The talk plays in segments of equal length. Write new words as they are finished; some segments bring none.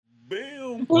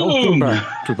Welcome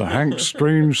back to the Hank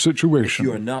Strange Situation. If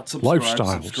you are not subscribed,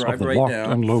 Lifestyles subscribe of the right Locked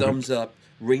now. and Loaded. Thumbs up,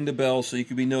 ring the bell so you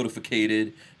can be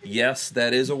notificated. Yes,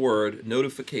 that is a word,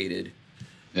 notificated.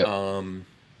 Yep. Do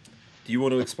you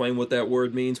want to explain what that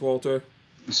word means, Walter?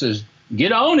 It says,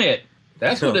 get on it.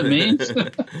 That's what it means.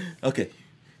 Okay.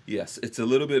 Yes, it's a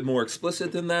little bit more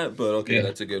explicit than that, but okay, Yeah.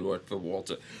 That's a good word for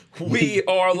Walter. We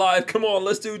are live. Come on,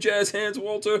 let's do jazz hands,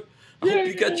 Walter. I hope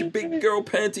you got your big girl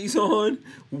panties on.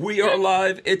 We are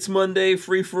live. It's Monday,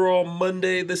 Free For All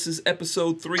Monday. This is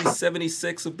episode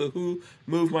 376 of the Who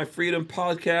Moved My Freedom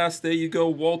podcast. There you go.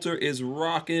 Walter is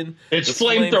rocking. It's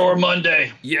Flamethrower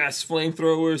Monday. Yes,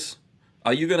 flamethrowers.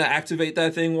 Are you going to activate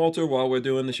that thing, Walter, while we're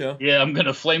doing the show? Yeah, I'm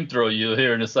gonna flamethrow you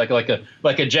here, and it's like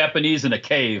a Japanese in a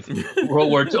cave,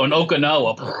 World War II on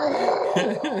Okinawa.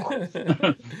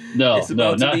 No, It's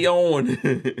about to be on.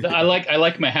 I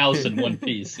like my house in one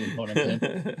piece. You know what I'm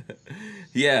saying?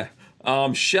 Yeah.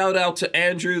 Shout out to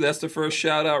Andrew. That's the first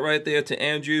shout out right there to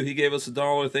Andrew. He gave us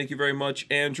 $1. Thank you very much,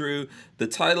 Andrew. The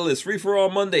title is Free For All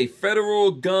Monday,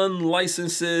 Federal Gun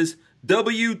Licenses,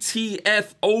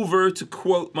 WTF over, to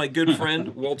quote my good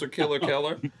friend, Walter Killer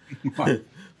Keller.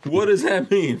 What does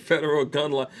that mean?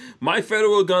 My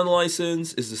federal gun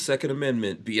license is the Second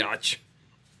Amendment, biatch.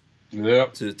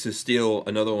 Yep. To steal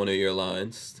another one of your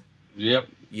lines. Yep.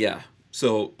 Yeah.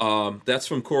 So that's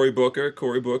from Cory Booker.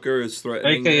 Cory Booker is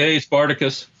threatening. AKA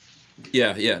Spartacus.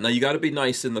 Yeah. Now you got to be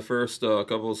nice in the first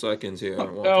couple of seconds here.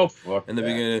 Oh, fuck in the that.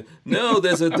 beginning. No,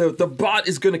 there's the bot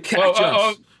is gonna catch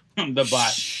us. The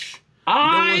bot. Shh.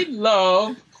 I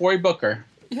love Cory Booker.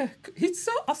 Yeah, he's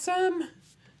so awesome.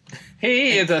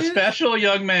 He is a special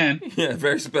young man. Yeah,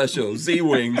 very special.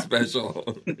 Z-Wing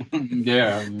special.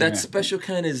 Yeah. That special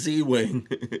kind of Z-Wing.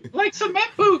 Like cement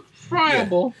boot,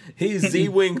 friable. Yeah. He's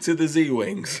Z-Wing to the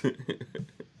Z-Wings.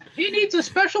 He needs a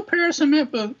special pair of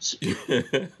cement boots.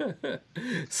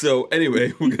 So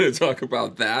anyway, we're going to talk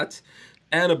about that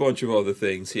and a bunch of other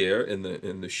things here in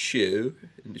the show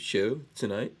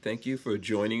tonight. Thank you for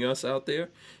joining us out there.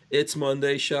 It's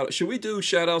Monday. Should we do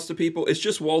shout outs to people? It's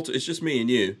just Walter. It's just me and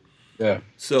you. Yeah.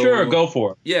 So sure, go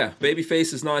for it. Yeah,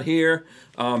 Babyface is not here.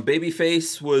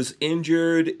 Babyface was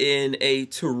injured in a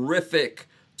terrific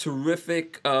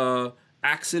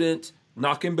accident,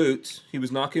 knocking boots. He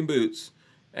was knocking boots,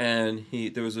 and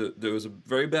there was a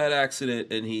very bad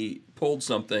accident, and he pulled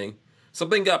something.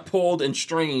 Something got pulled and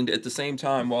strained at the same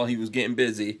time while he was getting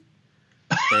busy.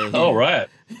 All right.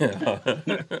 Yeah.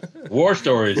 War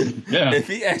stories. Yeah. If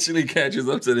he actually catches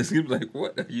up to this, he'll be like,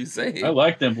 "What are you saying?" I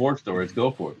like them war stories.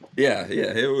 Go for it. Yeah.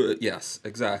 Yes,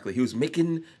 exactly. He was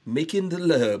making the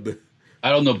love. I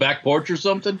don't know, back porch or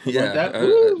something. Yeah, Like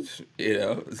that. you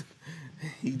know,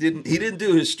 he didn't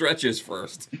do his stretches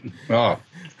first. Oh.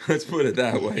 Let's put it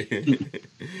that way.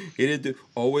 He didn't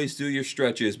always do your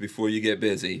stretches before you get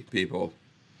busy, people.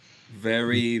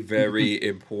 Very, very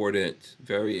important.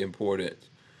 Very important.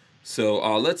 So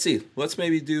let's see. Let's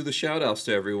maybe do the shout outs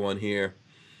to everyone here.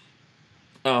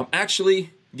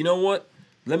 Actually, you know what?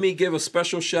 Let me give a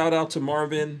special shout out to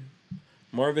Marvin.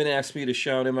 Marvin asked me to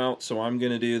shout him out, so I'm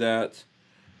going to do that.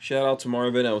 Shout out to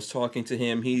Marvin. I was talking to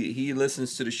him. He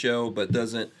listens to the show, but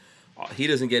doesn't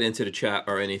get into the chat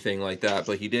or anything like that.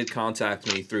 But he did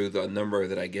contact me through the number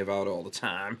that I give out all the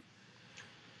time.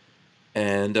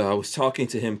 And I was talking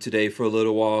to him today for a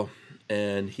little while,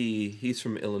 and he's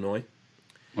from Illinois.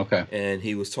 Okay. And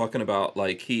he was talking about,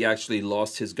 like, he actually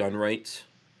lost his gun rights.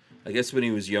 I guess when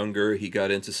he was younger, he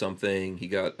got into something. He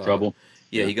got trouble.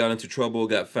 Yeah, he got into trouble,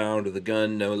 got found with a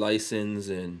gun, no license,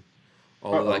 and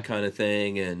all of that kind of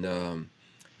thing. And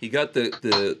he got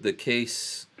the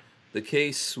case. The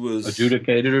case was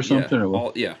adjudicated or something.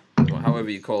 However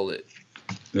you call it.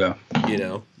 Yeah. You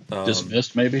know.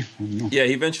 Dismissed, maybe. Yeah,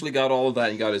 he eventually got all of that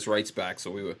and got his rights back.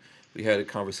 So we had a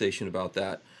conversation about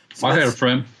that. So I had a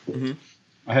friend. Mm-hmm.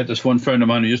 I had this one friend of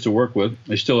mine who used to work with.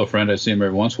 He's still a friend. I see him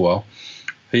every once in a while.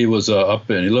 He was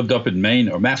he lived up in Maine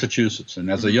or Massachusetts, and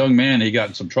as a young man, he got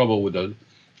in some trouble with the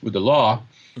law.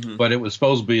 Mm-hmm. But it was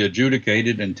supposed to be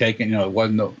adjudicated and taken. It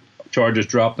wasn't no charges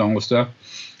dropped on all the stuff.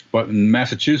 But in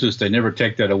Massachusetts, they never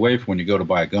take that away from when you go to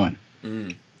buy a gun.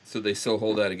 Mm. So they still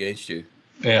hold that against you.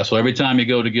 Yeah, so every time you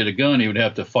go to get a gun, you would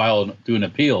have to do an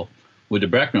appeal with the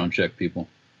background check people.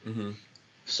 Mm-hmm.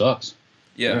 Sucks.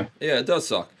 Yeah, it does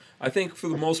suck. I think for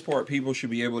the most part, people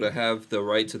should be able to have the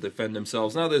right to defend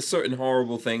themselves. Now, there's certain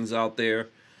horrible things out there,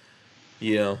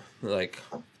 like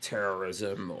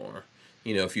terrorism or,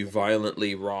 if you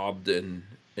violently robbed and,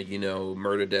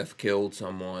 murder, death, killed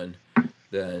someone,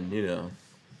 then,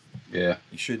 yeah,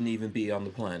 you shouldn't even be on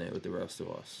the planet with the rest of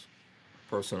us.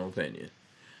 Personal opinion.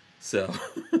 So,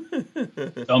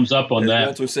 Thumbs up on As that.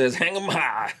 Walter says, hang 'em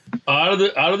high. Out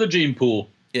of the gene pool.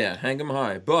 Yeah, hang 'em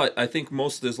high. But I think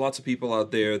there's lots of people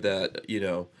out there that,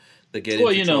 that get Well,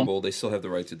 into trouble. They still have the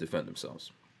right to defend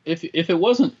themselves. If it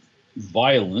wasn't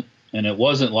violent and it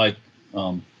wasn't like,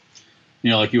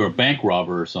 like you were a bank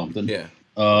robber or something, Yeah.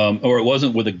 or it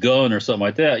wasn't with a gun or something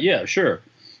like that, yeah, sure,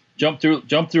 jump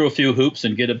through a few hoops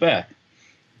and get it back.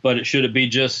 But should it be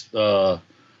just for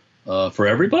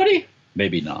everybody?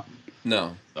 Maybe not.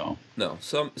 No. So. No.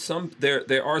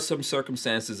 There are some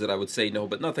circumstances that I would say no,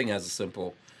 but nothing has a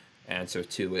simple answer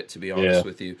to it, to be honest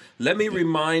with you. Let me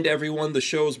remind everyone the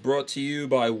show is brought to you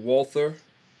by Walther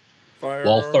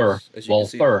Firearms.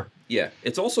 Walther. Yeah.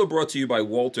 It's also brought to you by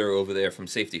Walter over there from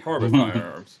Safety Harbor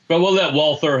Firearms. But we'll let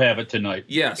Walther have it tonight.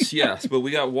 Yes. But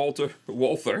we got Walther.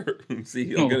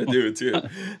 See, I'm going to do it too.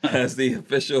 As the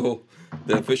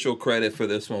official credit for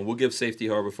this one. We'll give Safety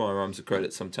Harbor Firearms a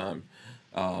credit sometime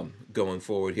going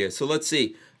forward here. So let's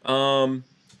see.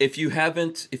 If you have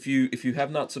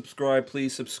not subscribed,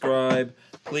 please subscribe.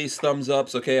 Please thumbs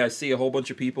ups. Okay, I see a whole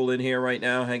bunch of people in here right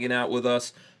now hanging out with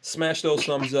us. Smash those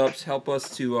thumbs ups. Help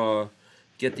us to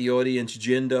get the audience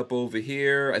ginned up over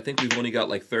here. I think we've only got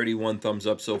like 31 thumbs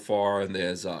up so far, and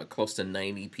there's close to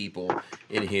 90 people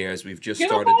in here as we've just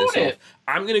started this off.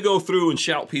 I'm gonna go through and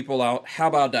shout people out. How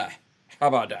about that?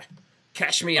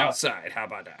 Cash me outside. How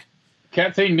about that?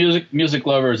 Cat Thing music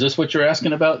lover, is this what you're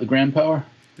asking about? The Grand Power?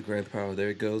 The Grand Power, there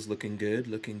it goes, looking good.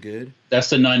 That's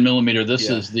the 9mm. This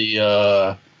is the,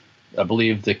 I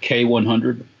believe, the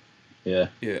K100. Yeah.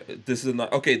 Yeah, this is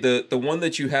not okay. The one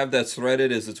that you have that's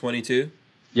threaded is the 22.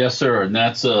 Yes, sir, and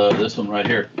that's this one right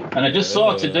here. And I just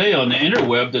saw today on the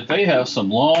interweb that they have some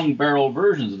long barrel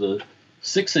versions of the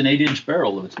 6 and 8 inch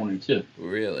barrel of a 22.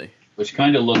 Really? Which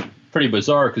kind of look pretty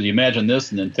bizarre because you imagine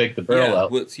this and then take the barrel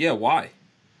out. Why?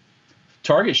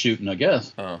 Target shooting, I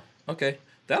guess. Oh, okay.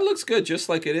 That looks good, just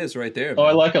like it is right there. Oh,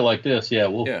 I like it like this. Yeah,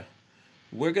 we'll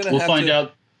find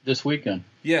out this weekend.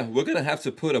 Yeah, we're gonna have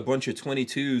to put a bunch of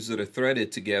 22s that are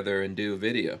threaded together and do a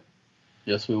video.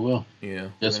 Yes, we will. Yeah.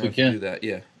 Yes, we can do that.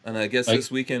 Yeah, and I guess this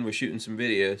weekend we're shooting some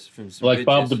videos from some. Like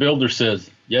Bob the Builder says,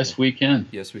 yes, we can.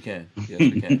 Yes, we can. Yes,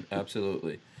 we can.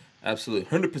 Absolutely,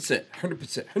 100%,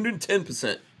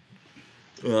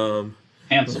 110%.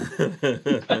 Handsome.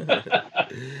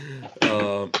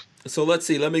 So let's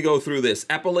see. Let me go through this.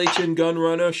 Appalachian Gun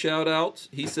Runner, shout out.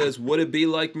 He says, "Would it be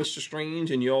like Mr.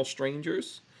 Strange and y'all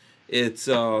strangers?" It's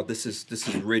this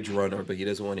is Ridge Runner, but he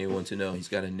doesn't want anyone to know. He's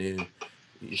trying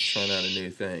out a new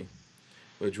thing.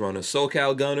 Ridge Runner.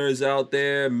 SoCal Gunner is out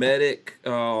there. Medic,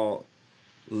 long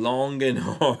and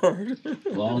hard.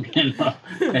 Long and hard.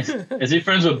 Is he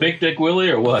friends with Big Dick Willie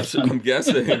or what? I'm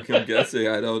guessing.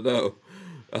 I don't know.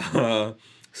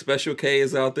 Special K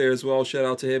is out there as well. Shout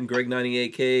out to him. Greg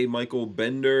 98K, Michael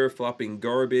Bender, Flopping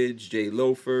Garbage, Jay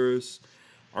Loafers,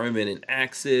 Armin and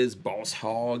Axes, Boss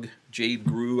Hog, Jade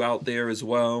Grew out there as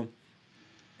well.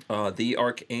 The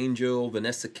Archangel,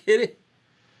 Vanessa Kitty.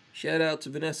 Shout out to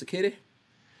Vanessa Kitty.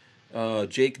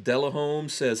 Jake Delahome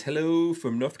says hello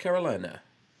from North Carolina.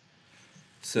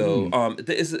 So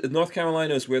North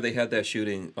Carolina is where they had that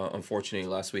shooting, unfortunately,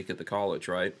 last week at the college,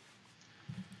 right?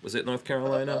 Was it North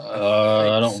Carolina?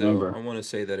 I don't remember. I want to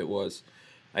say that it was.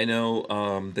 I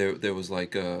know there was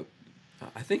like I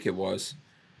think it was.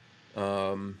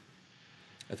 I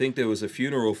think there was a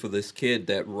funeral for this kid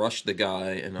that rushed the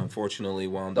guy and unfortunately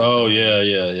wound up. Oh yeah,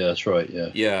 that's right. Yeah.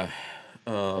 Yeah.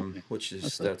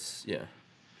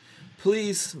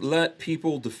 Please let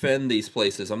people defend these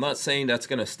places. I'm not saying that's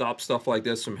going to stop stuff like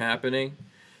this from happening.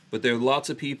 But there are lots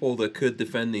of people that could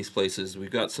defend these places. We've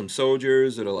got some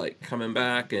soldiers that are like coming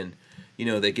back and,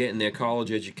 they're getting their college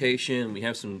education. We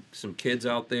have some kids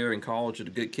out there in college that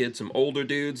are good kids, some older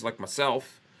dudes like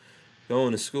myself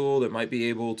going to school that might be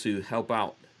able to help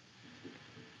out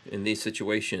in these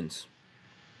situations.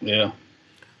 Yeah.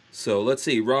 So let's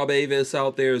see. Rob Avis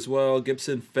out there as well.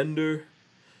 Gibson Fender.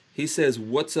 He says,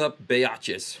 "What's up,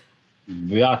 biatches?"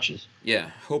 Biatches. Yeah,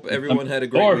 hope everyone had a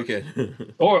great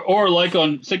weekend. or like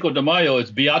on Cinco de Mayo,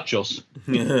 it's biachos.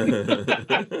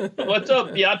 What's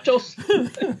up, biachos?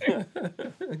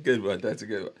 Good one. That's a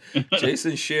good one.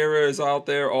 Jason Scherer is out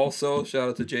there also. Shout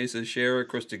out to Jason Scherer,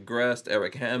 Kristen Grest,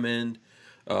 Eric Hammond,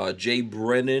 Jay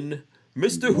Brennan,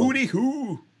 Mr. Hootie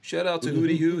Hoo. Shout out to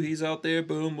Hootie Hoo. He's out there.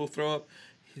 Boom. We'll throw up.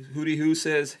 Hootie Hoo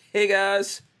says, "Hey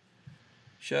guys."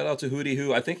 Shout out to Hootie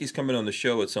Hoo. I think he's coming on the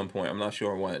show at some point. I'm not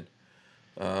sure when.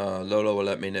 Lolo will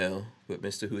let me know, but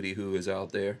Mr. Hootie Hoo is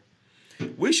out there.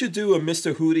 We should do a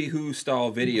Mr. Hootie Hoo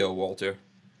style video, Walter.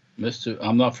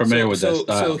 I'm not familiar with that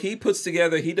style. So he puts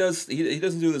together. He doesn't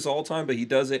do this all the time, but he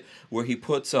does it where he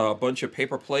puts a bunch of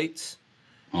paper plates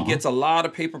He gets a lot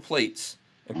of paper plates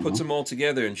and puts them all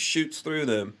together and shoots through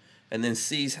them, and then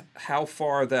sees how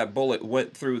far that bullet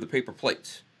went through the paper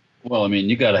plates. Well, I mean,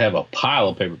 you got to have a pile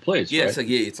of paper plates, Yeah, right?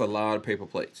 it's a lot of paper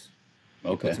plates. He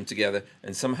Okay. puts them together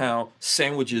and somehow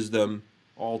sandwiches them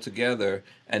all together,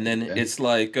 and then it's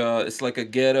like a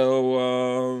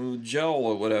ghetto gel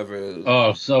or whatever.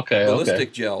 Oh, okay.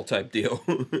 Ballistic gel type deal.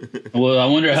 Well, I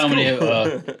wonder how many. cool.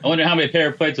 I wonder how many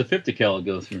paper plates of 50 cal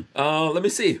go through. Let me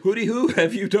see. Hootie Hoo,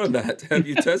 have you done that? Have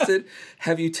you tested?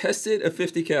 Have you tested a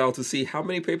 50 cal to see how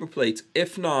many paper plates?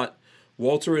 If not,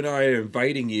 Walter and I are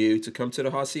inviting you to come to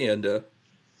the hacienda,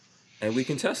 and we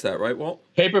can test that, right, Walt?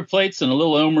 Paper plates and a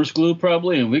little Elmer's glue,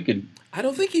 probably, and we could. I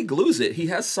don't think he glues it. He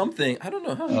has something. I don't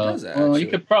know how he does that. Well, actually. you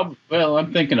could probably. Well,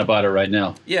 I'm thinking about it right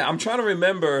now. Yeah, I'm trying to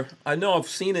remember. I know I've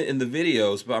seen it in the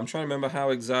videos, but I'm trying to remember how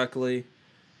exactly.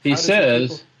 He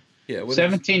says. Yeah,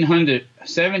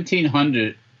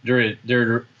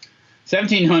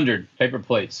 1,700 paper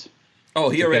plates. Oh,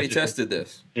 he already tested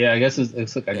this. Yeah, I guess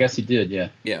I guess he did. Yeah.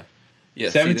 Yeah. Yeah.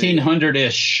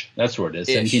 1,700-ish. That's what it is.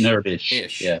 1,700-ish.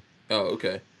 Ish. Yeah. Oh,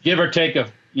 okay. Give or take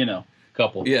a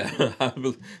couple. Yeah,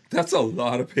 that's a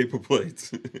lot of paper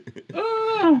plates. Uh,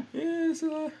 Yeah, it's a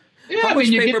lot. yeah, How I much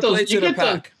mean, you paper get those. plates You in a get the.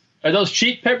 pack? Are those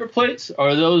cheap paper plates, or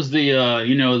are those the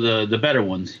the better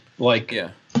ones? Like Yeah.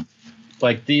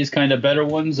 like these kind of better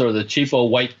ones, or the cheapo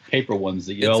white paper ones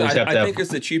that you always have to I have? think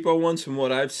it's the cheapo ones from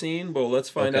what I've seen, but let's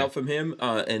find Okay. out from him.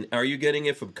 And are you getting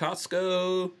it from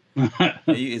Costco?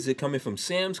 Is it coming from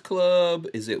Sam's Club?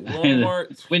 Is it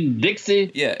Walmart? Win Dixie,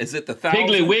 Yeah, is it the thousand?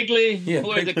 Piggly Wiggly. Yeah,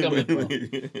 Where's it coming from?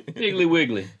 Piggly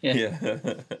Wiggly. Yeah.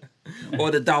 Yeah. Or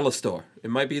the dollar store. It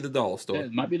might be the dollar store.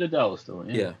 It might be the dollar store.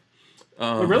 Yeah. Yeah.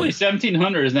 But really,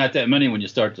 1,700 is not that many when you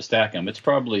start to stack them. It's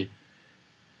probably.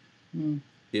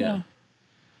 Yeah.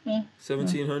 Yeah.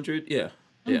 1,700? Yeah.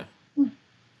 Yeah.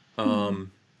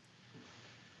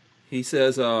 He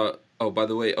says, oh, by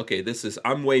the way, okay,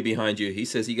 I'm way behind you. He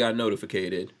says he got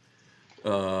notificated.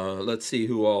 Let's see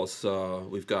who else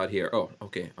we've got here. Oh,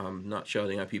 okay, I'm not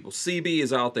shouting at people. CB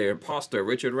is out there. Imposter,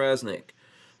 Richard Rasnick.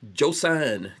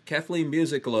 Josan, Kathleen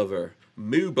Music Lover.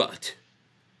 Moobut,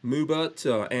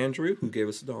 Andrew, who gave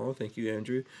us $1. Thank you,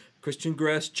 Andrew. Christian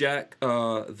Gress, Jack,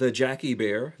 the Jackie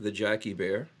Bear.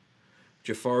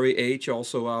 Jafari H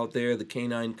also out there, the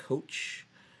Canine Coach.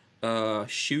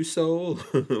 Shoe Soul,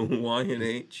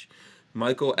 Y&H.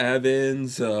 Michael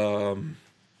Evans. Who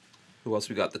else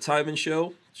we got? The Tyven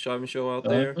Show out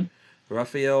there.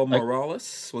 Rafael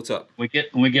Morales. What's up? When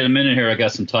we get a minute here, I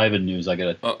got some Tyven news. I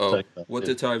got to. Uh-oh. What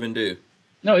did Tyven do?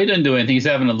 No, he didn't do anything. He's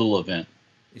having a little event.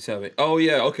 He's having. Oh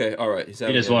yeah. Okay. All right. He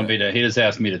He just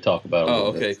asked me to talk about it. Oh,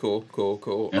 okay.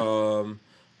 Cool. Yeah.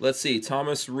 Let's see.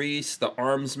 Thomas Reese, the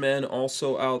Armsman,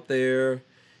 also out there.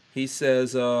 He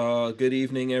says, "Good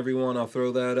evening, everyone." I'll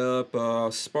throw that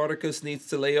up. Spartacus needs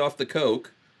to lay off the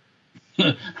coke.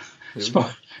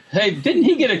 Hey, didn't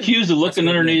he get accused of looking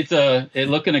underneath,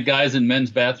 looking at guys in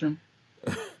men's bathroom?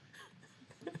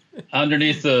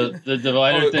 Underneath the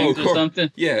divider things or something?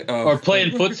 Yeah. Or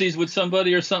playing footsies with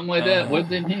somebody or something like that? What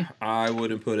didn't he? I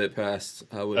wouldn't put it past.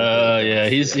 Yeah,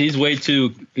 he's way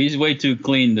too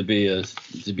clean to be Yeah.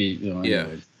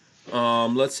 anyways.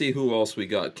 Let's see who else we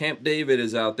got. Camp David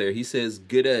is out there. He says,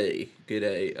 "Good day." Good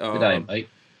day, mate.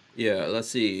 Yeah, let's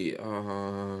see.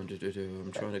 I'm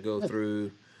trying to go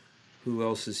through who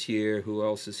else is here.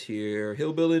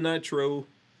 Hillbilly Nitro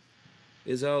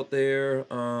is out there.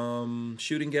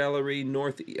 Shooting Gallery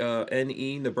North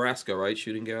NE Nebraska, right?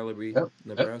 Shooting Gallery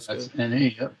Nebraska. That's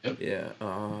NE. Yep. Yeah.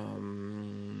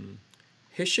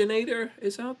 Hishinator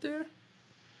is out there.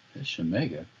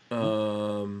 Hishinator.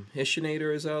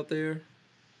 Hishinator is out there.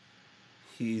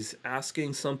 He's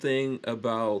asking something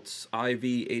about IV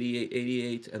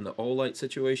 8888 and the Olight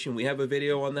situation. We have a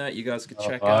video on that. You guys can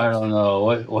check out. I don't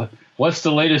know what's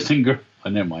the latest in. Oh,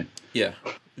 never mind. Yeah,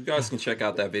 you guys can check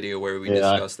out that video where we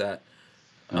discuss that.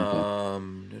 Okay.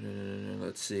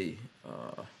 Let's see.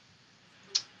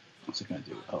 What's it gonna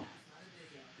do? Oh,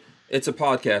 it's a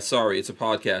podcast. Sorry, it's a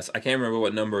podcast. I can't remember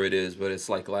what number it is, but it's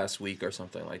like last week or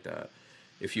something like that.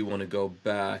 If you want to go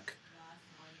back.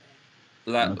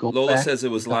 Lola says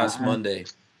it was last Monday.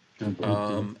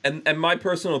 And my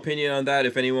personal opinion on that,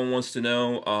 if anyone wants to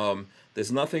know,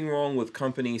 there's nothing wrong with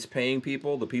companies paying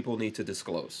people. The people need to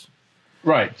disclose.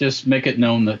 Right. Just make it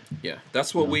known that. Yeah,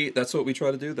 that's what we try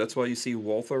to do. That's why you see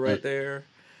Walter right there.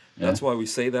 That's why we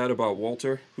say that about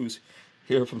Walter, who's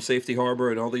here from Safety Harbor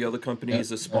and all the other companies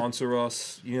that sponsor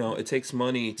us. You know, it takes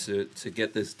money to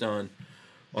get this done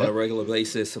on a regular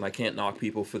basis, and I can't knock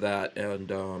people for that.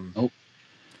 And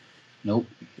Nope.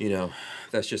 You know,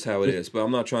 that's just how it is. But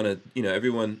I'm not trying to. You know,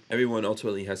 everyone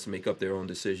ultimately has to make up their own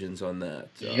decisions on that.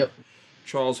 Yep.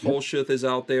 Charles Yep. Holschuth is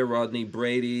out there. Rodney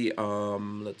Brady.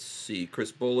 Let's see.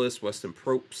 Chris Bullis, Weston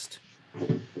Probst,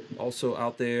 also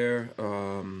out there.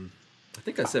 I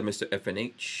think I said Mr.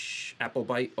 FNH.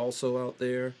 Applebite also out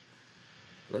there.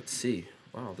 Let's see.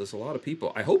 Wow, there's a lot of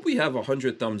people. I hope we have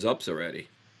 100 thumbs ups already.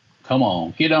 Come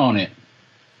on, get on it.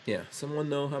 Yeah, someone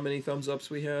know how many thumbs ups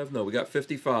we have? No, we got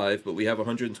 55, but we have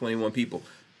 121 people.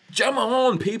 Jump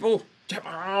on, people! Jump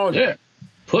on! Yeah.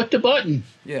 Put the button.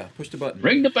 Yeah, push the button.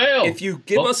 Ring the bell. If you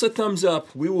give us a thumbs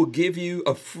up, we will give you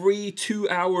a free 2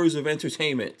 hours of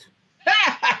entertainment.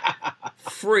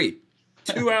 Free.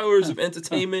 2 hours of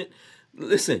entertainment.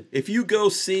 Listen, if you go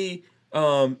see,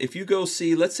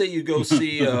 let's say you go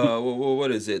see,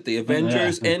 what is it? The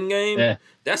Avengers Endgame? Yeah.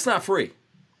 That's not free.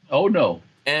 Oh no.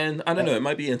 And I don't know, it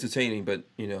might be entertaining, but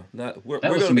you know, we're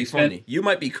That was going to some be funny. You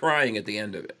might be crying at the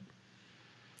end of it.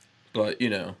 But, you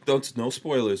know, no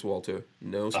spoilers, Walter.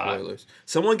 No spoilers.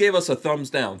 Someone gave us a thumbs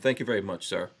down. Thank you very much,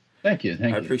 sir. Thank you.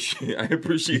 Thank you. I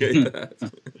appreciate that.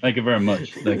 Thank you very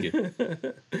much. Thank you.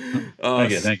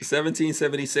 Thank you.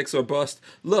 1776 or bust.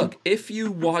 Look, if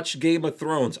you watch Game of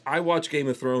Thrones, I watched Game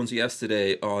of Thrones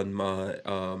yesterday on my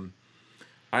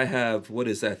I have, what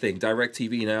is that thing?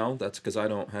 DirecTV Now. That's because I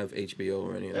don't have HBO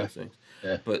or any of those things.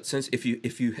 Yeah. But since if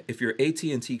you're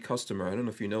AT&T customer, I don't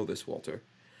know if you know this, Walter,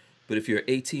 but if you're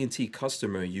AT&T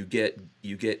customer, you get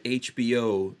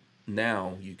HBO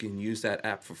Now. You can use that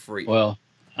app for free. Well,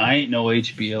 I ain't no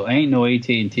HBO. I ain't no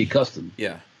AT&T custom.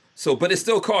 Yeah. So, but it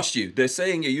still costs you. They're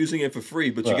saying you're using it for free,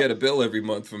 but you get a bill every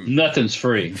month from Nothing's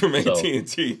free from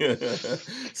AT&T.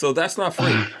 So that's not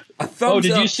free. A thumbs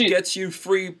up gets you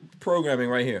free programming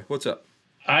right here. What's up?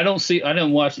 I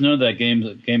didn't watch none of that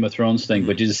Game of Thrones thing,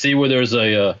 but did you see where there's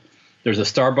a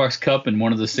Starbucks cup in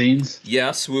one of the scenes?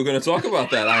 Yes, we're going to talk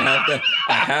about that.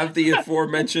 I have the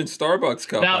aforementioned Starbucks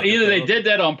cup. Now, either they did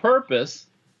that on purpose,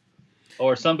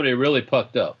 or somebody really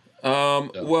pucked up.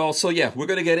 Well, so yeah, we're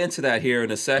going to get into that here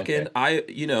in a second.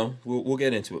 Okay. We'll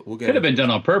get into it. Could have been done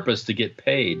on purpose to get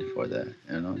paid for that.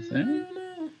 You know what I'm saying?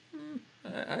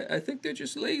 I think they're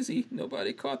just lazy.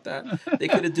 Nobody caught that. They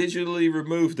could have digitally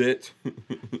removed it.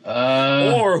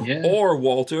 Or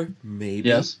Walter,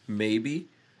 maybe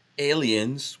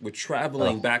aliens were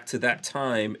traveling back to that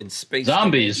time in space.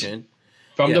 Zombies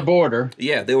from the border.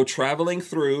 Yeah, they were traveling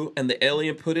through, and the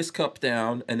alien put his cup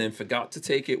down and then forgot to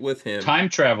take it with him. Time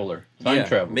traveler.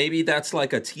 Maybe that's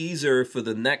like a teaser for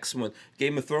the next one.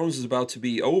 Game of Thrones is about to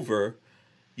be over.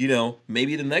 You know,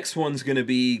 maybe the next one's going to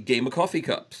be Game of Coffee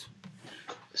Cups.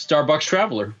 Starbucks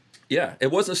traveler. Yeah, it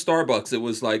wasn't Starbucks. It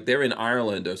was like they're in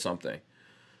Ireland or something.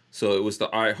 So it was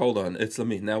hold on.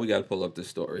 Now we got to pull up this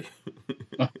story.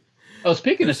 Oh,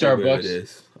 speaking of Starbucks, it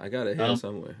is. I got it here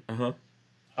somewhere.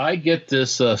 I get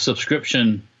this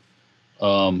subscription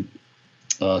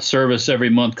service every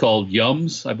month called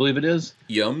Yums, I believe it is.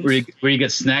 Yums? Where you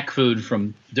get snack food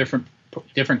from different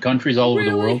countries all over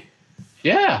the world.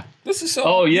 Yeah. This is so.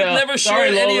 Oh yeah. You've never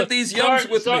shared any of these Yums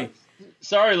with me.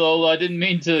 Sorry, Lola. I didn't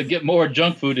mean to get more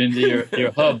junk food into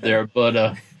your hub there,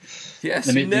 but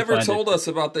yes, you never told us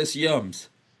about this Yums.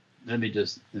 Let me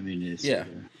just. Yeah.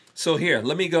 So here,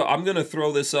 let me go. I'm gonna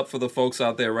throw this up for the folks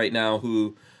out there right now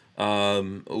who.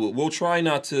 We'll try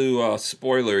not to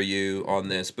spoiler you on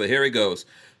this, but here it goes.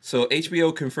 So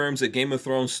HBO confirms that Game of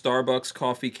Thrones Starbucks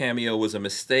coffee cameo was a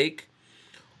mistake.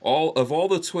 All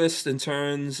the twists and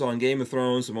turns on Game of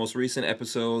Thrones, the most recent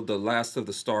episode, The Last of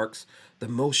the Starks, the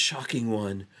most shocking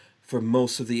one for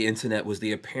most of the internet was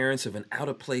the appearance of an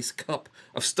out-of-place cup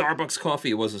of Starbucks coffee.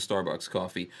 It wasn't Starbucks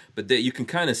coffee, but you can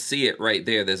kind of see it right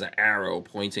there. There's an arrow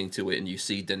pointing to it, and you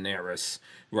see Daenerys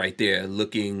right there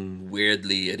looking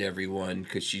weirdly at everyone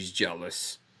because she's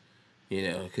jealous, you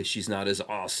know, because she's not as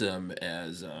awesome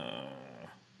as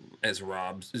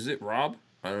Rob. Is it Rob?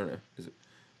 I don't know. Is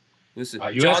it?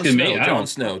 Are you asking me? Jon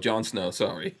Snow.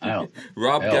 Sorry.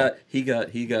 Rob got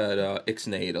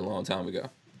ixnayed a long time ago.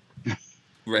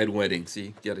 Red Wedding.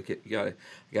 See, you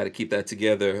gotta keep that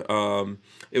together.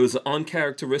 It was an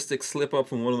uncharacteristic slip up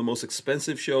from one of the most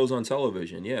expensive shows on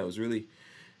television. Yeah, it was really,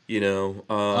 you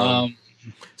know.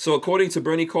 So according to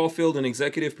Bernie Caulfield, an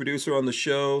executive producer on the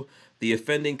show, the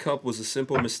offending cup was a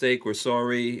simple mistake. We're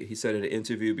sorry. He said in an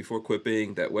interview before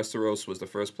quipping that Westeros was the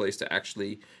first place to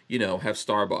actually, you know, have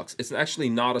Starbucks. It's actually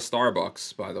not a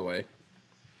Starbucks, by the way.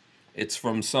 It's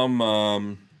from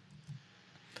some.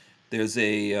 There's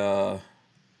a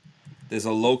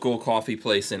local coffee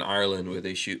place in Ireland where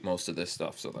they shoot most of this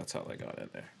stuff, so that's how they got in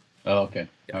there. Oh, okay.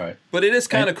 Yeah. All right. But it is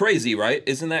kind of crazy, right?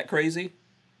 Isn't that crazy?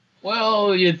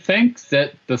 Well, you'd think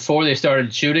that before they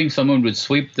started shooting, someone would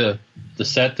sweep the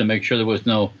set to make sure there was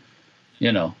no,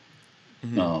 you know,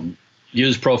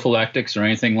 used prophylactics or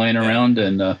anything laying around.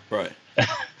 And Right.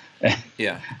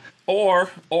 Yeah.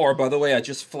 Or by the way, I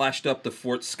just flashed up the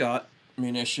Fort Scott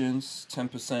munitions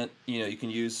 10%. You can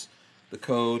use the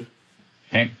code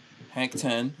Hank,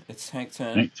 Hank10. It's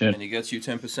Hank10, Hank 10. and it gets you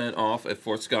 10% off at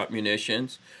Fort Scott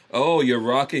Munitions. Oh, you're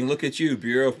rocking! Look at you,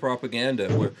 Bureau of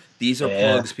Propaganda. These are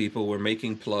plugs, people. We're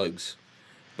making plugs.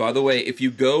 By the way, if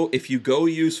you go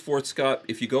use Fort Scott,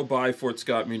 if you go buy Fort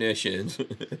Scott Munitions,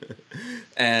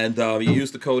 and you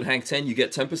use the code Hank10, you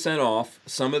get 10% off.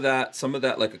 Some of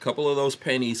that, like a couple of those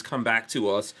pennies, come back to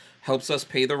us. Helps us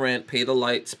pay the rent, pay the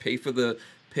lights, pay for the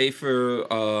internet,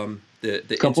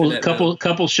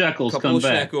 couple shekels couple come of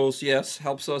back. shekels, yes,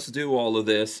 helps us do all of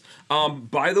this.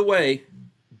 By the way,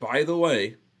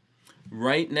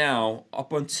 right now,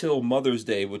 up until Mother's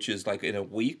Day, which is like in a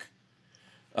week,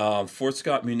 Fort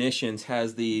Scott Munitions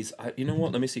has these. You know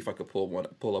what? Let me see if I could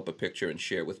pull up a picture and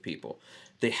share with people.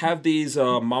 They have these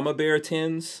Mama Bear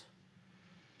tins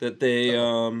that they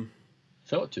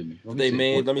Show it to me.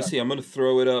 made. Let me see. I'm gonna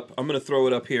throw it up. I'm gonna throw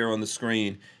it up here on the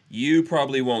screen. You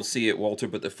probably won't see it, Walter,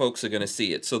 but the folks are gonna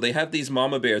see it. So they have these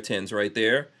Mama Bear tins right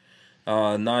there,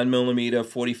 9mm,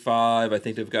 45. I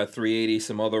think they've got 380,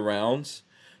 some other rounds.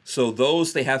 So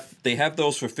those they have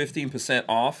those for 15%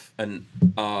 off, and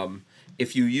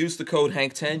if you use the code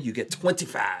Hank10, you get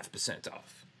 25%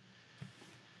 off.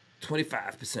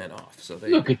 25% off. So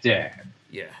Look at that.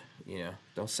 Yeah.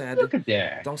 Look at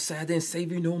that. Don't say I didn't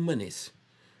save you no monies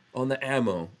on the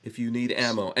ammo if you need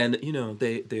ammo. And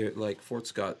they're like Fort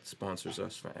Scott sponsors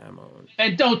us for ammo.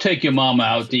 And don't take your mama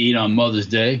out to eat on Mother's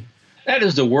Day. That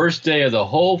is the worst day of the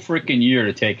whole freaking year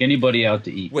to take anybody out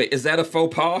to eat. Wait, is that a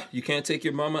faux pas? You can't take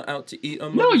your mama out to eat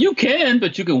on No, Mother's you can,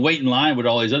 but you can wait in line with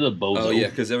all these other bozos. Oh yeah,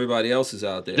 because everybody else is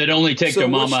out there. That only take their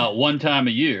mama what's- out one time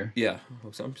a year. Yeah.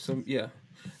 Yeah.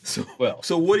 So Well.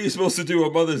 so what are you supposed to do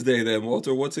on Mother's Day then,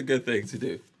 Walter? What's a good thing to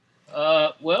do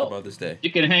on Well, Mother's Day?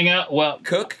 you can hang out. Well,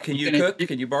 Cook? Can you cook?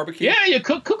 Can you barbecue? yeah, you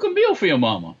cook a meal for your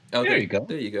mama. Oh, There you go.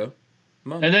 There you go.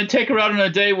 Mama. And then take her out on a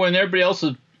day when everybody else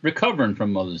is recovering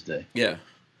from Mother's Day. Yeah.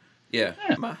 Yeah.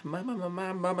 My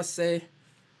mama say.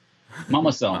 Mama My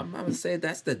song. mama say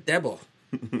that's the devil.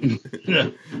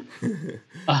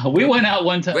 We went out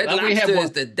one time. Red we Lobster had one.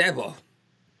 is the devil.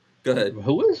 Go ahead.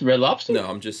 Who is Red Lobster? No,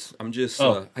 I'm just.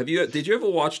 Oh. Did you ever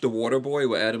watch The Waterboy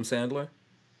with Adam Sandler?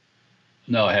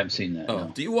 No, I haven't seen that. Oh,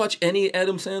 No. do you watch any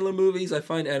Adam Sandler movies? I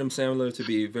find Adam Sandler to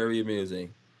be very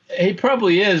amusing. He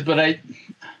probably is, but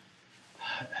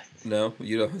No,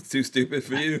 you don't. It's too stupid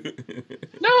for you.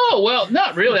 no. Well,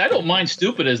 not really. I don't mind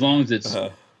stupid as long as it's Uh-huh.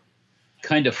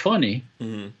 kind of funny.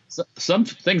 Mm-hmm. Some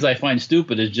things I find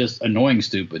stupid is just annoying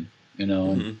stupid.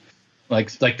 Mm-hmm.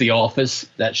 Like The Office,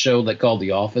 that show that called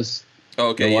The Office.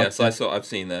 Okay, You know yes, what? I've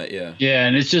seen that. Yeah, Yeah,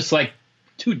 and it's just like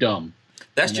too dumb.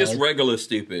 that's You know, just regular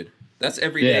stupid. That's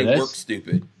everyday that's- work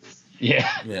stupid. Yeah.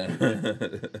 Yeah,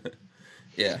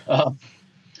 yeah.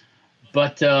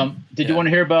 But did you want to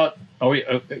hear about? Are we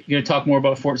going to talk more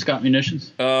about Fort Scott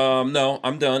Munitions? No,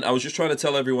 I'm done. I was just trying to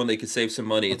tell everyone they could save some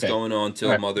money. It's Okay. going on till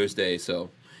All right. Mother's Day, so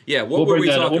yeah. What We'll were bring we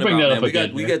that up- talking we'll bring about, that man? up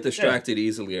again, We yeah. get distracted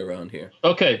easily around here.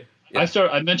 Okay. Yeah.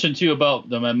 I mentioned to you about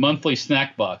my monthly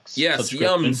snack box. Yes,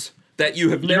 subscription. yums that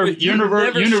you have never.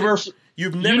 Universal.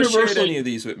 You've never shared Universal- any of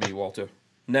these with me, Walter.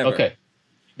 Never. Okay.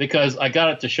 Because I got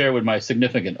it to share with my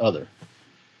significant other.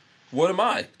 What am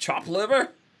I? Chopped liver?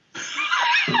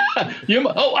 I I'm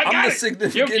got the it.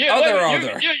 significant Wait,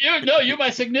 other. No, you're my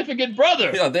significant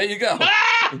brother. Yeah, there you go.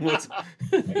 Ah! What's-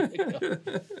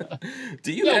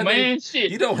 do you Yo, have man, any?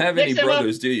 shit. You don't have any Next time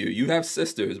brothers, do you? You have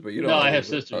sisters, but you don't. No, have I any have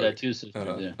sisters. I have two sisters.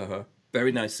 Uh-huh, Yeah. uh-huh.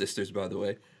 Very nice sisters, by the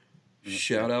way.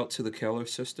 Shout out to the Keller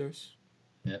sisters.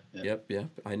 Yep. Yep.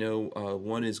 I know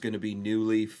one is going to be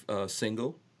newly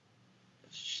single.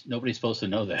 Nobody's supposed to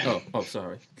know that. Oh,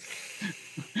 sorry.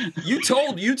 You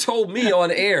told me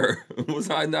on air. Was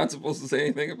I not supposed to say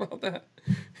anything about that?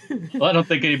 Well, I don't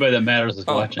think anybody that matters is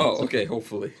watching. Oh, okay.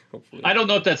 Hopefully. I don't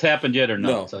know if that's happened yet or not.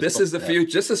 No, so this is the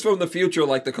future. This is from the future,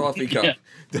 like the coffee cup. Yeah.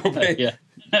 Don't pay. Yeah.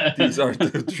 These aren't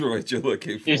the droids you're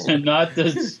looking for. It's not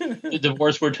the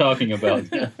divorce we're talking about.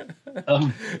 Yeah.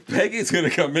 Peggy's gonna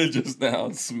come in just now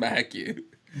and smack you,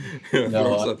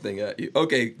 throw something at you.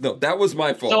 Okay, no, that was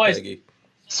my fault, Peggy.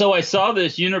 So I saw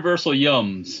this Universal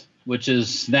Yums, which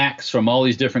is snacks from all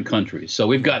these different countries. So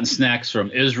we've gotten snacks from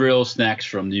Israel, snacks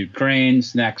from the Ukraine,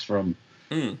 snacks from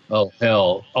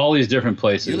all these different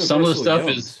places. Some of the stuff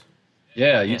is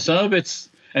some of it's,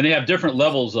 and they have different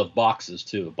levels of boxes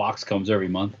too. A box comes every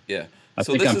month. Yeah. I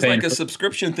So think this I'm is paying like a for-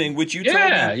 subscription thing, which you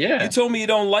Yeah, told me. yeah. You told me you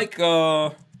don't like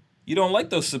You don't like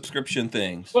those subscription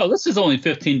things. Well, this is only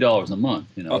 $15 a month.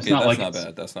 You know, Okay, it's not that's like not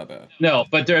bad. That's not bad. No,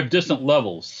 but they're at different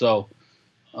levels. So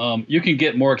you can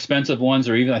get more expensive ones,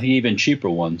 or even I think even cheaper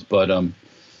ones. But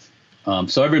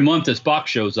so every month this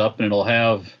box shows up, and it'll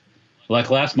have, like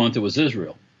last month it was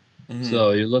Israel. Mm-hmm.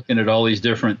 So you're looking at all these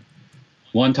different.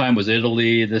 One time was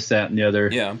Italy, this, that, and the other.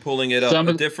 Yeah, I'm pulling it up. Some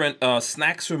A of- different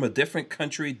snacks from a different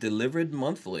country delivered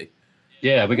monthly.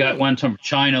 Yeah, we got one from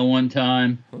China one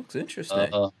time. Looks interesting.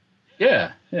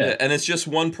 Yeah. Yeah, and it's just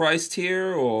one price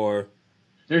tier, or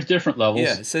There's different levels.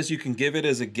 yeah, it says you can give it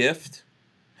as a gift.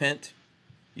 Hint,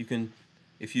 you can,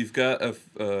 if you've got a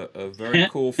very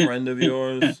cool friend of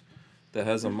yours that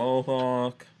has a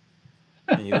mohawk,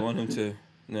 and you want him to,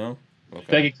 no, okay.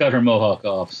 Peggy cut her mohawk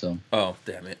off, so. Oh,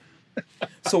 damn it.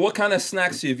 So what kind of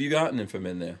snacks have you gotten from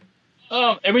in there?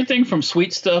 Everything from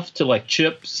sweet stuff to like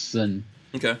chips and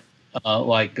Okay.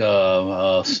 like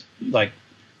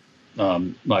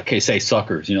say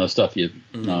suckers, you know, stuff you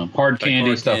hard Like candy,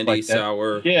 hard stuff candy, like that.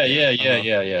 sour.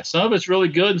 Yeah. Some of it's really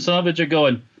good, and some of it you're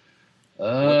going,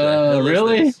 hell is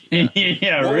really? this? Yeah.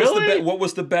 Yeah, What really? Was what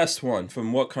was the best one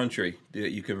from what country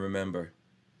that you can remember?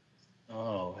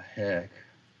 Oh heck,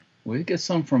 we get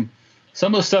some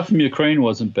of the stuff from Ukraine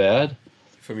wasn't bad.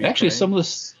 From Actually, Ukraine?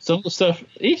 some of the stuff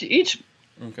each.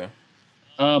 Okay.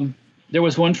 There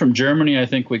was one from Germany, I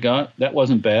think we got. That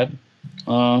wasn't bad.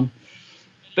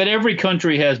 But every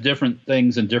country has different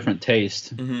things and different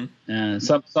taste. Mm-hmm. And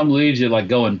some leaves you like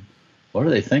going, what are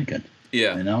they thinking?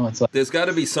 Yeah. You know, it's like, There's got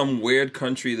to be some weird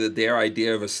country that their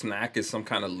idea of a snack is some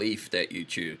kind of leaf that you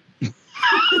chew.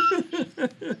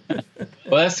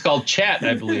 well, that's called chat,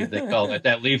 I believe they call it.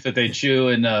 That leaf that they chew,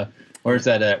 and where's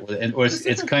that at? And or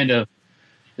it's kind of,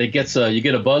 you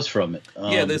get a buzz from it.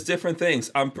 Yeah, there's different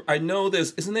things. I know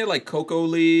isn't there like cocoa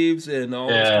leaves and all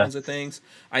those kinds of things?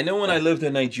 I know when I lived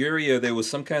in Nigeria, there was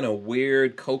some kind of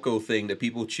weird cocoa thing that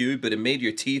people chewed, but it made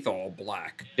your teeth all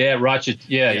black. Yeah, Ratchet.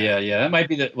 Yeah. That might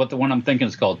be the one I'm thinking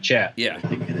is called chat. Yeah.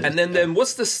 And then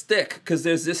what's the stick? Because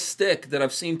there's this stick that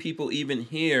I've seen people even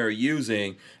here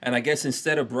using, and I guess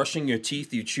instead of brushing your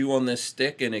teeth, you chew on this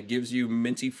stick, and it gives you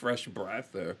minty fresh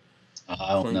breath. Or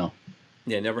I don't know.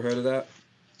 yeah, never heard of that.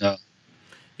 No.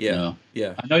 Yeah, No.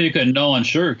 yeah. I know you can gnaw on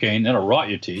sugarcane. That'll rot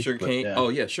your teeth. Sugarcane. Yeah. Oh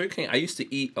yeah, sugarcane. I used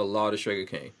to eat a lot of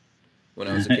sugarcane when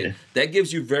I was a kid. That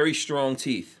gives you very strong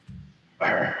teeth.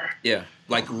 Yeah,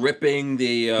 like ripping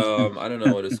the I don't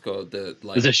know what it's called.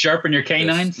 Does it sharpen your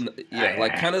canines? Yeah,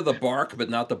 like kind of the bark, but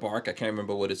not the bark. I can't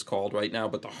remember what it's called right now.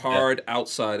 But the hard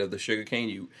outside of the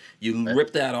sugarcane, you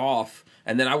rip that off,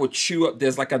 and then I would chew up.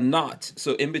 There's like a knot.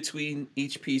 So in between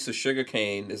each piece of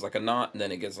sugarcane, there's like a knot, and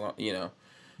then it gets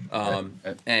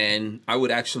and I would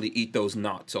actually eat those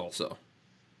knots also.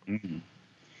 Mm-hmm.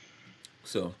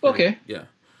 So Okay. yeah,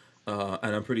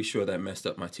 and I'm pretty sure that messed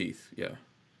up my teeth. Yeah,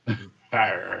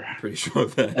 pretty sure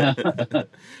of that.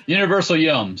 Universal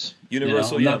Yums.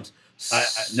 Universal You know,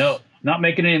 Yums. No, not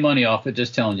making any money off it.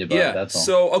 Just telling you about it. That's all.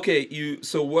 So okay,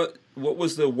 so what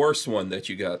was the worst one that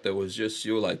you got? That was just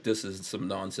you were like, this is some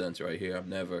nonsense right here. I'm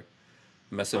never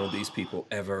messing with these people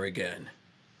ever again.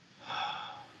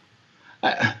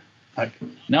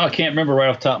 Now I can't remember right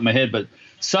off the top of my head, but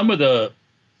some of the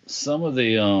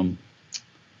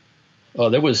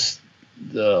there was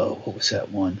what was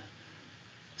that one?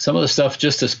 Some of the stuff,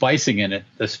 just the spicing in it.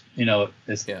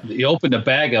 You open the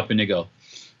bag up and you go,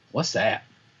 "What's that?"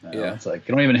 It's like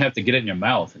you don't even have to get it in your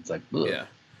mouth. It's like, ugh.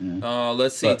 Yeah.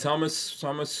 Let's see, Thomas.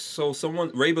 So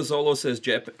Ray Bozzolo says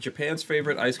Japan's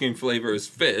favorite ice cream flavor is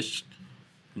fish.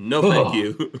 No, thank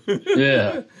you.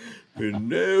 Yeah.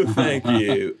 No, thank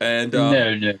you. And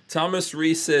No. Thomas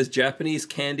Reese says Japanese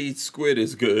candied squid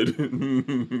is good.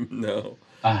 No,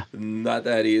 not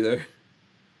that either.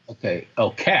 Okay.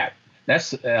 Oh, cat.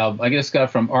 That's I guess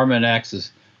got from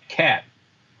Armanax's cat,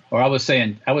 or I was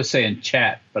saying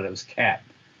chat, but it was cat.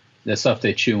 The stuff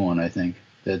they chew on, I think.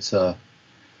 That's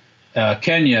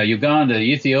Kenya, Uganda,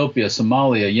 Ethiopia,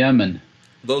 Somalia, Yemen,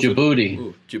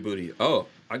 Djibouti. Djibouti. Oh,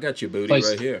 I got Djibouti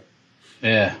right here.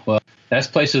 Yeah, well, that's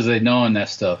places they know on that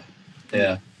stuff.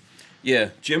 Yeah. Yeah.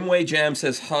 Jim Way Jam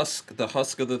says husk. The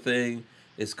husk of the thing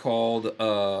is called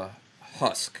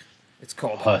husk. It's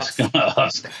called husk.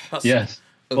 Husk. Yes.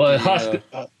 Well,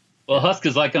 husk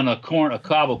is like on a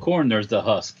cob of corn. There's the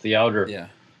husk, the outer. Yeah.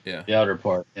 The outer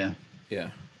part. Yeah. Yeah.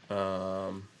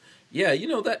 Yeah. You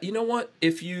know that. You know what?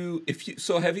 If you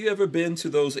so have you ever been to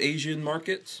those Asian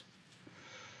markets?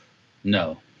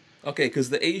 No. Okay, because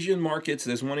the Asian markets,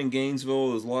 there's one in Gainesville.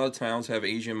 There's a lot of towns have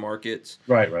Asian markets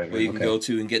Right, right, where right. you can go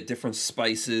to and get different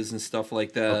spices and stuff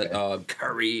like that,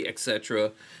 curry,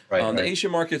 etc. Right, The right. Asian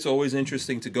market's always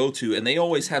interesting to go to, and they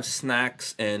always have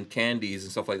snacks and candies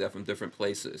and stuff like that from different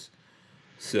places.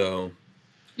 So,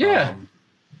 Yeah.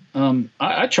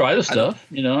 I try the I don't- stuff.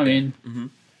 I mean,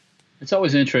 it's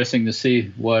always interesting to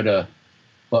see what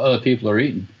other people are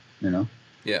eating.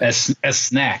 yeah, As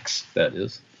snacks, that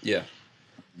is. yeah.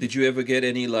 Did you ever get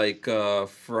any like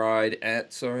fried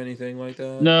ants or anything like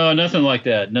that? No, nothing like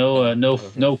that. No, Okay.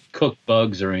 no cooked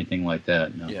bugs or anything like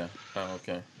that. No. Yeah. Oh,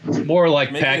 okay. It's more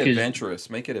like Make it packaged. adventurous.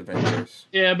 Make it adventurous.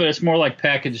 Yeah, but it's more like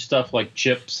packaged stuff like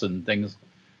chips and things,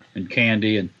 and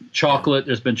candy and chocolate.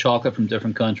 There's been chocolate from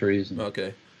different countries.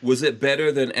 Okay. Was it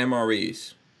better than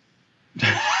MREs?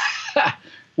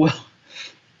 Well,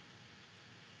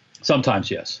 sometimes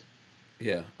yes.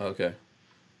 Yeah. Okay.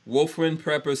 Wolfrin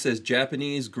Prepper says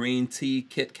Japanese green tea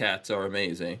Kit Kats are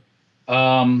amazing.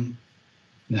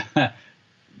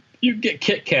 You get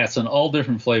Kit Kats in all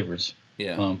different flavors.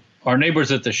 Yeah. Our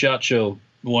neighbors at the SHOT Show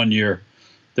one year,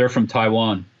 they're from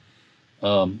Taiwan.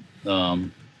 What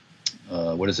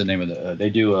is the name of the? They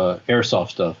do airsoft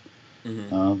stuff.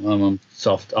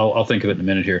 Soft. I'll think of it in a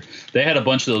minute here. They had a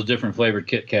bunch of those different flavored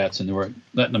Kit Kats, and they were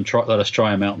letting them let us try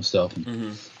them out and stuff.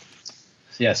 And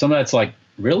yeah, some of that's like,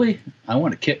 really? I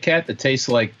want a Kit Kat that tastes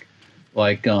like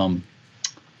what's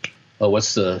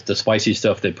the spicy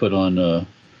stuff they put on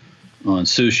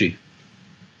sushi?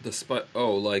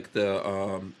 Like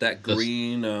the that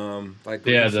green like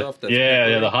green Yeah, stuff. That's yeah,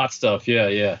 peppery? the hot stuff.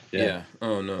 Yeah. Yeah.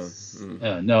 Oh no.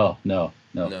 No,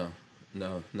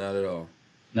 No, not at all.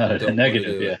 not a Don't negative.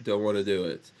 wanna do Yeah, it. Don't want to do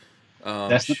it.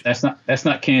 that's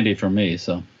not candy for me.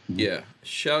 So Yeah.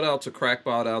 Shout out to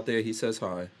Crackbot out there. He says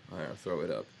hi. All right, I'll throw it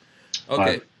up.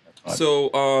 Okay. Hi.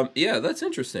 So yeah, that's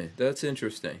interesting. That's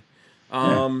interesting.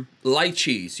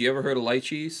 Lychees. You ever heard of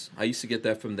lychees? I used to get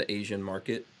that from the Asian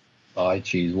market.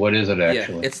 cheese. What is it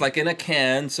actually? Yeah, it's like in a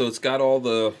can, so it's got all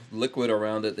the liquid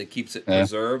around it that keeps it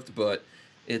preserved, but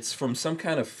it's from some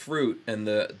kind of fruit, and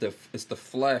it's the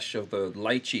flesh of the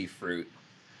lychee fruit.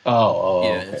 Oh, Yeah,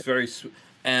 okay. it's very sweet.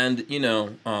 And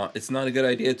it's not a good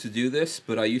idea to do this,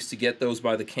 but I used to get those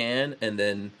by the can and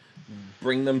then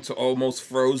bring them to almost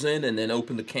frozen, and then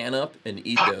open the can up and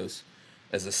eat those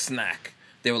as a snack.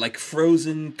 They were like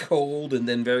frozen, cold, and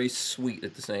then very sweet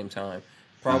at the same time.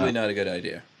 Probably not a good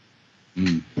idea.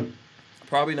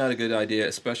 Probably not a good idea,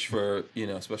 especially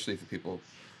for people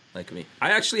like me.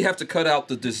 I actually have to cut out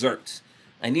the desserts.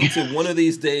 I need to one of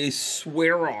these days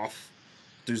swear off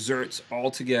desserts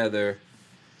altogether.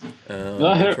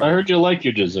 I heard you like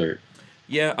your dessert.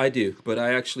 Yeah, I do, but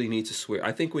I actually need to swear.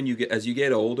 I think as you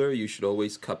get older, you should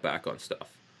always cut back on stuff.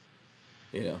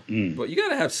 But you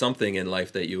gotta have something in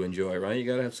life that you enjoy, right? You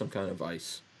gotta have some kind of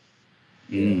vice.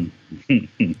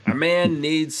 A man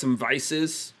needs some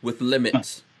vices with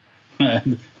limits.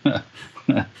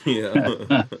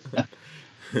 Yeah.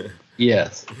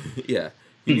 Yes. Yeah.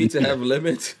 You need to have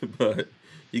limits, but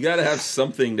you gotta have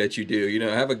something that you do.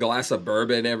 Have a glass of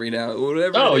bourbon every now,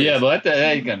 whatever. Oh it is. yeah, but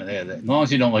that you gonna as long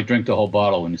as you don't like drink the whole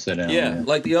bottle when you sit down. Yeah,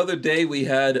 like the other day we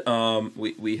had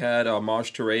we had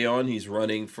Maj Toure on. He's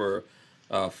running for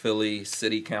Philly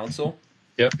City Council,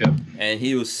 Yep. and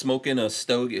he was smoking a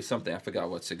stogie or something. I forgot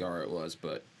what cigar it was,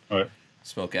 but All right.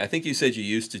 smoking. I think you said you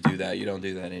used to do that. You don't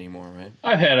do that anymore, right?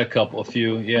 I've had a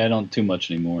few. Yeah, I don't too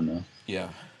much anymore now. Yeah.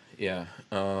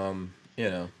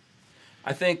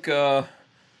 I think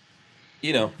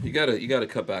you gotta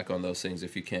cut back on those things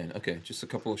if you can. Okay, just a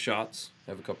couple of shots.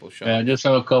 Have a couple of shots. Yeah, just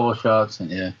have a couple of shots and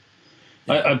yeah.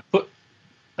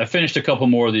 I finished a couple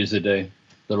more of these a day,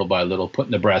 little by little,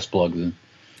 putting the brass plugs in.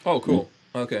 Oh, cool.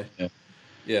 Okay.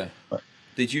 Yeah. Right.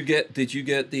 Did you get the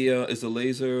is the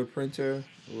laser printer?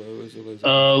 What was the laser?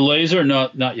 Laser,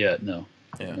 not yet. No.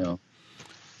 Yeah. No.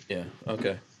 Yeah.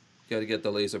 Okay. Got to get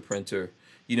the laser printer.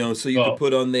 So you could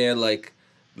put on there like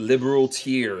liberal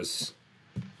tears.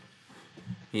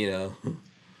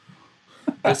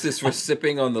 This is for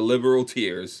sipping on the liberal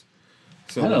tears.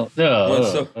 So I don't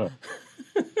know.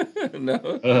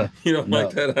 no, you don't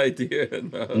like that idea.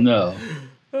 No.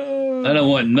 I don't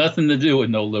want nothing to do with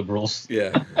no liberals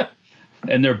Yeah.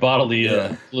 and their bodily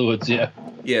fluids. Yeah.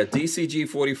 Yeah.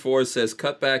 DCG44 says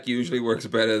cutback usually works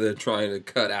better than trying to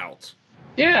cut out.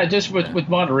 Yeah, just with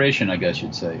moderation, I guess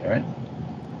you'd say. All right.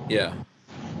 Yeah.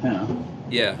 Yeah.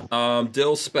 Yeah.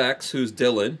 Dill Specs, who's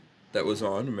Dylan, that was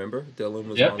on. Remember, Dylan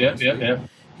was on. Yep. last week.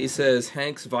 He says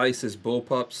Hank's Vice is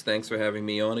bullpups. Thanks for having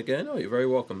me on again. Oh, you're very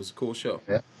welcome. It's a cool show.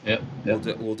 Yep.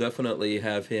 We'll definitely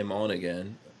have him on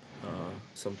again.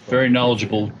 Some point. Very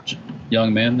knowledgeable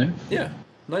young man there. Yeah.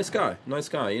 Nice guy. Nice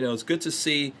guy. You know, it's good to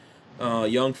see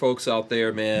young folks out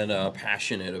there, man,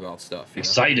 passionate about stuff. You know?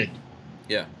 Excited.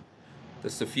 Yeah.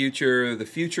 That's the future. The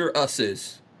future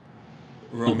us's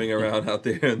roaming around out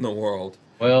there in the world.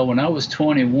 Well, when I was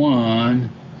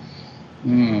 21,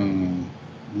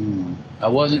 I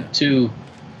wasn't too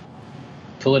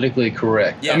politically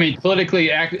correct. Yeah. I mean,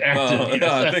 politically active.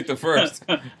 I think the first.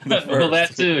 Well,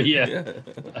 that too, yeah.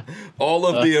 All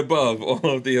of the above. All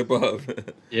of the above.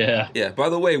 Yeah. Yeah. By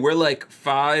the way, we're like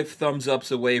 5 thumbs ups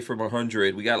away from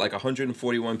 100. We got like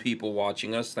 141 people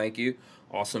watching us. Thank you.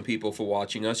 Awesome people for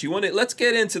watching us. Let's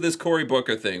get into this Cory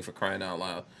Booker thing, for crying out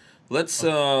loud. Let's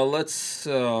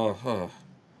talk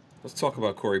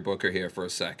about Cory Booker here for a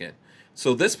second.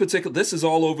 So this is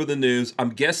all over the news. I'm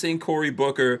guessing Cory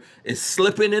Booker is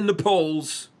slipping in the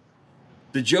polls.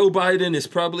 The Joe Biden is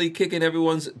probably kicking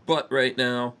everyone's butt right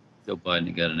now. Joe Biden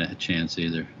ain't got a chance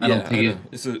either.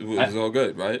 It's all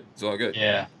good, right? It's all good.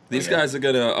 Yeah. These guys are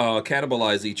going to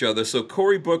cannibalize each other. So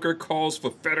Cory Booker calls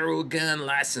for federal gun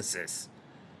licenses.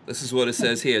 This is what it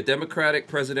says here. Democratic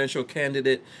presidential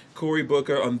candidate Cory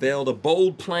Booker unveiled a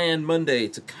bold plan Monday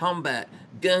to combat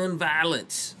gun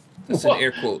violence. That's in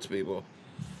air quotes, people.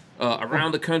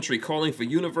 Around the country, calling for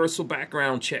universal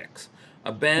background checks,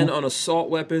 a ban on assault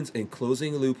weapons, and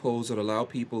closing loopholes that allow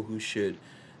people who should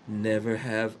never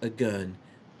have a gun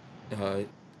gun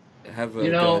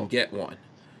get one.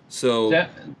 So,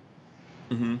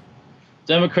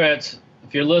 Democrats,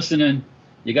 if you're listening,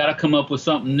 you got to come up with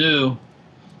something new.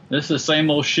 This is the same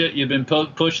old shit you've been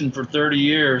pushing for 30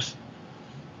 years.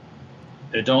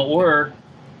 It don't work.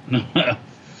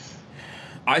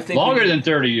 I think longer than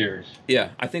 30 years. Yeah,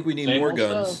 I think we need Same more old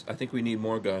guns. stuff. I think we need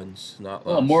more guns, not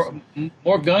less. Well,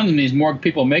 more guns means more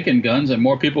people making guns and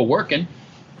more people working.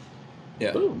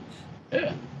 Yeah. Ooh.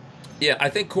 Yeah. Yeah, I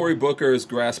think Cory Booker is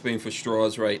grasping for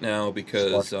straws right now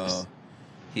because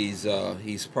he's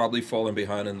probably falling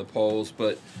behind in the polls.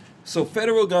 But so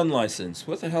federal gun license,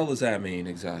 what the hell does that mean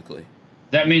exactly?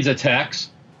 That means a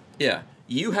tax. Yeah,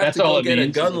 you have That's to all go it get a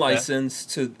means, gun is license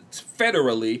to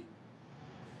federally.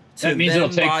 That means then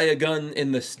it'll take buy a gun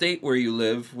in the state where you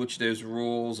live, which there's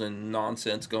rules and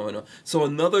nonsense going on. So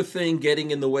another thing getting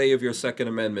in the way of your Second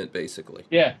Amendment, basically.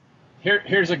 Yeah.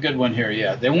 Here's a good one here.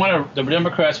 Yeah, the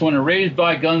Democrats want to raise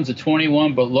buy guns to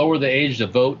 21, but lower the age to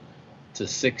vote to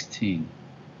 16.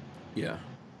 Yeah.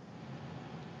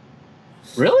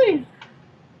 Really?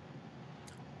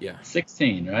 Yeah.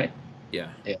 16, right? Yeah.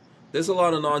 Yeah. There's a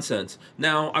lot of nonsense.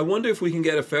 Now, I wonder if we can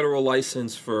get a federal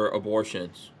license for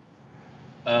abortions.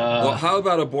 Well, how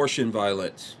about abortion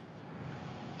violence?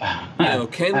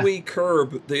 Can we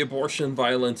curb the abortion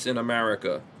violence in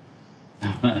America?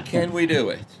 Can we do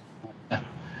it?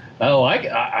 Oh, I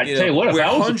tell you what, if we're I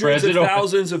was the hundreds president, of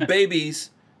thousands of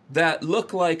babies that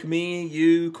look like me,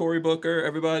 you, Cory Booker,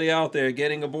 everybody out there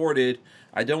getting aborted.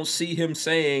 I don't see him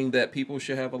saying that people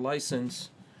should have a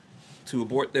license to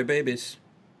abort their babies.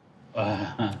 He's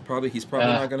probably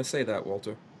not going to say that,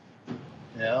 Walter.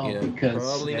 Yeah, because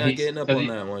probably not getting up on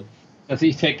that one. Because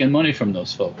he's taking money from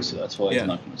those folks, so that's why he's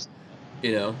not going to say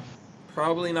that.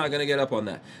 Probably not going to get up on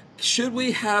that. Should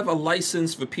we have a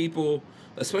license for people,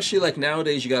 especially like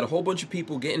nowadays, you got a whole bunch of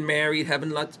people getting married,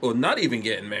 or not even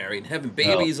getting married, having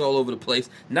babies all over the place,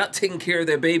 not taking care of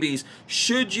their babies.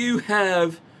 Should you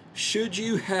have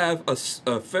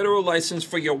a federal license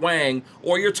for your wang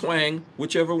or your twang,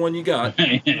 whichever one you got?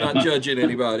 Not judging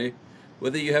anybody.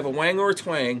 Whether you have a wang or a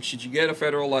twang, should you get a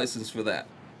federal license for that?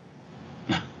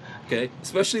 Okay,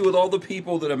 especially with all the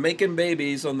people that are making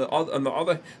babies on the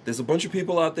other. There's a bunch of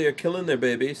people out there killing their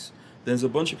babies. There's a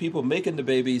bunch of people making the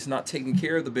babies, not taking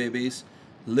care of the babies,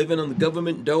 living on the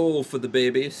government dole for the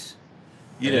babies.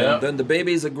 Then the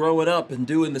babies are growing up and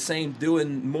doing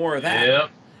more of that.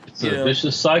 Yep. It's a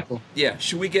vicious cycle. Yeah.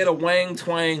 Should we get a wang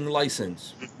twang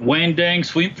license? Wang dang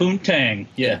sweet poon tang.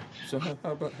 Yeah. So how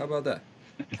about that?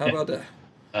 How about that?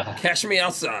 Cash me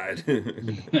outside.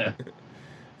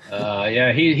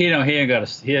 Yeah, he ain't got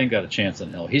a chance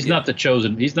in hell. He's not the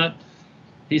chosen. He's not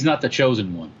the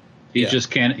chosen one. He's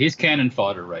just he's cannon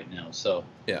fodder right now. So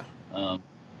yeah.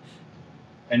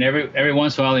 And every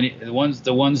once in a while,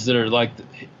 the ones that are like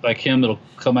him, that'll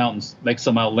come out and make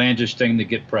some outlandish thing to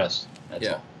get press. That's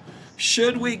all.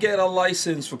 Should we get a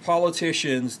license for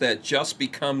politicians that just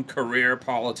become career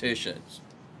politicians?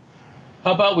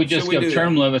 How about we just give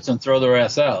term limits and throw their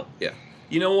ass out? Yeah.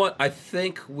 You know what? I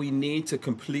think we need to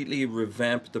completely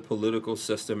revamp the political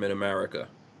system in America.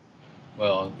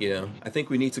 Well, I think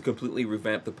we need to completely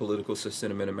revamp the political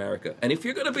system in America. And if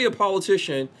you're going to be a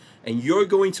politician and you're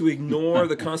going to ignore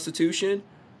the Constitution,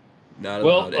 not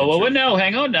allowed. Well, now,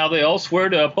 hang on. Now they all swear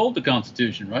to uphold the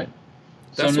Constitution, right?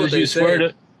 That's soon what as they you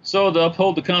swear say. to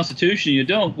uphold the Constitution, you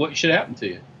don't. What should happen to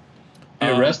you? Be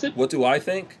arrested? What do I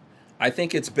think? I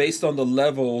think it's based on the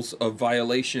levels of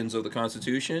violations of the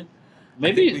Constitution.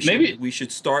 I think Maybe. we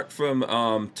should start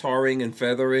from tarring and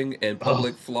feathering and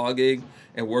public flogging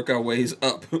and work our ways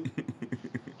up.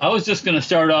 I was just going to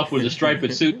start off with a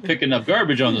striped suit picking up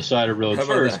garbage on the side of the road How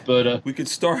about first, that? but We could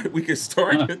start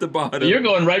at the bottom. you're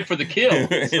going right for the kill.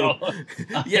 So,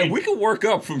 Yeah, we can work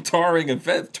up from tarring and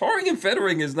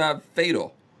feathering is not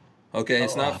fatal. Okay,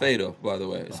 it's not fatal, by the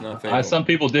way. It's not fatal. some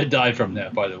people did die from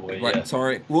that, by the way. Right, Yeah.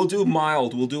 tarring. We'll do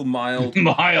mild. Mild We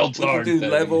tar. can do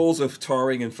levels of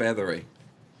tarring and feathering.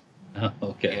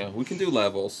 Okay. Yeah, we can do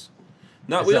levels.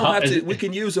 No, we don't have to. We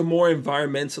can use a more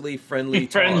environmentally friendly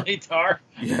tar. Friendly tar.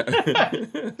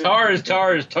 Yeah. Tar is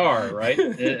tar, right?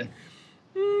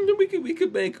 We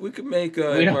could make. We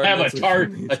don't have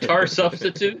a tar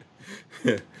substitute.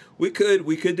 We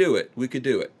could do it. We could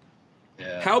do it.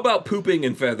 Yeah. How about pooping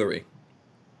and feathering?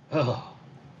 Oh,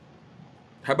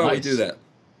 How about we Nice. do that?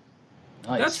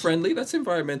 nice. That's friendly. That's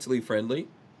environmentally friendly.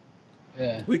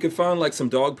 Yeah. We could find like some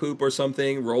dog poop or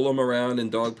something, roll them around in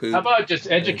dog poop. How about just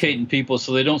educating people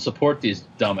so they don't support these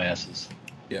dumbasses?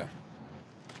 Yeah.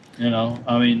 You know,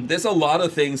 I mean, There's a lot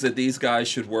of things that these guys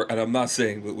should work, and I'm not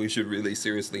saying that we should really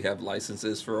seriously have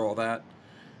licenses for all that.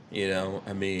 You know,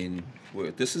 I mean,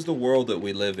 this is the world that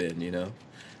we live in, you know.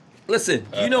 Listen,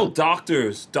 you know,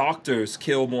 doctors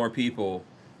kill more people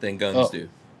than guns do.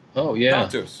 oh yeah,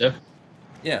 Doctors.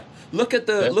 Yeah. Look at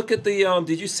the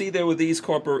did you see there were these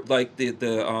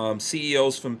the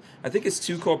CEOs from, I think it's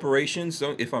two corporations,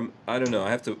 I don't know,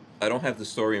 I don't have the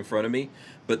story in front of me,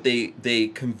 but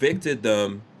they convicted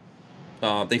them,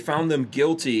 they found them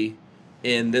guilty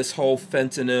in this whole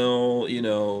fentanyl, you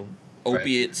know,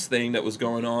 opiates thing that was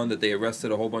going on, that they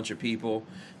arrested a whole bunch of people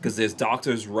because there's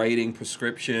doctors writing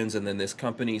prescriptions and then there's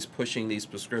companies pushing these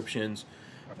prescriptions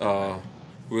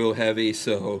real heavy.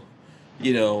 So,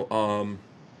 you know,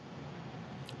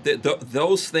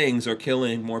 those things are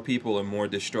killing more people and more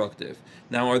destructive.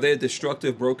 Now, are there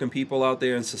destructive, broken people out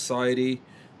there in society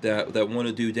that want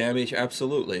to do damage?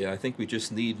 Absolutely. I think we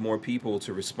just need more people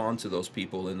to respond to those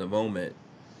people in the moment.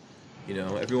 You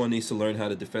know, everyone needs to learn how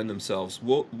to defend themselves.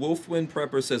 Wolfwind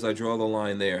Prepper says, I draw the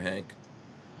line there, Hank.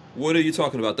 What are you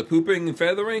talking about? The pooping and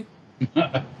feathering?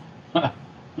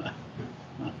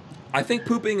 I think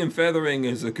pooping and feathering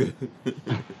is a good...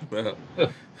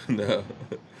 No.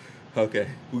 Okay.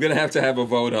 We're going to have a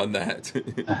vote on that.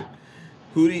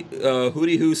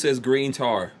 Hootie Who says green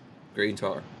tar. Green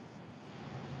tar.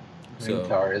 green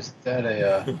tar. Is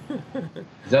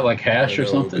that like hash or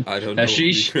something? I don't know.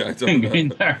 Hashish? I don't know. Green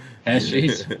tar.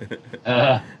 Hashish.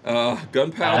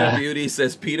 Gunpowder Beauty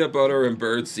says peanut butter and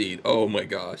birdseed. Oh my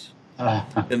gosh.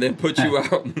 And then put you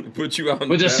out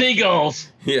with the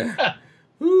seagulls. Yeah.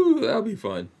 Ooh, that'll be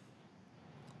fun.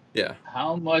 Yeah.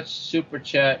 How much super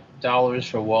chat dollars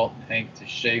for Walt and Hank to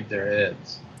shave their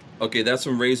heads? Okay, that's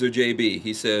from Razor JB.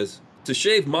 He says, to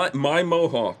shave my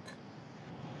mohawk.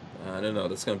 I don't know.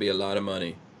 That's going to be a lot of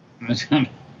money. It's going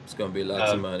to be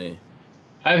lots of money.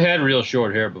 I've had real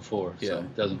short hair before, so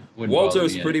Yeah. it wouldn't bother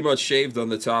Walter's me pretty much shaved on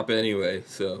the top anyway,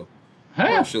 so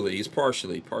he's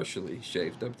partially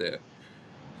shaved up there.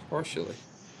 Partially.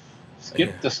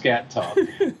 Skip the scat talk.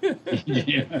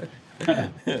 Yeah.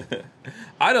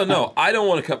 I don't know. I don't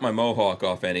want to cut my mohawk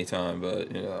off anytime,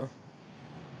 but you know.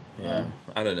 Yeah.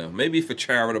 I don't know. Maybe for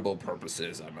charitable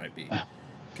purposes I might be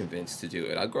convinced to do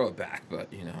it. I'll grow it back,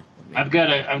 but you know. I've got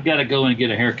to go and get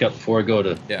a haircut before I go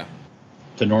to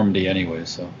Normandy anyway,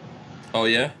 so. Oh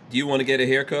yeah? Do you want to get a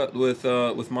haircut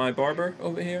with my barber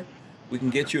over here? We can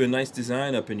get you a nice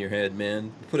design up in your head,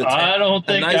 man. Put a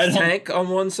nice tank on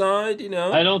one side, you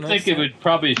know. I don't think it would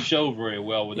probably show very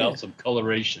well without some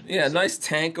coloration. Yeah, nice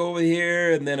tank over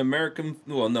here, and then American.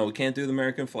 Well, no, we can't do the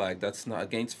American flag. That's not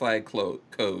against flag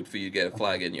code for you to get a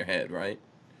flag in your head, right?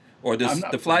 Or does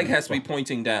the flag has to be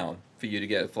pointing down for you to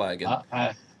get a flag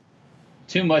in?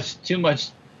 Too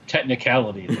much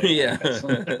technicality there.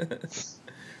 Yeah.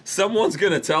 Someone's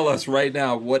gonna tell us right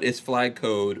now what is flag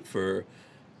code for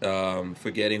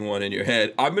getting one in your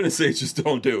head. I'm gonna say just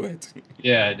don't do it.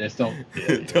 Yeah, just don't.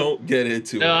 Yeah. Don't get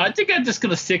into it. No, I think I'm just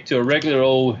gonna stick to a regular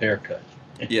old haircut.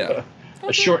 Yeah.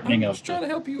 A shortening I'm of. just trying to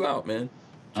help you out, man.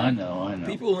 I know.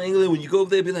 People in England, when you go over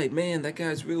there, be like, man, that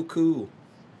guy's real cool.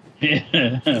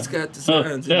 Yeah. He's got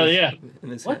designs. In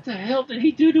his What head. the hell did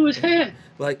he do to his head?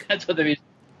 Like, That's what they mean.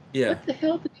 yeah. What the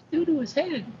hell did he do to his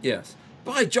head? Yes.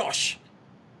 By Josh,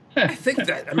 I think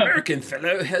that American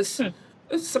fellow has something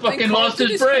Fucking caught lost in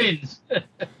his head. brains.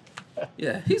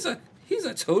 Yeah, he's a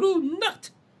total nut.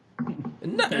 A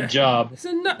nut. Good job. He's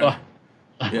a nut.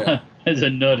 Yeah. As a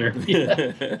nutter.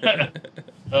 Yeah.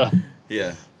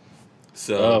 Yeah.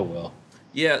 So. Oh well.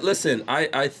 Yeah, listen,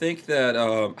 I think that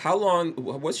how long?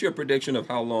 What's your prediction of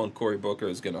how long Cory Booker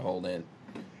is going to hold in?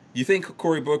 You think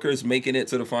Cory Booker is making it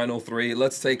to the final three?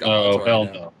 Let's take odds Oh right hell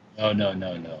now. no. No, no,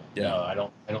 no, no. Yeah.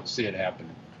 No, I don't see it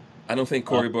happening. I don't think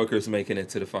Cory Booker is making it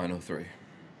to the final three.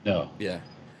 No. Yeah,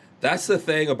 that's the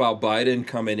thing about Biden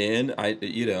coming in. And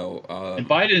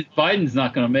Biden's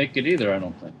not going to make it either. I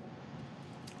don't think.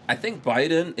 I think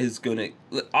Biden is going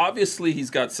to. Obviously, he's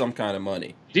got some kind of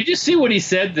money. Did you see what he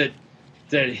said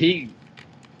that he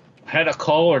had a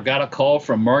call or got a call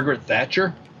from Margaret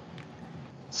Thatcher?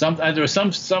 There was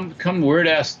some weird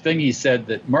ass thing he said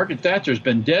that Margaret Thatcher's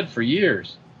been dead for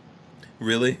years.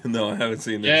 Really? No, I haven't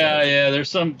seen this. Yeah, yeah. There's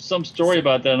some story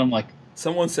about that. And I'm like,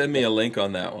 someone send me a link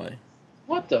on that one.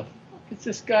 What the fuck is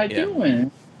this guy doing?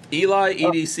 Eli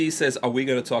EDC says, "Are we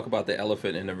going to talk about the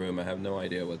elephant in the room?" I have no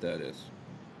idea what that is.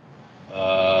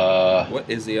 What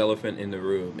is the elephant in the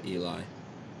room, Eli?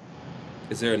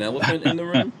 Is there an elephant in the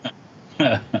room?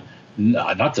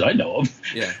 No, not that I know of.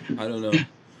 Yeah, I don't know.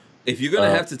 If you're going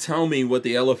to have to tell me what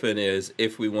the elephant is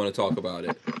if we want to talk about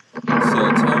it.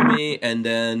 So tell me, and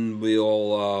then we'll,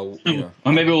 Or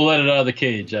maybe we'll let it out of the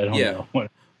cage. I don't know.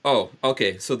 Oh,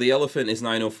 okay. So the elephant is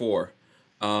 904.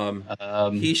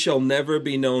 He shall never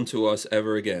be known to us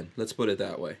ever again. Let's put it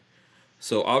that way.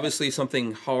 So obviously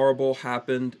something horrible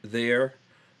happened there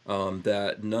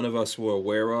that none of us were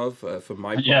aware of. For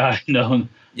my part, yeah, no.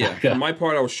 Yeah, for my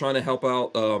part, I was trying to help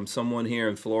out someone here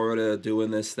in Florida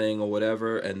doing this thing or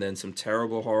whatever, and then some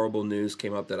terrible, horrible news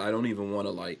came up that I don't even want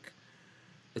to like.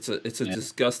 It's a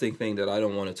disgusting thing that I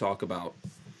don't want to talk about.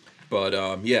 But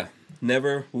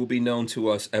never will be known to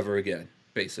us ever again.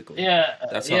 Basically, yeah,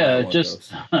 that's how that one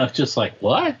goes. Just like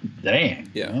what?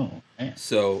 Dang. Yeah. Oh,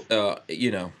 so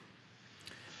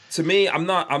to me, I'm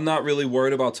not really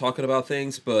worried about talking about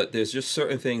things, but there's just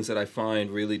certain things that I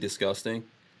find really disgusting,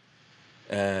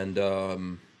 and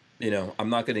I'm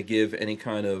not going to give any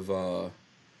kind of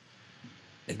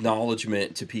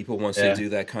acknowledgement to people once they do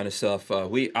that kind of stuff.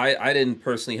 I didn't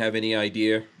personally have any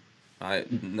idea.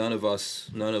 None of us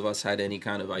had any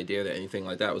kind of idea that anything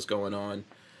like that was going on.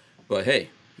 But hey,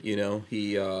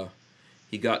 he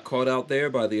got caught out there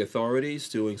by the authorities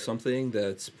doing something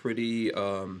that's pretty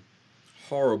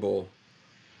horrible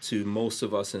to most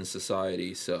of us in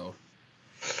society. So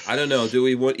I don't know. Do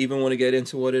we even want to get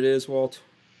into what it is, Walt?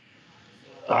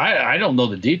 I don't know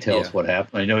the details. What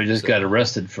happened? I know he just got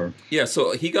arrested for. Yeah,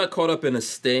 so he got caught up in a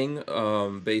sting,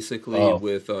 basically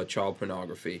with child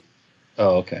pornography.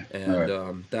 Oh, okay.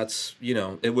 And that's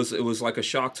it was like a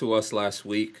shock to us last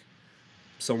week.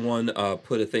 Someone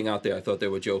put a thing out there. I thought they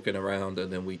were joking around,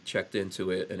 and then we checked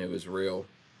into it, and it was real.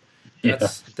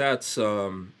 That's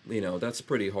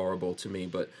pretty horrible to me.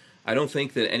 But I don't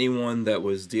think that anyone that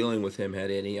was dealing with him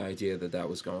had any idea that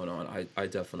was going on. I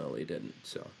definitely didn't.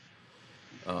 So,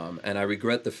 and I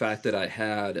regret the fact that I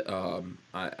had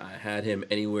had him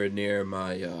anywhere near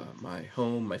my my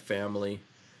home, my family,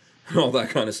 and all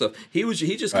that kind of stuff. He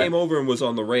just came over and was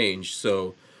on the range.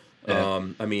 So, he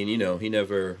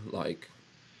never like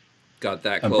got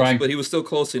that close, but he was still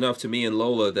close enough to me and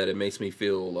Lola that it makes me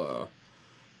feel,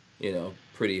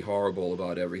 pretty horrible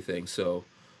about everything. So,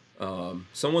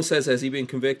 someone says, has he been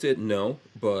convicted? No,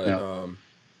 but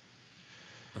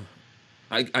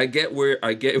I get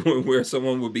where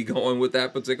someone would be going with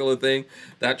that particular thing,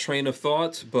 that train of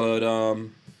thought. But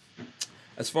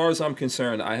as far as I'm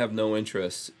concerned, I have no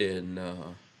interest in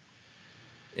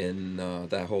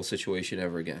that whole situation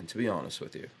ever again, to be honest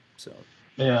with you. So.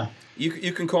 Yeah.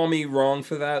 You can call me wrong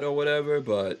for that or whatever,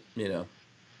 but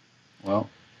well,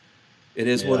 it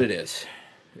is what it is.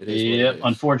 It is what it is.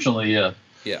 Unfortunately, yeah.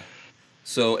 Yeah.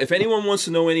 So if anyone wants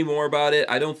to know any more about it,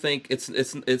 I don't think it's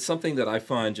something that I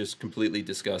find just completely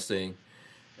disgusting,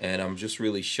 and I'm just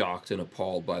really shocked and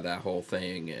appalled by that whole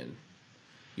thing. And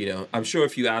I'm sure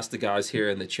if you ask the guys here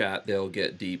in the chat, they'll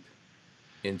get deep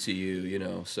into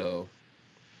you. So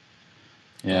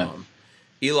yeah.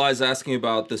 Eli's asking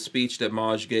about the speech that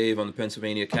Maj gave on the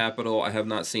Pennsylvania Capitol. I have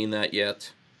not seen that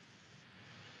yet.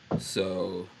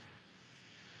 So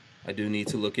I do need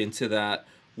to look into that.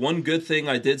 One good thing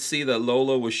I did see that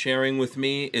Lola was sharing with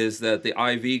me is that the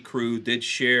IV crew did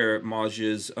share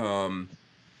Maj's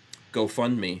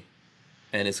GoFundMe.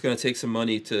 And it's going to take some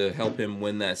money to help him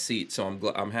win that seat.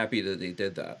 So I'm happy that they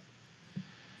did that.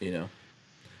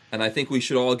 And I think we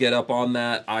should all get up on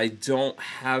that. I don't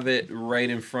have it right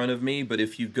in front of me, but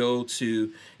if you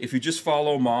just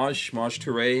follow Maj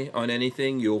Toure on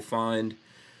anything, you'll find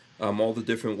all the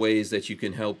different ways that you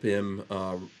can help him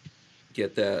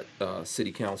get that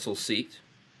city council seat.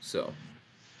 So,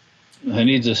 I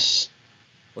need to.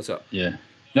 What's up? Yeah.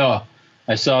 No,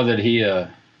 I saw that he.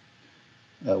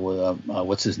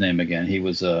 What's his name again? He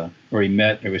was where he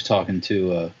met. He was talking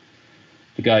to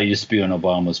the guy who used to be on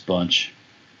Obama's bunch,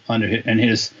 and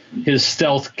his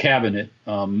stealth cabinet,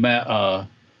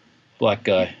 black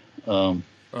guy.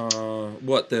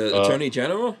 What, the Attorney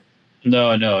General?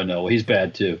 No, he's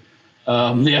bad too.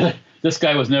 This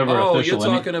guy was never official. Oh, you're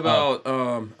talking about.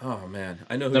 Oh man,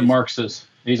 I know who the Marxist.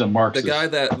 He's a Marxist. The guy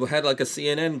that had like a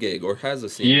CNN gig or has a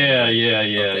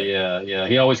CNN. Yeah.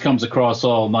 He always comes across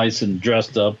all nice and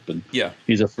dressed up, and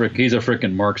he's a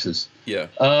frickin' Marxist.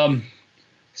 Yeah.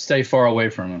 Stay far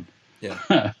away from him.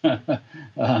 Yeah.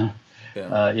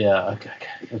 Okay.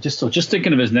 Just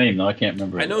thinking of his name, though, I can't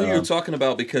remember. I know who you're talking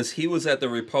about because he was at the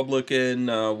Republican,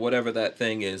 whatever that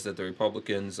thing is that the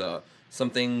Republicans,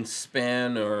 something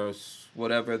span or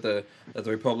whatever that the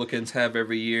Republicans have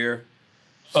every year.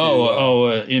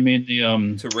 You mean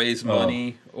the to raise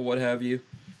money or what have you?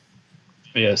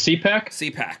 Yeah, CPAC.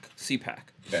 CPAC.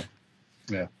 Okay.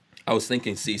 Yeah. I was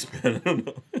thinking C-SPAN. I don't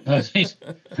know.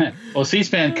 Well,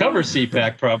 C-SPAN covers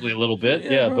CPAC probably a little bit.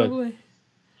 Yeah, probably.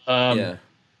 But.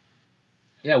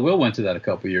 Yeah, Will went to that a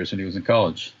couple of years when he was in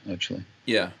college, actually.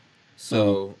 Yeah.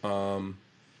 So.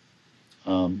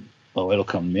 It'll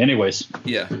come to me, anyways.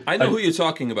 Yeah, I know who you're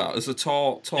talking about. It's a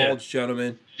tall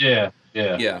gentleman. Yeah.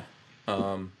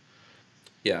 What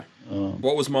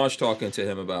was Marsh talking to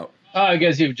him about? I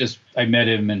guess I met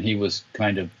him and he was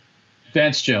kind of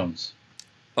Vance Jones.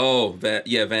 Oh,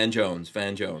 Van Jones.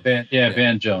 Van Jones.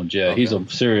 Van Jones. Yeah, okay. He's a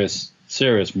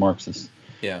serious Marxist.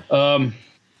 Yeah.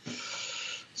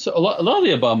 So a lot of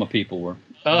the Obama people were.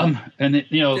 And that's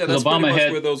Obama pretty much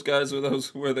had where those guys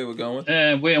where they were going.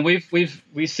 And we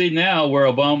see now where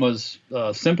Obama's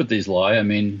sympathies lie. I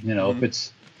mean,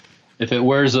 if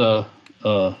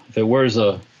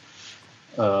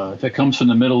it comes from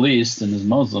the Middle East and is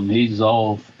Muslim, he's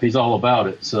all about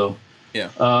it. So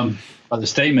by the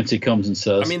statements he comes and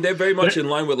says. I mean, they're very much in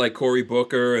line with like Cory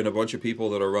Booker and a bunch of people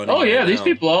that are running. Oh yeah, these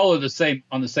people all are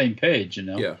on the same page.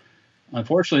 Yeah.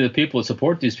 Unfortunately, the people that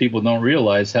support these people don't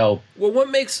realize how. Well, what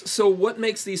makes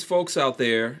these folks out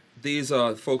there, these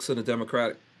folks in the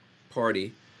Democrat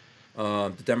Party,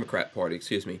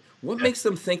 excuse me, what makes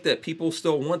them think that people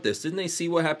still want this? Didn't they see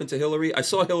what happened to Hillary? I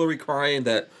saw Hillary crying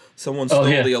that someone stole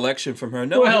the election from her.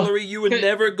 No, Hillary, you were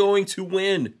never going to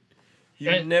win.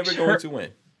 You're never going to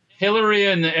win. Hillary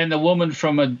and the woman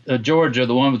from Georgia,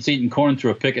 the one that's eating corn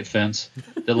through a picket fence,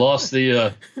 that lost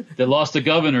the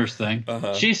governor's thing.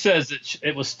 Uh-huh. She says that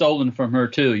it was stolen from her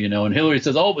too, and Hillary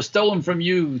says, "Oh, it was stolen from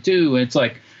you too." And it's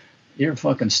like, you're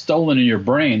fucking stolen in your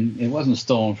brain. It wasn't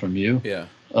stolen from you. Yeah.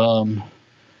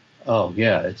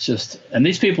 It's just, and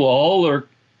these people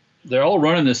they're all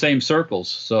running the same circles.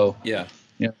 So yeah.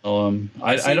 I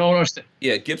don't understand.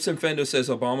 Yeah, Gibson Fender says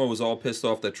Obama was all pissed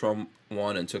off that Trump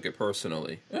won and took it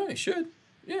personally. Yeah, he should.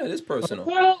 Yeah, it is personal.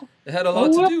 Well, it had a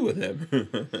lot to do with him.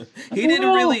 He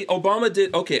didn't really. Obama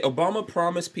did. Okay, Obama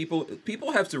promised people.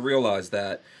 People have to realize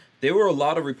that there were a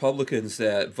lot of Republicans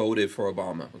that voted for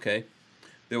Obama. Okay,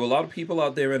 there were a lot of people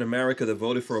out there in America that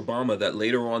voted for Obama that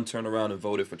later on turned around and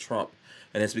voted for Trump,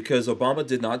 and it's because Obama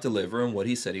did not deliver on what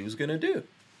he said he was going to do.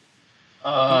 He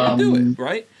didn't do it,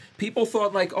 right? People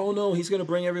thought like, oh no, he's going to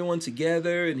bring everyone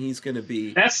together and he's going to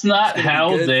be. That's not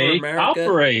how they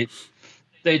operate.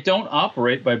 They don't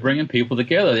operate by bringing people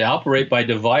together. They operate by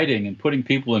dividing and putting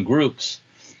people in groups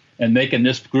and making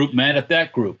this group mad at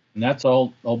that group. And that's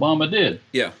all Obama did.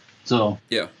 Yeah. So,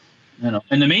 yeah.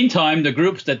 In the meantime, the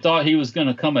groups that thought he was going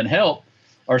to come and help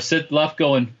are left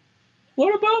going,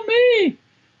 what about me?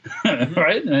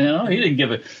 Right?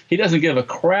 He doesn't give a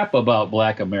crap about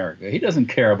Black America. He doesn't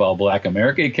care about Black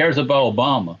America. He cares about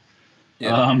Obama.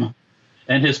 Yeah.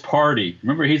 And his party.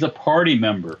 Remember, he's a party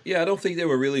member. Yeah, I don't think they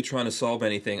were really trying to solve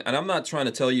anything. And I'm not trying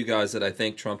to tell you guys that I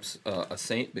think Trump's a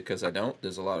saint, because I don't.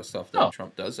 There's a lot of stuff that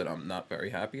Trump does that I'm not very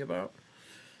happy about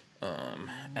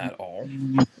at all.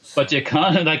 But the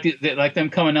economy, like them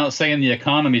coming out saying the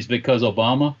economy's because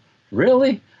Obama?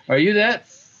 Really? Are you that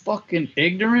fucking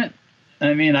ignorant?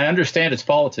 I mean, I understand it's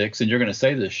politics and you're going to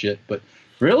say this shit, but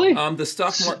really? The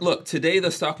stock market. Look, today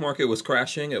the stock market was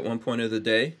crashing at one point of the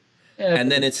day.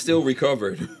 And then it still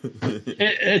recovered.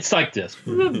 It's like this.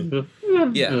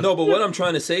 Yeah, no, but what I'm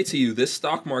trying to say to you, this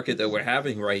stock market that we're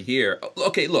having right here.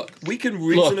 Okay, look, we can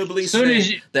reasonably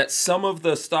say that some of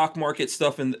the stock market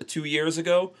stuff 2 years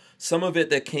ago, some of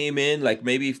it that came in, like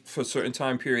maybe for a certain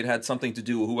time period, had something to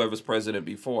do with whoever's president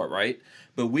before, right?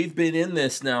 But we've been in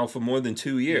this now for more than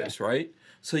 2 years, right?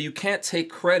 So you can't take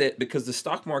credit because the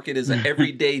stock market is an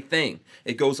everyday thing.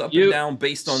 It goes up and down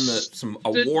based on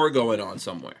a war going on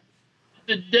somewhere.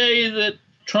 The day that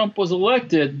Trump was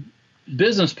elected,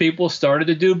 business people started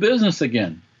to do business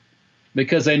again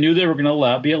because they knew they were going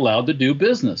to be allowed to do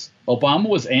business. Obama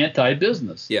was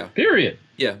anti-business. Yeah. Period.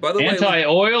 Yeah. By the way,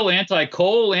 anti-oil,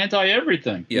 anti-coal,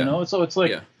 anti-everything. Yeah. You know, so it's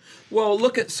like. Yeah.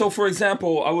 Well, so for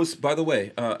example, by the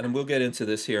way, and we'll get into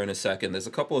this here in a second. There's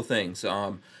a couple of things.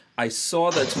 I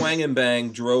saw that Twang and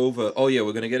Bang drove. We're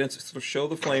going to get into show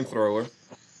the flamethrower.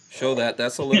 Show that.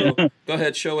 That's a little. Go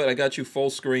ahead, show it. I got you full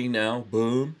screen now.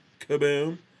 Boom,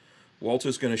 kaboom.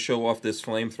 Walter's going to show off this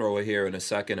flamethrower here in a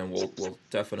second, and we'll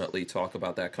definitely talk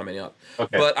about that coming up.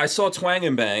 Okay. But I saw Twang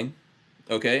and Bang.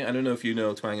 Okay, I don't know if you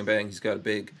know Twang and Bang. He's got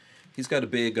a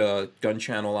big gun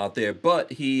channel out there.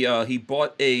 But he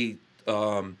bought a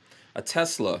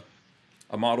Tesla,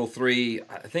 a Model 3,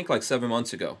 I think like 7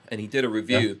 months ago, and he did a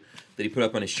review that he put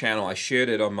up on his channel. I shared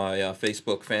it on my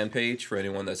Facebook fan page for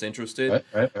anyone that's interested.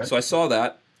 Right. So I saw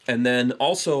that, and then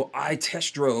also I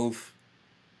test drove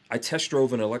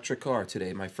an electric car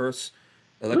today. My first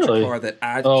electric car that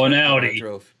I an Audi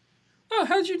drove. Oh,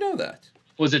 how'd you know that?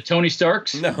 Was it Tony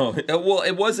Stark's? No. Well,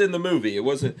 it was in the movie. It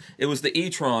wasn't. It was the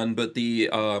e-tron, but the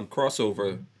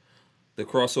crossover. The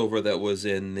crossover that was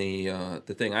in the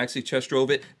thing. I actually test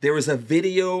drove it. There is a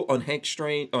video on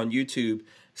YouTube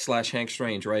 /Hank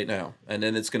Strange right now, and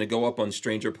then it's going to go up on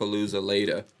Stranger Palooza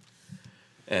later,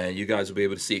 and you guys will be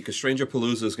able to see it because Stranger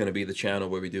Palooza is going to be the channel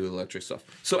where we do electric stuff.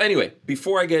 So anyway,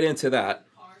 before I get into that,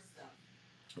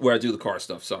 where I do the car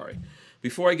stuff. Sorry.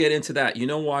 Before I get into that, you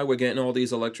know why we're getting all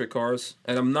these electric cars?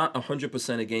 And I'm not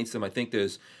 100% against them. I think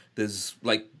there's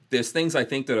things I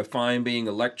think that are fine being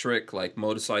electric, like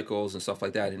motorcycles and stuff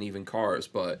like that, and even cars.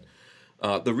 But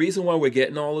the reason why we're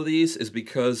getting all of these is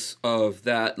because of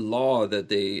that law that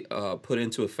they put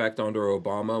into effect under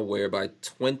Obama, whereby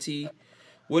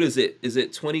what is it? Is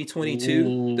it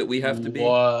 2022 that we have to be?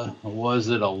 Was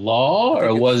it a law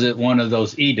or was it one of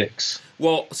those edicts?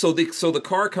 Well, so the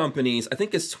car companies, I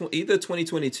think it's either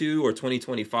 2022 or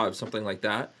 2025, something like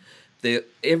that.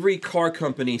 Every car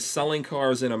company selling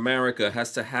cars in America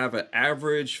has to have an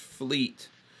average fleet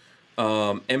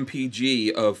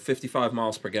MPG of 55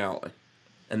 miles per gallon.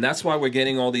 And that's why we're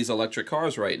getting all these electric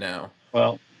cars right now.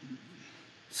 Well,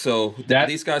 so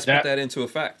these guys put that into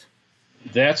effect.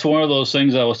 That's one of those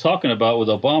things I was talking about with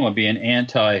Obama being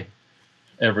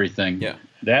anti-everything. Yeah.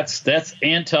 That's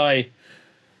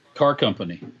anti-car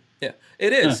company. Yeah,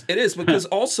 it is. It is because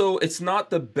also it's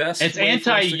not the best. It's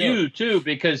anti-you too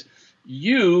because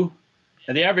you,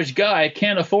 the average guy,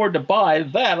 can't afford to buy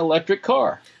that electric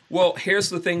car. Well, here's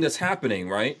the thing that's happening,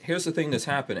 right? Here's the thing that's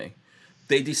happening.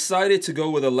 They decided to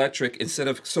go with electric instead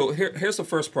of. So here's the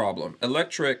first problem.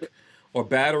 Electric or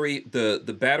battery,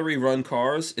 the battery run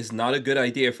cars is not a good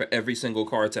idea for every single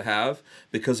car to have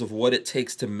because of what it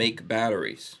takes to make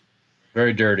batteries.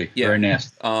 Very dirty, very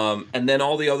nasty. And then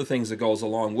all the other things that goes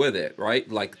along with it, right?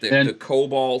 Like the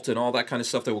cobalt and all that kind of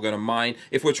stuff that we're going to mine.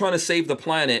 If we're trying to save the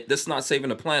planet, this is not saving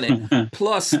the planet.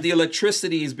 Plus, the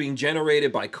electricity is being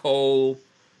generated by coal,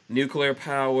 nuclear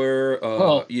power,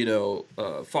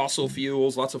 fossil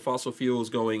fuels, lots of fossil fuels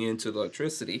going into the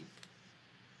electricity,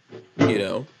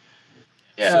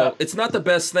 Yeah. So it's not the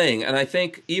best thing. And I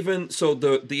think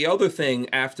the other thing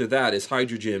after that is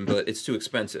hydrogen, but it's too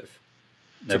expensive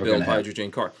to build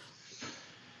hydrogen car.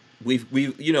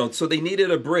 So they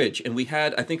needed a bridge, and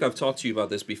I think I've talked to you about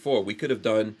this before. We could have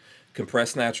done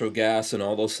compressed natural gas and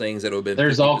all those things that would have been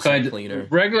there's all kinds cleaner.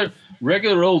 Of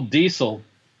regular old diesel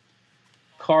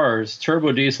cars,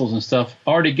 turbo diesels and stuff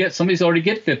some of these already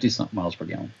get 50 something miles per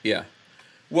gallon. Yeah.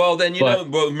 Well, then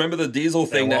remember the diesel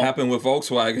thing that happened with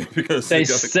Volkswagen because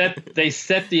they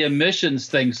set the emissions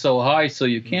thing so high so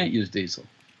you can't use diesel.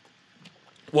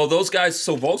 Well, those guys,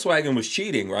 so Volkswagen was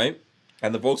cheating, right?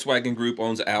 And the Volkswagen Group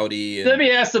owns Audi. Let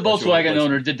me ask the Volkswagen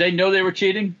owner, did they know they were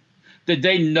cheating? Did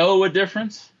they know a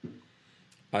difference?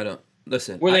 I don't.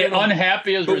 Listen. Were they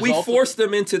unhappy as a result? But we forced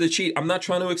them into the cheat. I'm not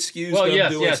trying to excuse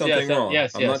them doing something wrong.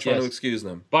 I'm not trying to excuse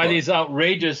them. By these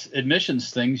outrageous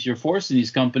emissions things, you're forcing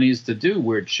these companies to do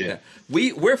weird shit.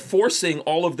 Yeah. We're forcing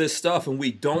all of this stuff, and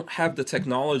we don't have the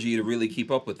technology to really keep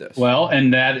up with this. Well,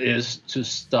 and that is to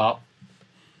stop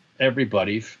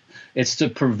everybody. It's to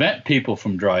prevent people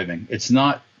from driving. It's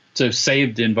not to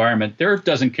save the environment. The Earth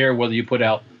doesn't care whether you put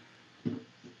out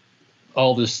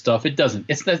all this stuff. It doesn't.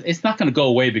 It's not going to go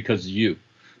away because of you.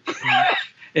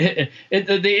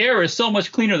 The air is so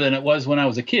much cleaner than it was when I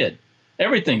was a kid.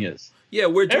 Everything is. Yeah,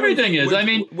 we're doing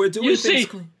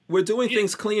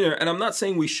things cleaner, and I'm not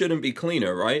saying we shouldn't be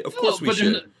cleaner, right? Of course we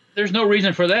should. There's no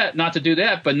reason for that, not to do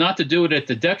that, but not to do it at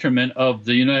the detriment of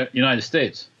the United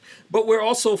States. But we're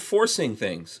also forcing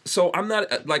things. So I'm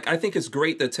not like, I think it's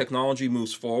great that technology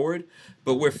moves forward,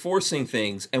 but we're forcing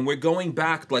things and we're going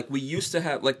back. Like we used to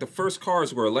have, like the first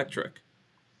cars were electric.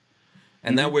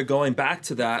 And now we're going back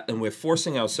to that and we're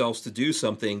forcing ourselves to do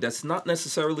something that's not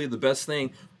necessarily the best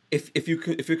thing. If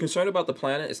you're concerned about the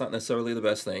planet, it's not necessarily the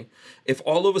best thing. If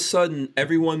all of a sudden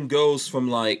everyone goes from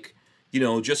like, you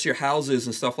know, just your houses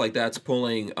and stuff like that's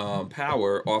pulling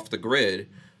power off the grid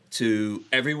to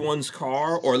everyone's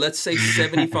car, or let's say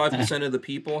 75% of the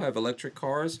people have electric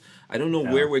cars, I don't know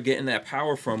where we're getting that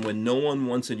power from when no one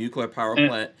wants a nuclear power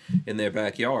plant in their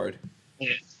backyard.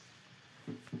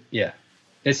 Yeah,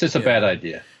 it's just a bad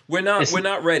idea. We're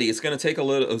not ready. It's going to take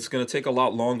a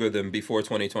lot longer than before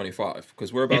 2025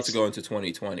 because we're about to go into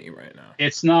 2020 right now.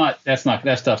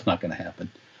 That stuff's not going to happen.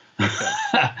 Okay.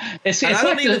 I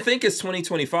don't even think it's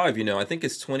 2025. You know, I think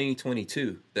it's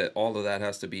 2022 that all of that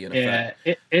has to be in effect.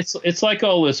 Yeah, it's like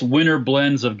all this winter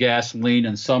blends of gasoline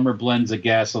and summer blends of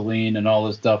gasoline and all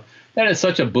this stuff. That is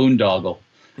such a boondoggle.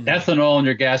 Mm-hmm. Ethanol in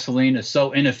your gasoline is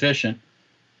so inefficient.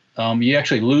 You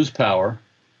actually lose power.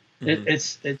 Mm-hmm.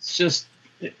 It's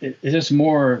just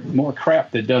more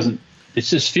crap that doesn't.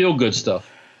 It's just feel good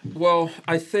stuff. Well,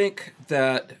 I think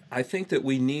that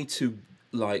we need to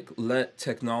like let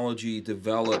technology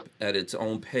develop at its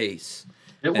own pace.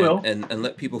 It will, and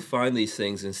let people find these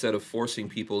things instead of forcing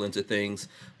people into things.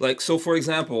 Like, so for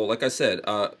example, like I said,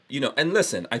 you know, and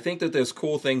listen, I think that there's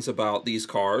cool things about these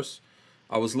cars.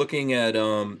 I was looking at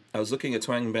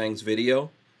Twang Bang's video,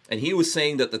 and he was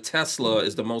saying that the Tesla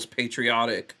is the most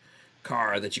patriotic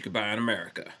car that you could buy in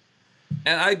America.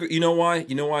 And I agree. You know why?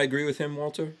 You know why I agree with him,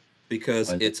 Walter?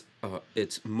 Because it's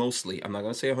mostly, I'm not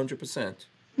going to say 100%.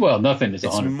 Well, nothing is 100%.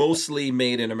 It's mostly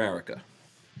made in America.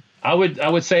 I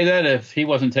would say that if he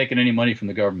wasn't taking any money from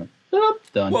the government.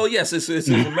 Done. Well, yes, it's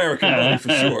American money for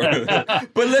sure.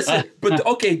 But listen,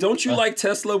 okay, don't you like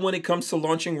Tesla when it comes to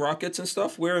launching rockets and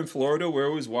stuff? We're in Florida. We're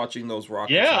always watching those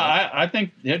rockets. Yeah, I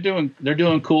think they're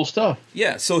doing cool stuff.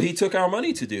 Yeah, so he took our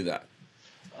money to do that.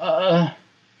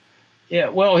 Yeah,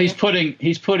 well, he's putting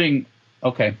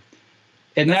okay.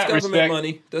 That's government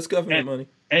money. That's government money.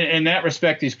 And in that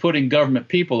respect, he's putting government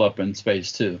people up in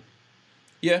space too.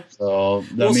 Yeah. So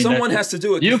someone has to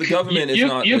do it because the government is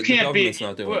not. You can't be.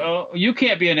 Not doing it. You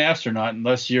can't be an astronaut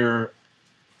unless you're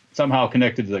somehow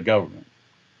connected to the government.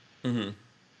 Mm-hmm.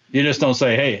 You just don't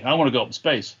say, "Hey, I want to go up in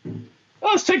space." Oh,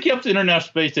 let's take you up to the International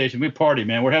Space Station. We party,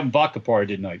 man. We're having vodka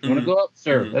party tonight. You want to go up,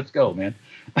 sir? Let's go, man.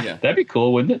 Yeah, that'd be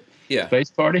cool, wouldn't it? Yeah.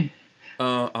 Space party.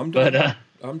 I'm down. But,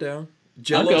 I'm down.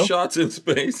 Jello shots in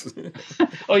space.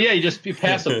 Oh yeah, you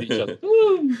pass them to each other.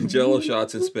 Jello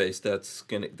shots in space.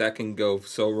 That can go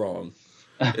so wrong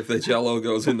if the Jello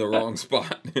goes in the wrong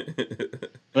spot.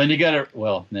 Then you got to.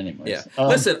 Well, anyways. Yeah.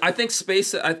 Listen, I think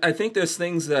space. I think there's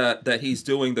things that he's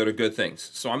doing that are good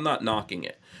things. So I'm not knocking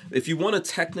it. If you want to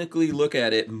technically look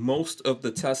at it, most of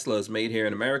the Tesla is made here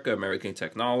in America, American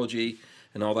technology.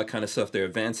 And all that kind of stuff. They're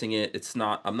advancing it. It's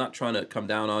not. I'm not trying to come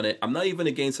down on it. I'm not even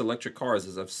against electric cars,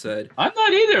 as I've said. I'm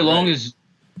not either. As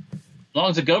long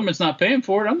as the government's not paying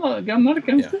for it, I'm not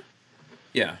against it.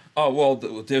 Yeah. Oh well,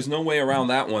 there's no way around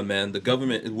that one, man. The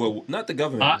government. Well, not the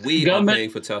government. We are paying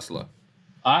for Tesla.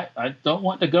 I don't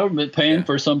want the government paying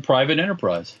for some private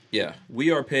enterprise. Yeah, we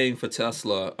are paying for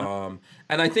Tesla.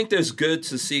 And I think there's good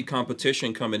to see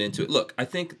competition coming into it. Look, I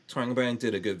think Twang Bang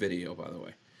did a good video, by the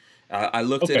way. I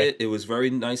looked at it. It was very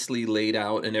nicely laid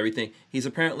out and everything. He's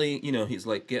apparently, you know, he's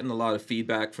like getting a lot of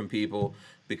feedback from people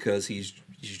because he's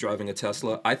driving a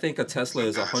Tesla. I think a Tesla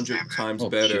is 100 times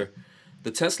better. Shit.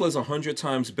 The Tesla is 100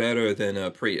 times better than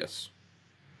a Prius.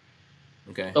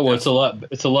 Okay. Oh, well, it's a lot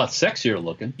sexier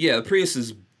looking. Yeah, the Prius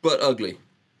is butt ugly.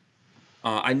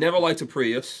 I never liked a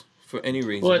Prius for any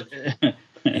reason. What?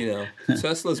 You know,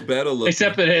 Tesla's better looking.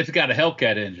 Except that it's got a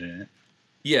Hellcat engine in it.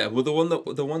 Yeah, well,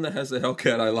 the one that has the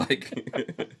Hellcat I like,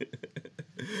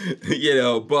 you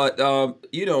know. But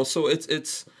you know, so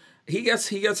it's he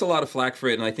gets a lot of flack for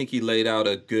it, and I think he laid out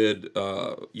a good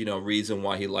you know, reason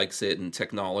why he likes it and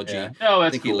technology. Yeah. Oh, that's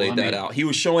I think cool. He laid that out. He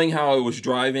was showing how it was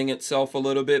driving itself a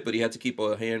little bit, but he had to keep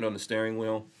a hand on the steering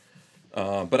wheel.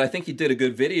 But I think he did a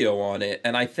good video on it,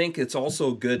 and I think it's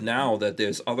also good now that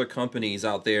there's other companies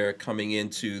out there coming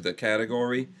into the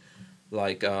category.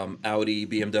 Like Audi,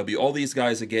 BMW, all these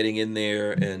guys are getting in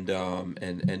there and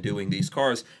doing these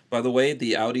cars. By the way,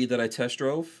 the Audi that I test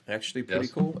drove, actually pretty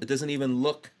cool. It doesn't even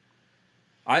look.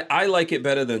 I like it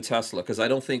better than Tesla because I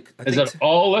think. Is it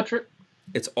all electric?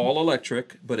 It's all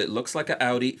electric, but it looks like an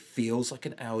Audi, feels like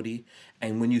an Audi,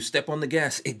 and when you step on the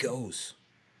gas, it goes.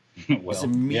 It was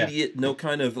immediate, no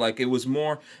kind of like it was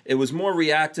more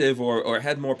reactive or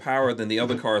had more power than the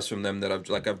other cars from them that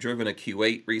I've driven a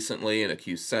Q8 recently and a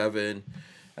Q7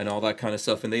 and all that kind of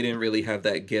stuff, and they didn't really have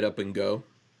that get up and go.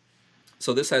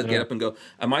 So this has get up and go.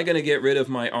 Am I going to get rid of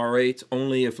my R8?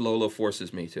 Only if Lola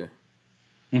forces me to.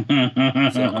 So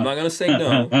I'm not going to say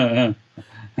no.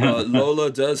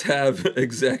 Lola does have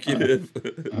executive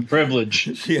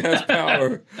privilege. She has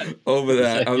power over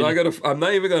that. I'm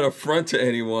not even gonna front to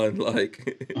anyone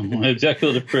like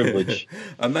executive privilege.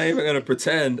 I'm not even gonna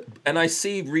pretend. And I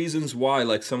see reasons why,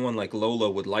 like someone like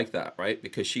Lola would like that, right?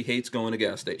 Because she hates going to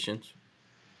gas stations.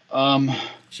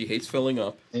 She hates filling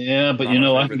up. Yeah, but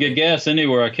I can get gas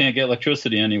anywhere. I can't get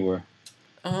electricity anywhere.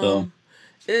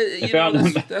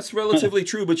 That's relatively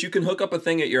true, but you can hook up a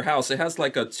thing at your house. It has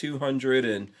like a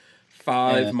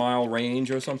 205 mile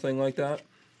range or something like that.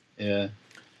 Yeah.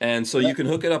 And so you can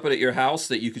hook it up at your house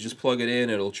that you could just plug it in,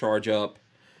 it'll charge up.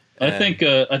 I think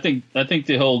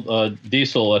the whole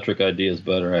diesel electric idea is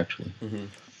better actually. Mm-hmm.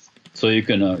 So you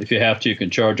can if you have to, you can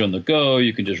charge on the go,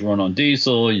 you can just run on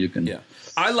diesel, you can. Yeah.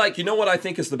 What I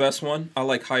think is the best one? I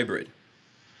like hybrid.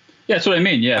 Yeah, that's what I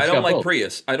mean. Yeah. I don't like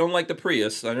Prius. I don't like the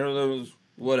Prius. I don't know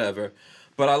whatever.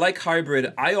 But I like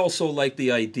hybrid. I also like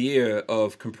the idea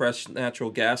of compressed natural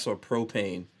gas or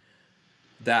propane.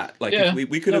 If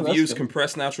we could have used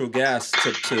compressed natural gas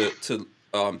to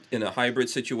in a hybrid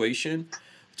situation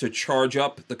to charge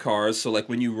up the cars. So like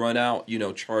when you run out,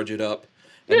 charge it up.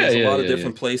 And there's a lot of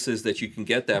different places that you can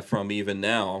get that from even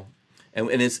now. And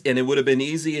it would have been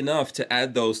easy enough to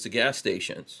add those to gas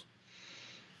stations.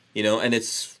 And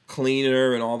it's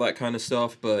cleaner and all that kind of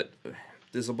stuff, but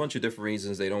there's a bunch of different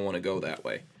reasons they don't want to go that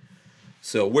way.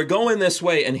 So we're going this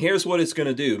way, and here's what it's going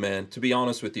to do, man. To be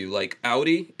honest with you, like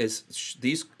Audi is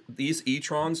these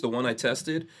e-trons, the one I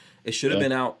tested, it should have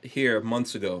been out here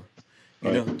months ago.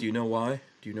 Do you know why?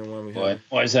 Do you know why we have?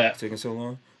 Why is that taking so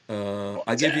long?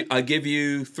 I give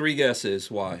you 3 guesses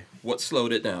why. What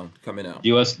slowed it down coming out?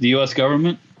 The U.S.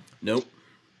 government? Nope.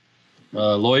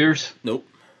 Lawyers? Nope.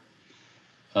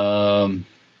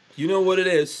 You know what it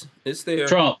is? It's there.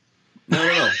 Trump.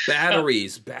 No.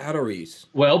 Batteries.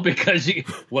 Well,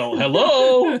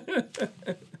 hello.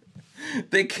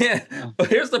 They can't. But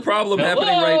here's the problem happening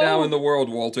right now in the world,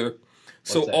 Walter.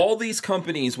 So all these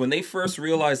companies, when they first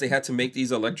realized they had to make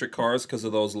these electric cars because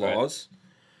of those laws,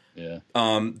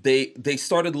 they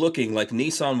started looking, like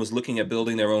Nissan was looking at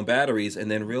building their own batteries and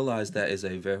then realized that is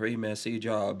a very messy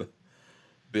job.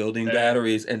 Building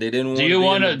batteries, and they didn't want to be in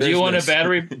the business.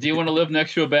 Do you want to live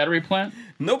next to a battery plant?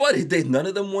 None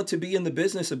of them want to be in the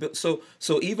business. So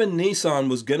even Nissan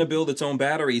was going to build its own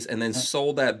batteries and then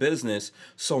sold that business.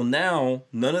 So now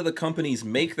none of the companies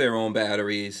make their own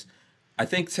batteries. I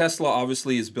think Tesla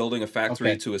obviously is building a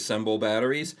factory to assemble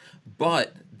batteries,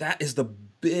 but that is the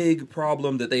big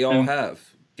problem that they all have.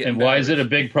 And why is it a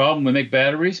big problem to make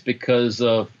batteries? Because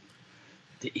of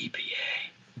the EPA.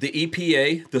 The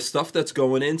EPA, the stuff that's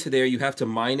going into there, you have to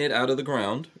mine it out of the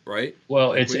ground, right?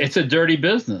 Well, it's a dirty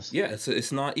business. Yeah,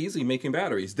 it's not easy making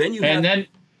batteries. Then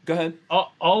go ahead.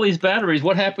 All these batteries.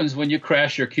 What happens when you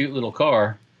crash your cute little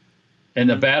car, and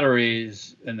the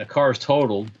batteries and the car's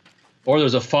totaled, or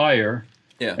there's a fire?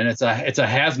 Yeah. And it's a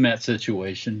hazmat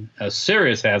situation, a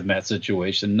serious hazmat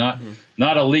situation, not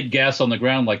a leak gas on the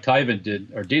ground like Tyven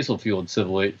did or diesel fueled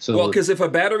civil. Well, because if a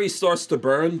battery starts to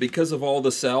burn because of all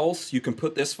the cells, you can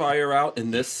put this fire out in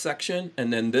this section,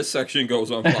 and then this section goes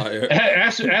on fire.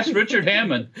 ask Richard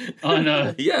Hammond on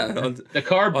the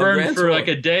car burned for like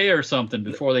a day or something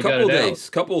before they got it out.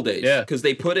 Couple days. Yeah, because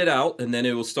they put it out, and then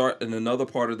it will start, and another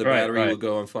part of the battery will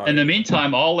go on fire. In the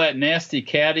meantime, all that nasty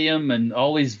cadmium and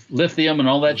all these lithium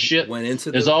and all that shit went into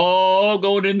is all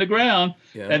going in the ground,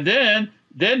 and then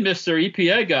Mr.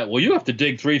 EPA you have to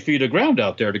dig 3 feet of ground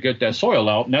out there to get that soil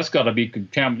out, and that's got to be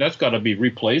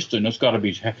replaced, and it's got to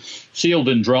be sealed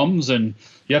in drums, and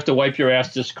you have to wipe your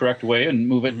ass this correct way and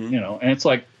move it, and it's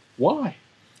like, why?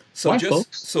 So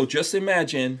just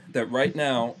imagine that right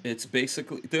now it's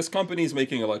basically this company's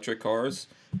making electric cars.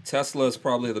 Tesla is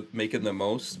probably making the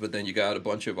most, but then you got a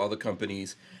bunch of other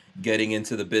companies getting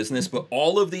into the business. But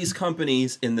all of these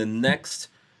companies in the next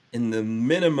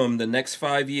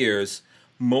 5 years,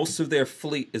 most of their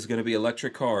fleet is going to be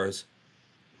electric cars.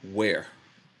 Where?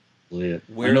 Where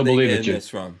are they getting this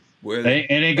from? It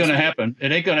ain't going to happen.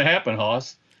 It ain't going to happen,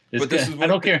 Hoss. But this is what I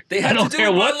don't care. I don't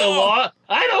care what the law.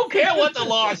 I don't care what the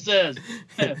law says.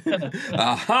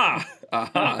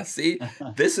 Aha. See,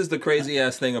 this is the crazy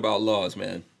ass thing about laws,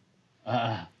 man.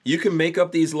 You can make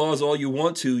up these laws all you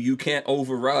want to. You can't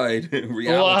override reality.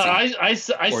 Well, I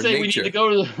say nature. We need to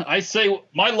go to. I say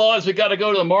my law is we got to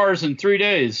go to the Mars in 3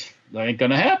 days. that ain't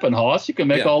gonna happen, Hoss. You can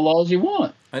make Yeah. all laws you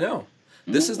want. I know.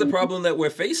 This is the problem that we're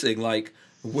facing. Like,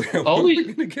 where are Only- we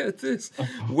going to get this?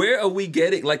 Where are we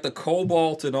getting, like, the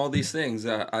cobalt and all these things?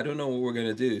 I don't know what we're going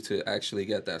to do to actually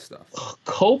get that stuff.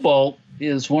 Cobalt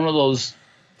is one of those.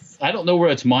 I don't know where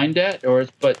it's mined at,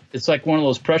 but it's like one of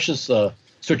those precious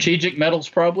strategic metals,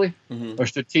 probably, or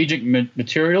strategic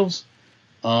materials.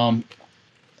 I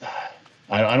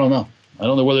don't know. I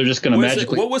don't know whether they're just going to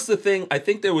magically. What was the thing? I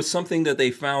think there was something that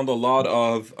they found a lot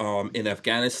of in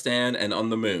Afghanistan and on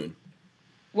the moon.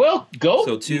 Well, go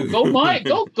mine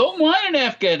in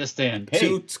Afghanistan.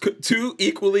 Hey. Two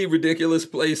equally ridiculous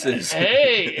places.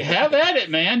 Hey, have at it,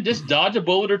 man. Just dodge a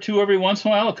bullet or two every once in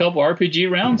a while, a couple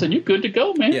RPG rounds, and you're good to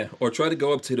go, man. Yeah, or try to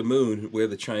go up to the moon where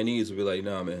the Chinese will be like,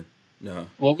 "No, man, no."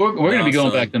 Well, we're going to be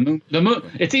going son. back to the moon. The moon.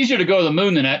 It's easier to go to the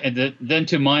moon than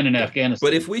to mine in Afghanistan.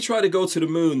 But if we try to go to the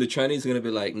moon, the Chinese are going to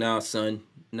be like, "Nah, son,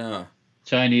 nah.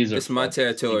 Chinese are. It's my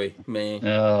territory, man."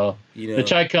 You know, the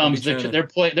Chi comes. they'll be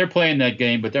trying They're playing that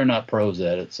game, but they're not pros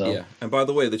at it. So yeah. And by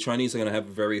the way, the Chinese are going to have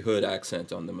a very hood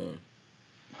accent on the moon.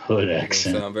 hood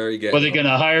accent. Sound very gay. Were they going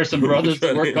to hire some brothers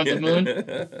to work on the moon?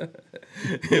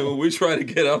 Yeah, when we try to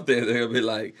get up there, they're gonna be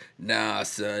like, "Nah,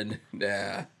 son,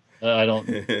 nah." I don't.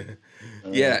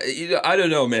 Yeah, I don't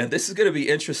know, man. This is gonna be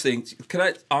interesting. Can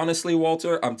I honestly,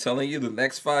 Walter? I'm telling you, the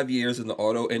next 5 years in the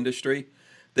auto industry.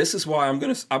 This is why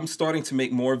I'm starting to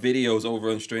make more videos over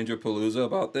on Stranger Palooza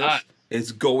about this.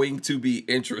 It's going to be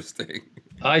interesting.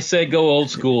 I say go old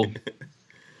school.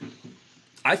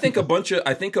 I think a bunch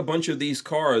of these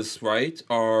cars, right,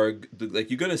 are like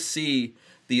you're gonna see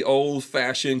the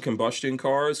old-fashioned combustion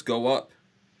cars go up.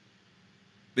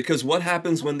 Because what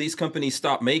happens when these companies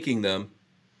stop making them?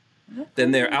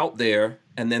 Then they're out there,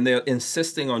 and then they're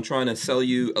insisting on trying to sell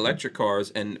you electric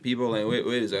cars, and people are like,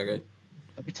 wait a second.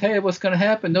 Let me tell you what's going to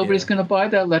happen. Nobody's going to buy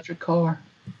that electric car.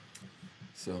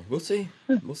 So we'll see.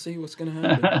 We'll see what's going to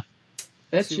happen.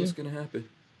 Bet you. What's going to happen.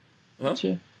 Huh? Bet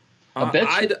you. I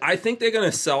bet you. I think they're going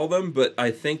to sell them, but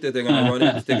I think that they're going to run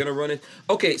it. They're going to run it.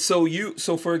 Okay, so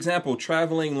for example,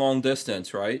 traveling long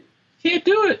distance, right? Can't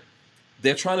do it.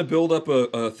 They're trying to build up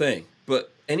a thing,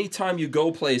 but anytime you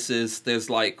go places, there's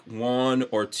like 1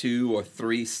 or 2 or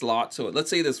 3 slots. So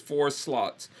let's say there's 4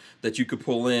 slots that you could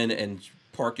pull in and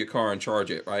park your car and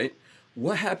charge it, right?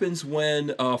 What happens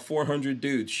when 400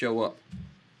 dudes show up?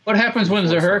 What happens when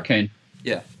there's a hurricane?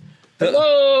 Yeah.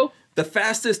 Hello? The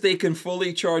fastest they can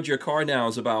fully charge your car now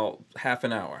is about half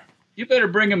an hour. You better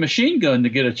bring a machine gun to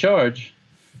get a charge,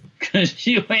 because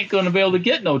you ain't going to be able to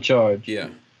get no charge. Yeah,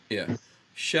 yeah.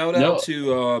 Shout out to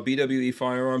BWE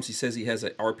Firearms. He says he has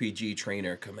an RPG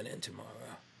trainer coming in tomorrow.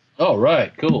 Oh,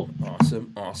 right. Cool.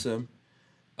 Awesome.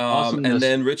 And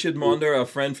then Richard Monder, a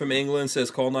friend from England, says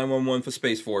call 911 for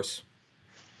Space Force.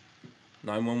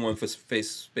 911 for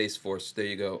Space Force. There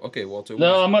you go. Okay, Walter.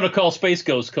 No, I'm going to call Space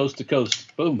Ghost coast to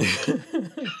coast. Boom.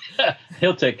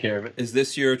 He'll take care of it. Is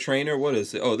this your trainer? What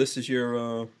is it? Oh, this is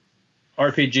your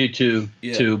RPG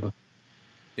tube.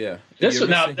 Yeah.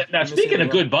 Now speaking of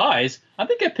good buys, I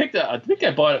think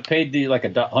I bought it, paid like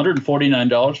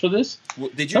 $149 for this.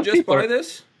 Did you just buy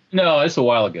this? No, it's a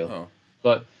while ago. Oh.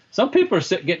 But some people are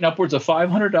getting upwards of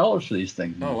 $500 for these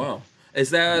things. Oh wow. Is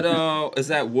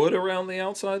that wood around the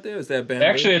outside there? Is that bamboo?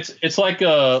 Actually, it's like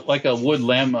a wood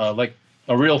like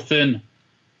a real thin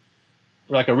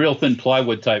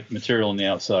plywood type material on the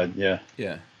outside. Yeah.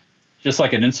 Yeah. Just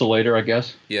like an insulator, I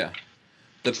guess. Yeah.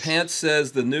 The Pants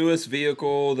says the newest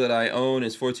vehicle that I own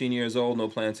is 14 years old. No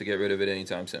plans to get rid of it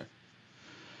anytime soon.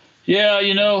 Yeah,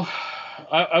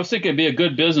 I was thinking it'd be a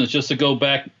good business just to go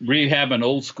back rehabbing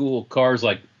old school cars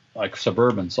like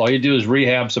Suburbans. All you do is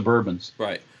rehab Suburbans.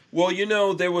 Right. Well,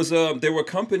 there were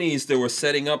companies that were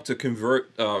setting up to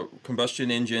convert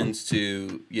combustion engines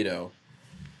to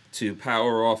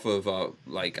power off of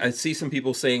I see some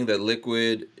people saying that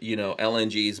liquid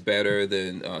LNG is better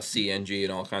than CNG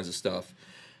and all kinds of stuff.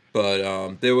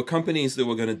 But there were companies that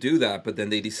were going to do that, but then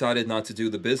they decided not to do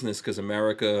the business because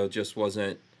America just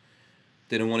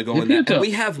didn't want to go in that. And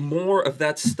we have more of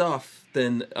that stuff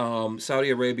than Saudi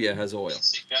Arabia has oil.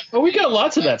 Well, we got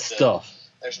lots of that stuff.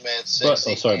 There's man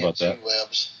 60 sorry about that.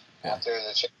 webs out there in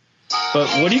the chat. But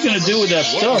what are you going to do with that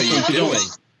stuff? What are you doing?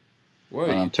 What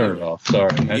are you turn it off.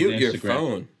 Sorry. Mute your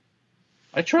phone.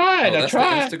 I tried. That's the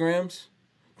Instagrams?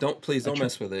 Please don't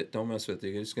mess with it. Don't mess with it.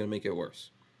 You're just going to make it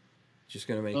worse. Just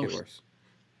going to make it worse.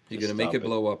 You're going to make it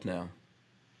blow up now.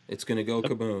 It's going to go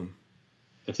kaboom.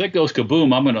 If that goes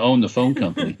kaboom, I'm going to own the phone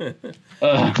company.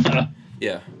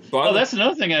 Yeah. That's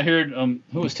another thing I heard.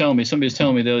 Somebody was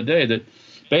telling me the other day that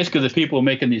basically the people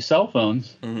making these cell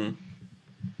phones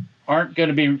aren't going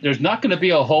to be. There's not going to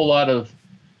be a whole lot of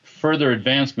further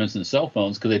advancements in cell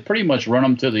phones because they pretty much run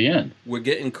them to the end. We're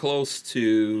getting close to.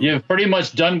 You've pretty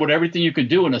much done what everything you can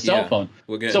do in a cell phone.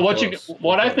 We're getting so close.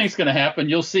 What I think is going to happen,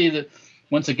 you'll see that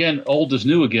once again, old is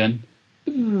new again.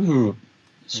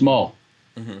 Small.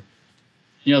 Mm-hmm.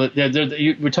 You know,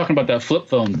 we're talking about that flip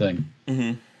phone thing.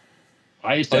 Mm-hmm.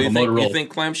 I used to have a Motorola. You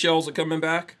think clamshells are coming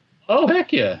back? Oh,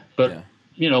 heck yeah. But, Yeah.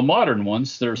 you know, modern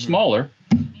ones, they're smaller.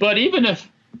 But even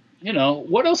if, you know,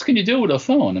 what else can you do with a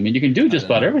phone? I mean, you can do just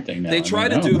about everything now. They tried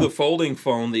to do the folding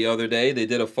phone the other day. They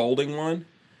did a folding one.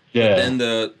 Yeah. But then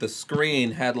the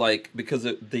screen had because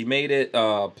they made it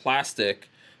plastic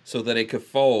so that it could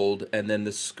fold, and then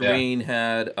the screen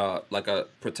had like a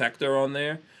protector on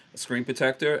there, a screen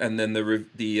protector, and then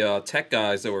the tech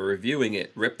guys that were reviewing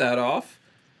it ripped that off,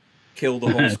 killed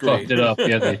the whole screen. Fucked it up.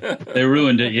 Yeah, they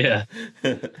ruined it. Yeah.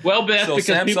 Well, that's so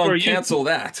because people are Samsung cancel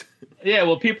that. Yeah,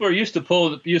 well, people are used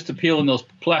to peeling those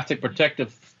plastic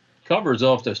protective covers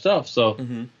off their stuff. So,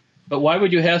 but why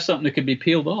would you have something that could be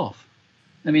peeled off?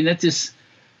 I mean, that just.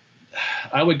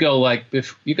 I would go like,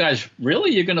 if you guys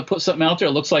you're going to put something out there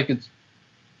that looks like it's,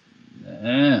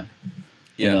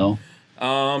 you know.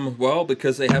 Well,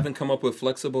 because they haven't come up with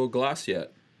flexible glass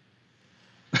yet.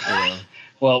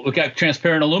 Well, we got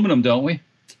transparent aluminum, don't we?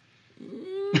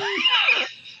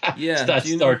 Yeah, That's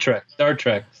Star Trek. Star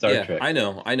Trek. I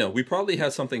know. We probably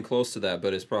have something close to that,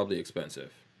 but it's probably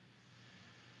expensive.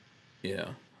 Yeah,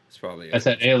 it's probably. That's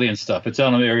that alien stuff. It's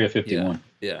on Area 51.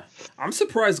 Yeah. I'm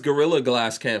surprised Gorilla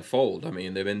Glass can't fold. I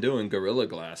mean, they've been doing Gorilla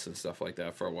Glass and stuff like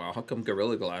that for a while. How come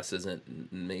Gorilla Glass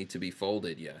isn't made to be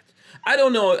folded yet? I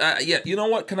don't know. You know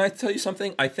what? Can I tell you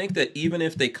something? I think that even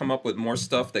if they come up with more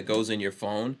stuff that goes in your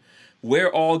phone, we're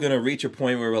all going to reach a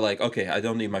point where we're like, okay, I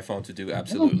don't need my phone to do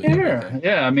absolutely everything.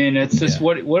 Yeah, I mean, it's just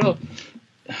what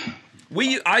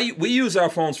we use our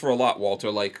phones for a lot, Walter.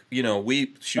 Like, you know,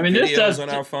 we shoot videos on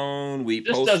our phone. This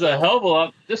does a hell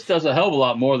of a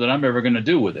lot more than I'm ever going to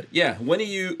do with it. Yeah.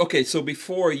 Okay, so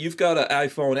before, you've got an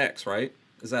iPhone X, right?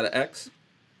 Is that an X?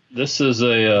 This is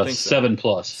a 7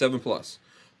 Plus. 7 Plus.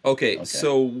 Okay,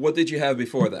 so what did you have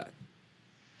before that?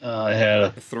 I had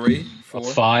a 3, 4,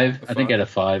 5. I think I had a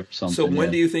 5 or something. So when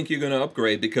do you think you're going to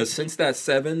upgrade? Because since that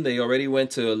 7, they already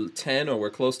went to 10 or we're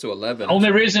close to 11.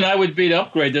 Only reason I would be to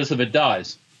upgrade this if it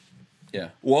dies. Yeah.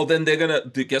 Well, then they're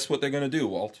going to guess what they're going to do,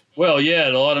 Walt? Well, yeah,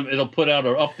 it'll put out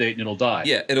an update and it'll die.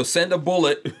 Yeah, it'll send a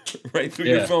bullet right through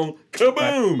your phone.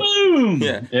 Kaboom! Boom!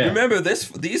 Yeah. Remember,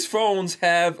 these phones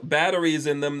have batteries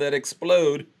in them that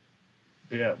explode.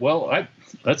 Yeah. Well,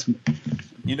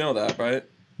 You know that, right?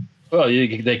 Well,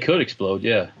 they could explode,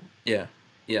 yeah. Yeah.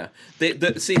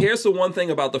 See, here's the one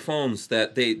thing about the phones,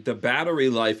 that the battery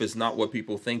life is not what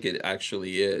people think it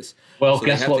actually is. Well, so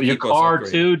guess what? Your car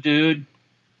too, dude.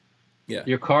 Yeah.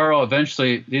 Your car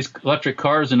eventually. These electric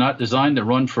cars are not designed to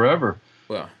run forever.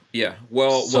 Well, yeah.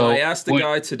 Well, when I asked the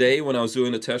guy today when I was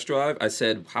doing the test drive, I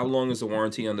said, "How long is the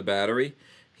warranty on the battery?"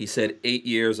 He said 8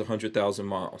 years, 100,000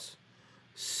 miles.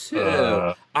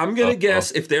 So I'm gonna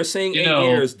guess if they're saying 8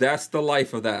 years, that's the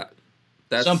life of that.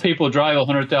 Some people drive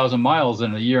 100,000 miles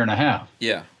in a year and a half.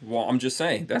 Yeah. Well, I'm just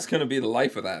saying that's gonna be the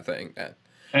life of that thing.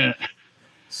 And,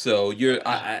 so you're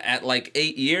at like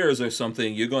 8 years or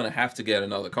something, you're gonna have to get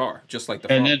another car, just like the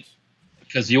phones.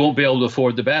 Because you won't be able to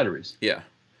afford the batteries. Yeah.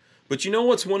 But you know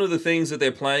what's one of the things that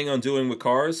they're planning on doing with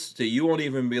cars? That you won't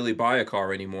even really buy a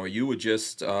car anymore. You would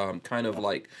just kind of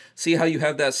like, see how you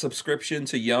have that subscription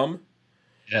to Yum?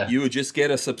 Yeah. You would just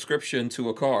get a subscription to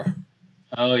a car.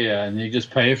 Oh yeah, and you just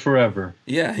pay forever.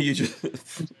 Yeah, you just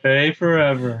pay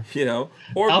forever. You know,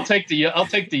 or I'll take the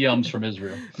Yums from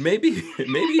Israel. Maybe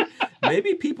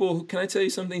people. Can I tell you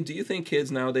something? Do you think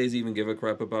kids nowadays even give a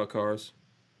crap about cars?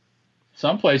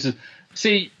 Some places.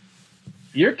 See,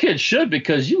 your kids should,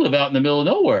 because you live out in the middle of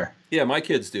nowhere. Yeah, my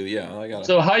kids do. Yeah, I got.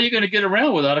 So how are you going to get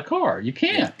around without a car? You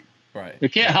can't. Yeah, right. You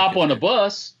can't hop on a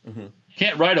bus. Mm-hmm. You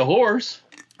can't ride a horse.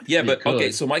 Yeah, but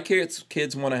okay. So my kids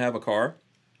want to have a car,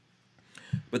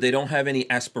 but they don't have any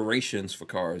aspirations for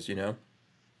cars. You know.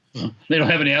 They don't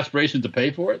have any aspirations to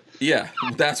pay for it? Yeah,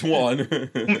 that's one.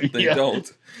 They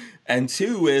don't. And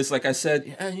two is, like I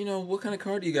said, you know, what kind of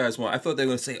car do you guys want? I thought they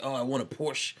were going to say, I want a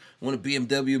Porsche, I want a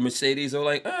BMW, Mercedes. They're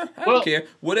like, I don't care.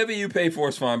 Whatever you pay for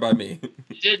is fine by me.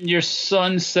 Didn't your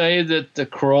son say that the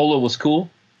Corolla was cool?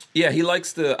 Yeah, he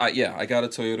likes I got a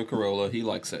Toyota Corolla. He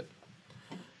likes it.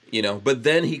 You know, but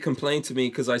then he complained to me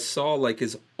because I saw like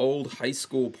his old high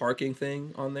school parking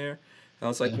thing on there. I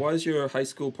was like, why is your high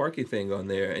school parking thing on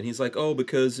there? And he's like,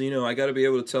 because, you know, I got to be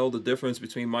able to tell the difference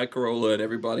between my Corolla and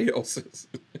everybody else's.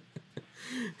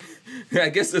 I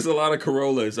guess there's a lot of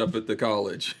Corollas up at the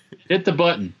college. Hit the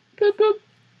button. Boop, boop.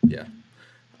 Yeah.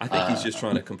 I think he's just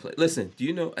trying to complain. Listen, do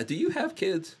you have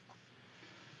kids?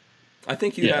 I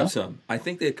think you Yeah. have some. I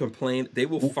think they complain. They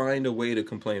will find a way to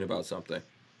complain about something.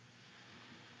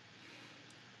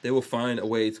 They will find a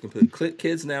way to complain.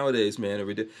 Kids nowadays, man,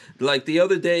 every day. Like the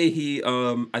other day,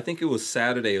 I think it was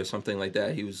Saturday or something like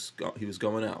that. He was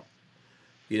going out.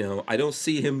 You know, I don't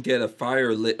see him get a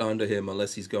fire lit under him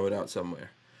unless he's going out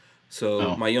somewhere. So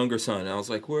No. my younger son, I was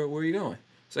like, where are you going?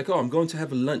 He's like, oh, I'm going to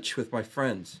have lunch with my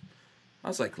friends. I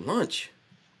was like, lunch?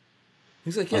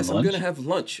 He's like, yes, I'm lunch? going to have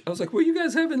lunch. I was like, where are you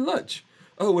guys having lunch?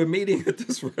 Oh, we're meeting at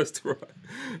this restaurant.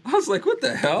 I was like, what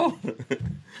the hell?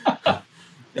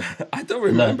 I don't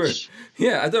remember. Lunch.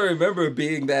 Yeah, I don't remember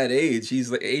being that age. He's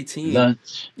like 18.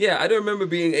 Lunch. Yeah, I don't remember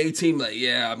being 18. Like,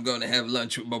 yeah, I'm going to have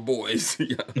lunch with my boys.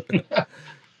 Yeah.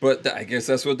 But I guess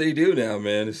that's what they do now,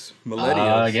 man. It's millennials.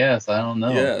 I guess. I don't know.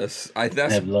 Yes,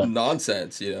 that's Have lunch.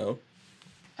 nonsense, you know.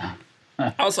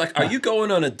 I was like, "Are you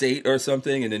going on a date or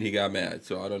something?" And then he got mad,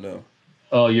 so I don't know.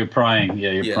 Oh, you're prying.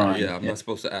 Yeah, you're Yeah, prying. yeah, I'm not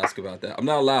supposed to ask about that. I'm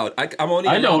not allowed. I'm only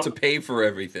allowed to pay for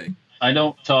everything. I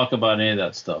don't talk about any of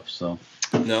that stuff, so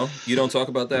No, you don't talk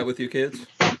about that with your kids.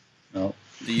 no.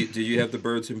 Do you have the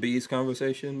birds and bees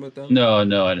conversation with them? No,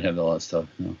 I didn't have all that stuff.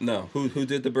 No. No. Who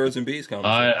did the birds and bees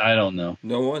conversation? I don't know.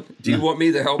 No one. Do you want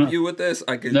me to help you with this?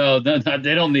 I could. No, they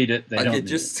don't need it. They I don't could need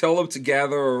just tell them to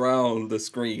gather around the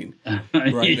screen it.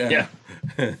 right now.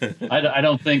 Yeah. I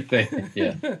don't think they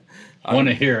want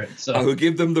to hear it. So I would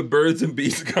give them the birds and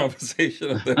bees conversation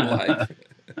of their life.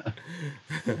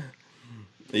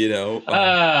 You know.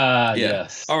 Yeah.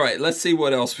 Yes. All right. Let's see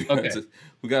what else we got. Okay.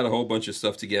 We got a whole bunch of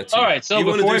stuff to get to. All right, so you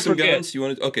want to before do I some forget- guns? You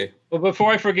want to? Okay. But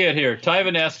before I forget here,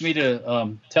 Tyven asked me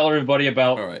to tell everybody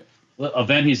about All right. the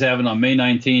event he's having on May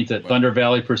 19th at Thunder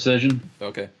Valley Precision.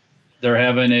 Okay. They're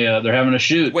having a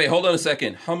shoot. Wait. Hold on a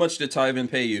second. How much did Tyven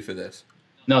pay you for this?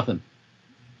 Nothing.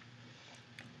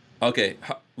 Okay.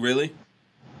 Really?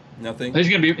 Nothing. He's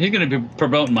gonna be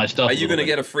promoting my stuff. Are you gonna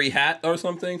get a free hat or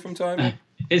something from Tyven?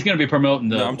 He's gonna be promoting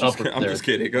the No, I'm upper there. just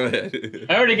kidding. Go ahead.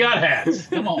 I already got hats.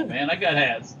 Come on, man. I got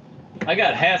hats. I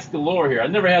got hats galore here.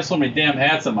 I've never had so many damn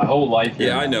hats in my whole life. Here.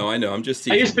 Yeah, I know. I'm just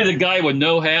I teasing. used to be the guy with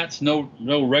no hats, no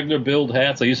regular build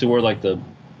hats. I used to wear like the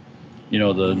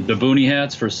boonie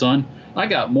hats for sun. I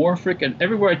got more freaking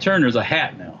everywhere I turn. There's a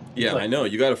hat now. Yeah, It's I know.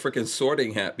 You got a freaking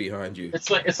sorting hat behind you.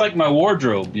 it's like my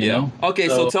wardrobe, you know. Okay,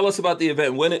 so tell us about the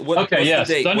event. What's yes,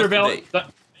 the date? Thunder What's the Valley, date?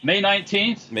 May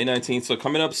 19th. May 19th. So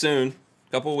coming up soon.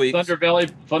 Couple weeks. Thunder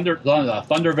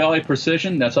Valley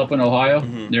Precision. That's up in Ohio,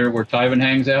 near where Tyven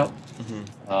hangs out.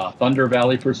 Thunder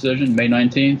Valley Precision, May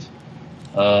 19th.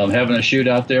 Having a shoot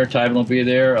out there. Tyven will be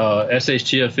there.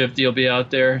 SHTF 50 will be out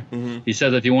there. He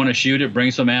says if you want to shoot it,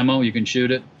 bring some ammo. You can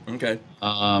shoot it. Okay.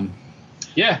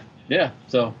 Yeah.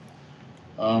 So,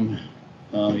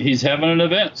 he's having an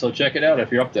event. So check it out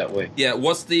if you're up that way. Yeah.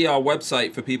 What's the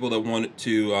website for people that want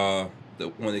to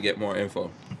get more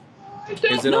info?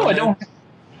 Is it on there?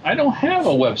 I don't have a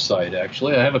website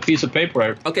actually. I have a piece of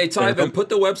paper. Okay, Tyven, put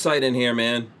the website in here,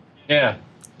 man. Yeah,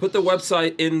 Put the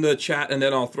website in the chat, and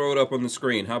then I'll throw it up on the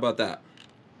screen. How about that?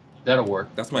 that'll work.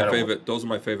 That's my That'll favorite. work. Those are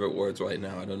my favorite words right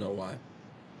now. I don't know why.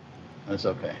 That's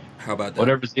okay. How about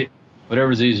that?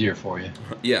 Whatever's easier for you.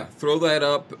 Yeah, throw that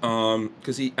up.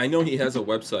 Because I know he has a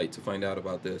website to find out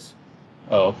about this,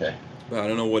 Oh, okay. but I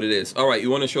don't know what it is. All right,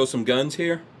 you want to show some guns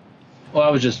here?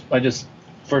 Well, I just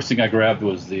first thing I grabbed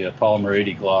was the Polymer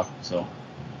 80 Glock. So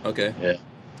Okay. yeah,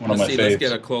 one of my Let's see. Let's faves.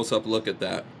 get a close-up look at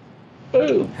that.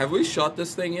 Boom. Have we shot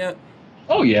this thing yet?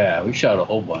 Oh yeah, we shot a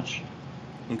whole bunch.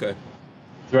 Okay.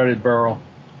 Threaded barrel.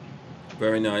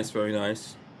 Very nice. Very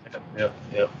nice. Yep.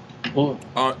 Well,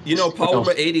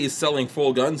 Polymer 80 is selling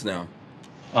full guns now.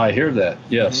 I hear that.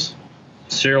 Yes.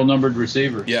 Serial numbered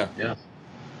receivers. Yeah. Yep.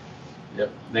 They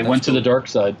That's went to cool. the dark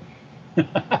side.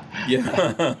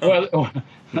 Yeah.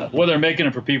 Well, they're making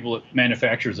it for people,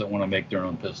 manufacturers that want to make their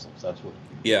own pistols. That's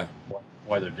Yeah.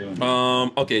 why they're doing it.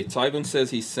 Okay, Tyven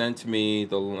says he sent me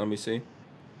the. Let me see.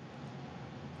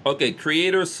 Okay,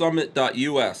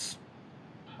 creatorsummit.us.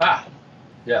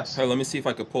 Yes. Hey, let me see if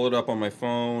I could pull it up on my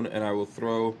phone, and I will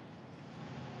throw.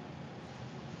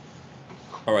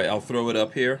 All right, I'll throw it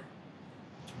up here.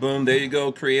 Boom, there you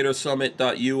go,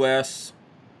 creatorsummit.us.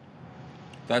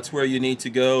 That's where you need to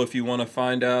go if you want to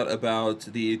find out about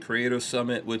the Creator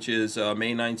Summit, which is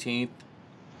May 19th.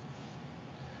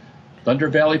 Thunder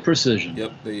Valley Precision.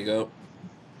 Yep, there you go.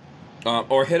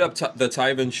 Or hit up the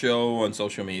Tyven Show on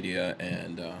social media,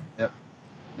 and Yep.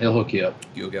 They'll hook you up.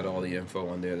 you'll get all the info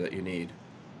on there that you need.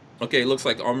 Okay, looks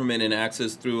like Armament and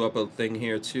Axis threw up a thing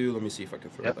here too. Let me see if I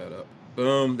can throw Yep. that up.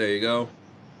 Boom, there you go.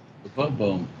 Boom,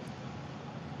 boom.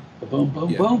 Boom, boom,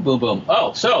 Yeah. boom, boom, boom.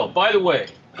 Oh, so, by the way,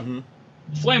 Mhm.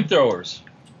 flamethrowers.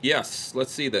 Yes,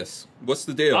 let's see this. What's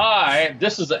the deal?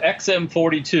 This is the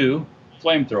XM42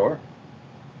 flamethrower.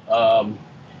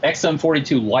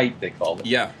 XM42 Lite, they call it.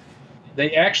 Yeah,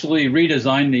 They actually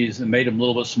redesigned these and made them a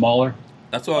little bit smaller.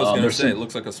 that's what I was going to there's say. some- It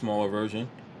looks like a smaller version.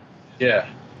 Yeah.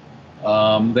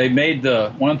 They made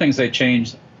one of the things they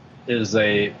changed is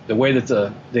the way that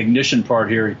the ignition part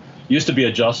here used to be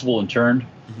adjustable and turned.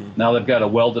 Now they've got a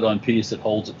welded on piece that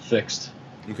holds it fixed.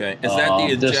 Okay, is that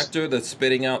the this- injector that's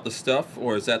spitting out the stuff,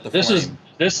 or is that the This flame?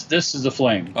 is this is the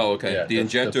flame. Oh, okay. Yeah, the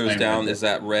that's injector is flame down. right there. Is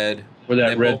that red? Where that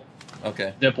nipple? red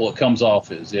Okay. nipple it comes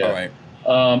off is, yeah. All right.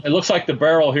 It looks like the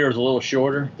barrel here is a little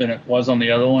shorter than it was on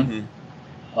the other one.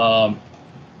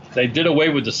 They did away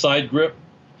with the side grip.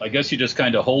 I guess you just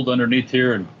kind of hold underneath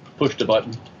here and push the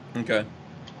button. Okay.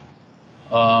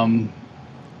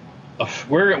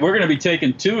 We're going to be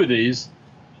taking 2 of these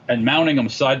and mounting them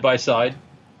side by side.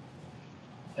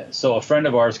 So a friend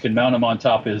of ours can mount them on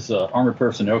top of his armored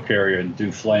personnel carrier and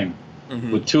do flame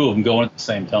with 2 of them going at the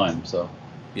same time. So,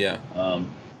 Yeah.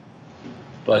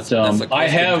 but That's a custom I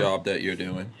have job that you're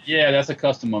doing. Yeah, that's a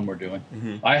custom one we're doing.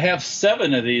 I have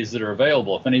 7 of these that are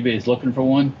available. If anybody's looking for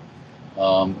one,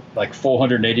 like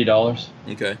 $480.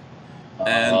 Okay.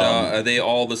 And are they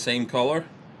all the same color?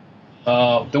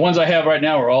 The ones I have right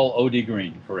now are all OD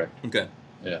green, correct? Okay.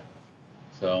 Yeah.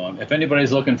 So if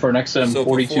anybody's looking for an XM42, So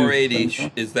for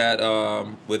 480, is that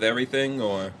with everything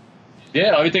or?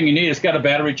 yeah, everything you need. It's got a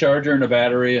battery charger and a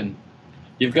battery, and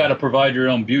you've got to provide your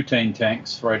own butane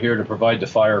tanks right here to provide the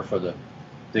fire for the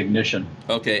ignition.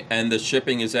 Okay, and the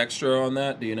shipping is extra on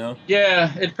that. Do you know?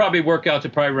 Yeah, it'd probably work out to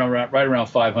probably right around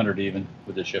 500 even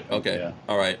with the shipping. Okay. Yeah.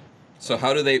 All right. So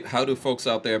how do folks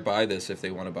out there buy this if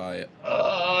they want to buy it?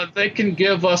 They can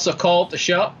give us a call at the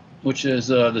shop, which is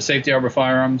the Safety Harbor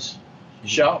Firearms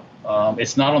shop.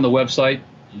 It's not on the website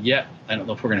yet. I don't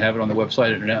know if we're going to have it on the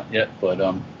website or not yet, but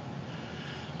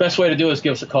best way to do it is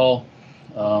give us a call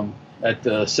at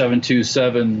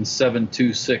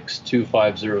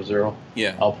 727-726-2500.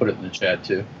 Yeah. I'll put it in the chat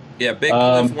too. Yeah. Big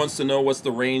Cliff wants to know what's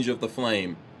the range of the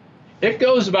flame. It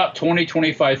goes about 20,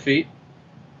 25 feet.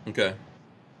 Okay.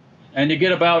 And you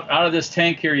get about, out of this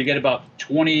tank here, you get about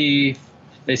 20,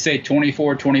 they say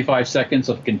 24, 25 seconds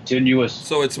of continuous.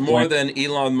 So it's more flame. than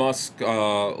Elon Musk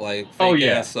like fake Oh,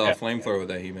 yeah, ass yeah. flamethrower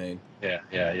that he made.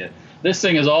 Yeah. This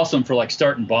thing is awesome for like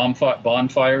starting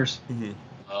bonfires.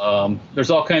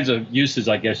 There's all kinds of uses,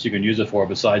 I guess, you can use it for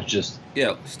besides just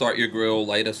Yeah. Start your grill,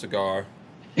 light a cigar.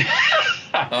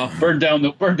 burn down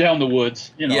the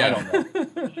woods. You know, Yeah. I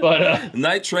don't know. But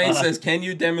Night Train says, "Can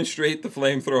you demonstrate the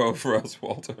flamethrower for us,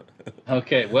 Walter?"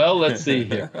 okay, well, let's see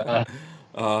here.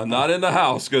 Not in the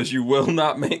house because you will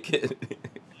not make it.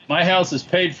 My house is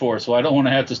paid for, so I don't want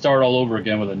to have to start all over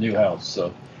again with a new house.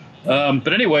 So,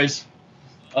 but anyways,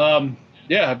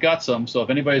 yeah, I've got some. So if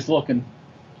anybody's looking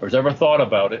or has ever thought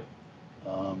about it,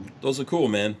 Those are cool,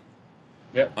 man.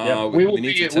 yeah, we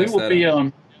need to test that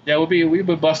out. we'll be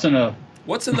busting a.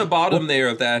 What's in the bottom there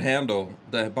of that handle?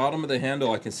 The bottom of the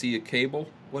handle, I can see a cable.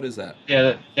 What is that?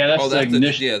 That's the that's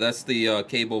ignition. that's the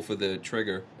cable for the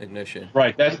trigger ignition.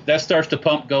 Right, that starts the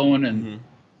pump going and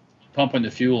pumping the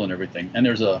fuel and everything. And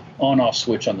there's a on-off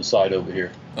switch on the side over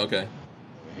here. Okay. Over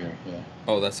here, yeah.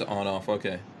 Oh, that's the on-off.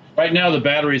 Okay. Right now the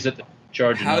battery's at the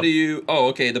charging. How up. do you? Oh,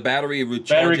 okay. The battery recharges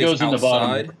Battery goes in the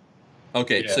outside. bottom.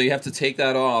 Okay, Yeah. so you have to take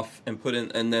that off and put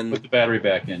in, and then Put the battery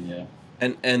back in, yeah.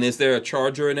 and is there a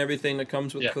charger and everything that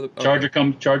comes with? Yeah. For the, okay.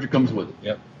 Charger comes with it.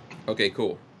 Yep. Okay,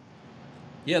 cool.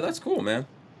 Yeah, that's cool, man.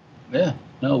 Yeah.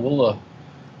 No,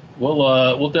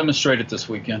 we'll demonstrate it this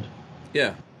weekend.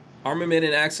 Yeah. Armament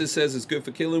and Axis says it's good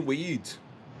for killing weeds.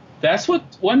 That's what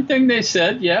one thing they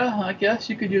said. Yeah, I guess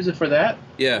you could use it for that.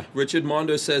 Yeah, Richard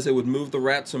Mondo says it would move the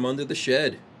rats from under the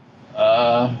shed.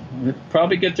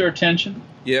 Probably get their attention.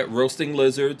 Yeah, roasting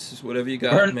lizards, whatever you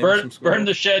got. Maybe some Burn squirrels.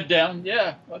 the shed down.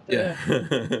 Yeah. What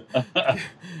the Yeah.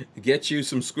 Get you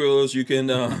some squirrels. You can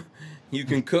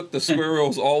cook the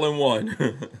squirrels all in one.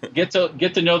 Get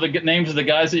to know the names of the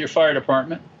guys at your fire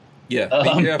department. Yeah,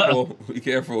 be careful. Be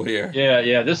careful here.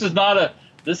 Yeah. This is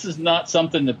not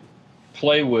something to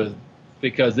play with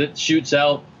because it shoots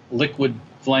out liquid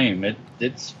flame.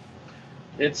 It's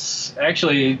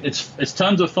actually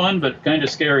tons of fun, but kind of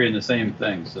scary in the same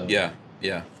thing. So Yeah.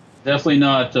 definitely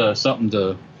not something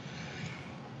to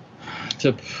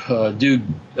do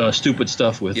stupid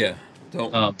stuff with. Yeah.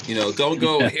 Don't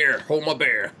go here. Hold my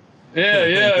bear. Yeah.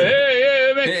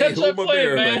 Hey, man, Hey, catch that hold my flame,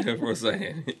 bear man. back for a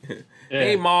second. Yeah.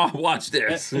 Hey, Ma, watch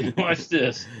this. Watch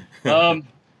this. Another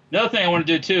thing I want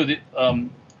to do too.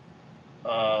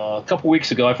 A couple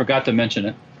weeks ago, I forgot to mention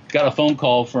it. Got a phone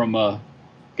call from a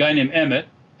guy named Emmett.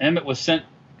 Emmett was sent.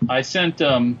 I sent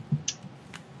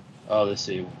Oh, let's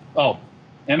see. Oh,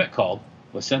 Emmett called.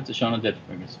 Was sent to Shaun of the Dead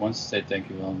figures. Wants to say thank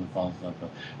you.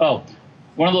 Oh,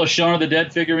 one of those Shaun of the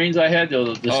Dead figurines I had.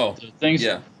 The things.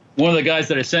 Yeah. One of the guys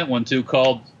that I sent one to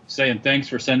called saying thanks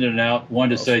for sending it out.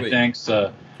 Wanted to say sweet. thanks.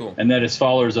 Cool. And that his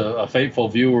follower's a faithful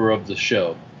viewer of the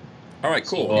show. All right,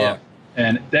 cool. So, yeah.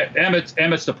 And that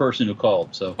Emmett's the person who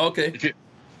called. So Okay.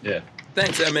 Yeah.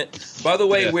 Thanks, Emmett. By the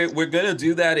way, Yeah. we're gonna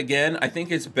do that again. I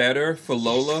think it's better for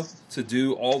Lola to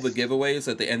do all the giveaways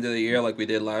at the end of the year like we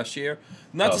did last year.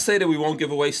 Not to say that we won't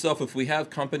give away stuff if we have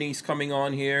companies coming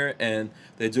on here and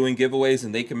they're doing giveaways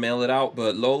and they can mail it out.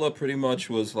 But Lola pretty much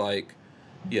was like,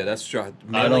 yeah, that's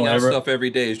mailing out stuff every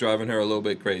day is driving her a little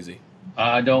bit crazy.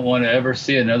 I don't want to ever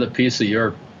see another piece of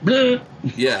your.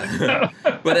 Yeah.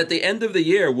 But at the end of the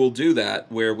year, we'll do that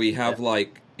where we have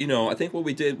like, you know, I think what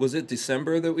we did, was it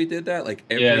December that we did that? Like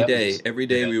every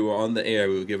day we were on the air,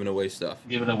 we were giving away stuff.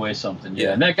 Giving away something,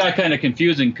 yeah. And that got kind of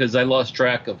confusing because I lost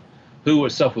track of who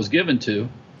what stuff was given to.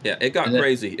 Yeah, it got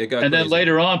crazy. Then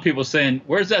later on, people saying,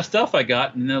 "Where's that stuff I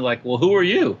got?" And they're like, "Well, who are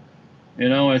you?" You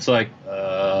know, it's like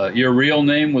your real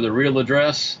name with a real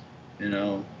address. You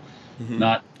know,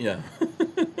 not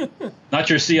not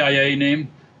your CIA name.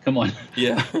 Come on.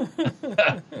 Yeah.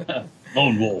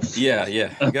 Lone Wolf. Yeah.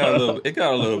 It got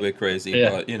a little bit crazy. Yeah.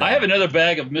 But, you know. I have another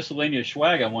bag of miscellaneous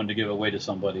swag I wanted to give away to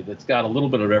somebody that's got a little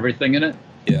bit of everything in it.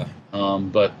 Yeah.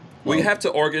 But we have to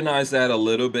organize that a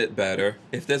little bit better.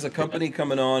 If there's a company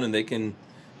coming on and they can,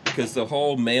 because the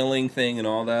whole mailing thing and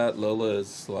all that, Lola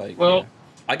is like. Well,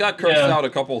 I got cursed out a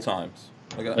couple times.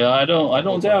 I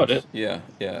don't doubt it. Yeah.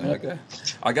 Okay.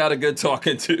 I got a good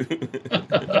talking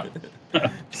to.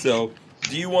 So,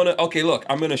 do you want to? Okay, look,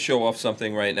 I'm going to show off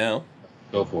something right now.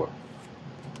 Go for it.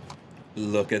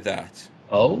 Look at that.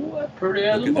 Oh, pretty.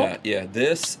 Look at that. Yeah,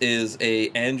 this is a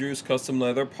Andrews custom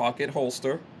leather pocket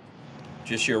holster.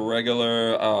 Just your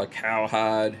regular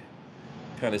cowhide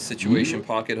kind of situation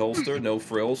pocket holster. No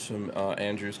frills from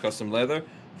Andrews custom leather.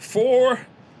 For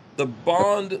the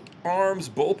Bond Arms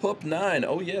Bullpup 9.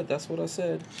 Oh, yeah, that's what I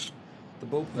said. The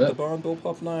Bond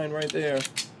Bullpup 9 right there.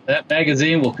 That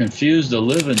magazine will confuse the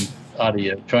living out of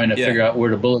you trying to figure out where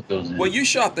the bullet goes in. Well, you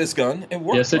shot this gun. It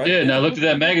worked. Yes, I right? did. And I looked at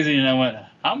that magazine and I went,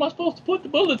 how am I supposed to put the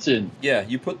bullets in? Yeah,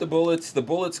 you put the bullets. The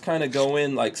bullets kind of go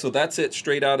in like, so that's it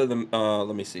straight out of the,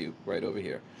 let me see, right over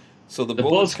here. So the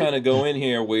bullets kind of go in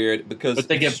here weird because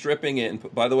they get stripping it.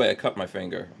 And by the way, I cut my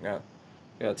finger. Yeah.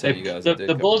 Gotta tell you guys.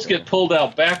 The bullets get pulled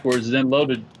out backwards and then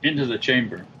loaded into the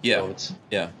chamber. Yeah. So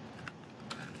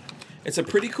it's a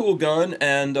pretty cool gun,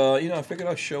 and I figured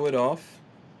I'd show it off.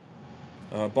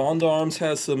 Bond Arms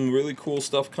has some really cool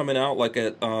stuff coming out. Like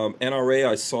at NRA,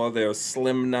 I saw their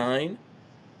Slim 9.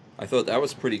 I thought that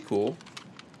was pretty cool.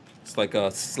 It's like a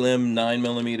slim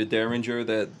 9mm Derringer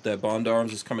that Bond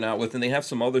Arms is coming out with, and they have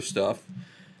some other stuff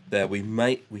that we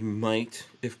might,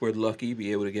 if we're lucky,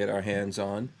 be able to get our hands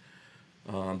on.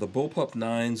 The Bullpup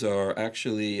 9s are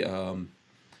actually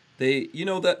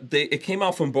it came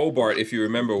out from Bobart, if you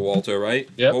remember, Walter, right?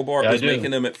 Yep. Bobart was making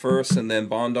them at first, and then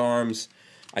Bond Arms,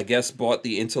 I guess, bought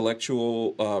the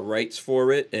intellectual rights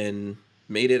for it and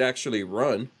made it actually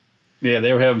run. Yeah,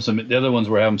 they were having the other ones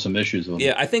were having some issues with it.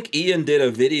 Yeah, I think Ian did a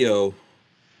video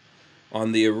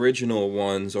on the original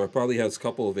ones, or probably has a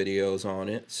couple of videos on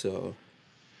it, so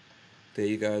there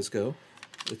you guys go.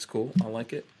 It's cool. I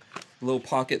like it. A little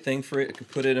pocket thing for it. I could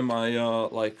put it in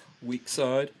my weak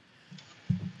side.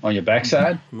 On your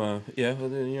backside?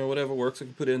 Whatever works. I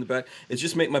can put it in the back. It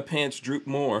just make my pants droop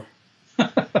more.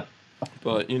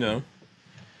 But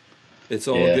it's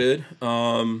all good.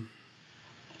 I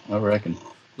reckon.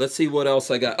 Let's see what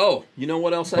else I got. Oh, you know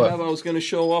what else I have? I was going to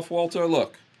show off, Walter.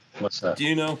 Look. What's that? Do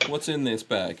you know what's in this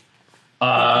bag?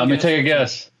 Let me take a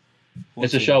guess.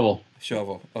 It's a shovel.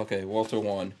 Shovel. Okay, Walter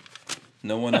won.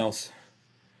 No one else.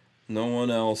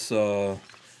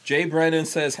 Jay Brennan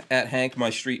says at Hank my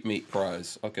street meat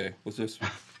prize. Okay, was this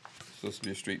supposed to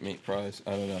be a street meat prize?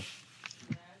 I don't know.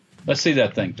 Let's see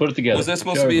that thing. Put it together. Was this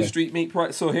supposed to be a street meat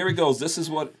prize? So here it goes. This is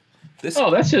what this.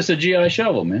 Oh, that's just a GI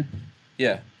shovel, man.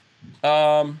 Yeah.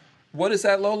 What is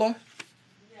that, Lola?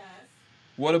 Yes.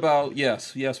 What about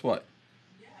yes? Yes, what?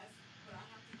 Yes, but I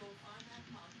have to go find that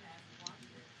podcast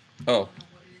and watch it.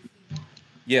 Oh.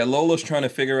 Yeah, Lola's trying to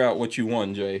figure out what you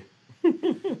won, Jay.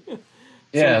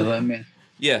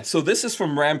 Yeah, so this is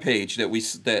from Rampage that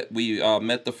we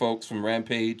met the folks from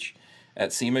Rampage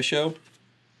at SEMA show.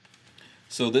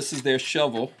 So this is their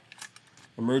shovel,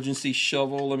 emergency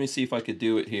shovel. Let me see if I could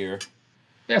do it here.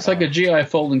 Yeah, it's like a GI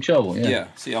folding shovel. Yeah. Yeah.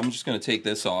 See, I'm just gonna take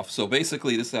this off. So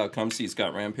basically, this is how it comes. See, it's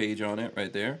got Rampage on it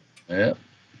right there. Yep.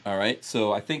 All right.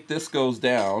 So I think this goes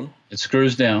down. It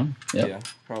screws down. Yep. Yeah.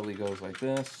 Probably goes like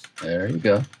this. There you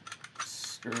go.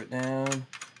 Screw it down.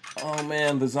 Oh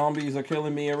man, the zombies are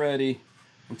killing me already.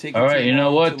 I'm taking. All right, too you know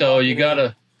long what to though? lock You it in.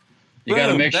 gotta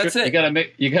Boom, make sure that's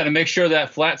it. you gotta make sure that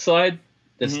flat side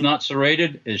that's Mhm. not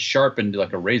serrated is sharpened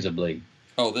like a razor blade.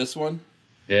 Oh, this one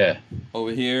Yeah,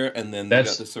 over here, and then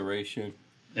That's- they got the serration.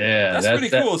 yeah. That's pretty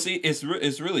cool. See, it's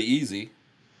really easy.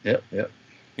 Yep, yep.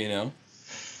 You know.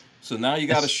 So now you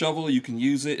got a shovel. You can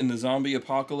use it in the zombie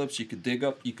apocalypse. You could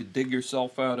dig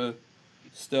yourself out of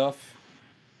stuff.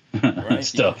 Right.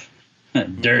 Stuff,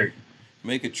 dirt.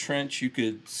 Make a trench. You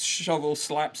could shovel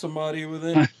slap somebody with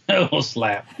it. A little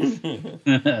slap.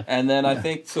 And then I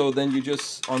think so. Then you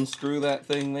just unscrew that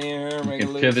thing there. You Make it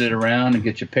can loose. pivot it around and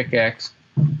get your pickaxe.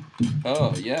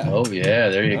 Oh yeah. Oh yeah,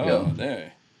 there you Oh, go.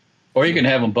 there. Or you can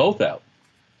have them both out.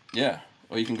 Yeah.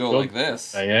 Or you can go Go- like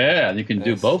this. Yeah, you can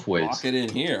do Just both ways. Lock it in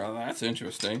here. Oh, that's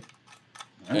interesting.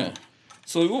 Oh. Yeah.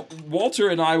 So Walter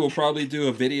and I will probably do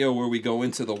a video where we go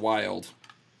into the wild.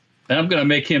 And I'm gonna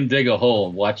make him dig a hole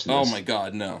and watch this. Oh my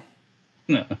God, no.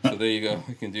 So there you go.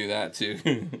 We can do that too.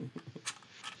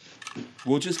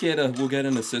 We'll get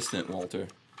an assistant, Walter.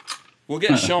 We'll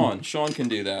get Sean. Sean can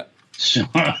do that.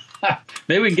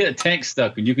 Maybe we can get a tank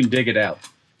stuck and you can dig it out.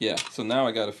 Yeah. So now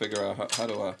I got to figure out how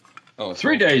do I. Oh,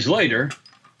 3 days later.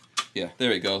 Yeah, there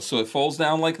we go. So it folds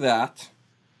down like that.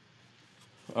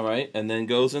 All right, and then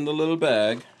goes in the little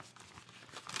bag.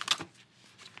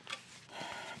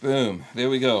 Boom. There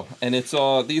we go. And it's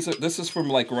this is from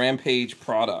like Rampage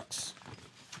products.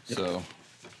 So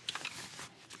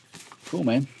Cool,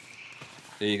 man.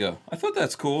 there you go. I thought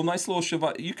that's cool. Nice little Chevy.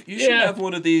 You should Yeah. have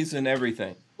one of these and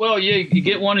everything. Well, you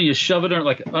get one and you shove it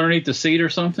like underneath the seat or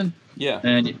something, Yeah.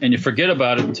 and you forget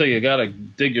about it until you gotta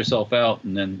dig yourself out,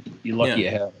 and then you're lucky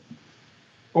Yeah. you have it.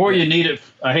 Or you need it.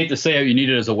 I hate to say it, you need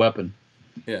it as a weapon.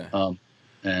 Yeah.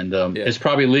 And Yeah. it's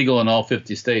probably legal in all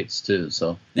 50 states too.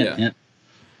 So Yeah. hint,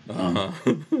 Uh-huh.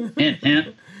 hint,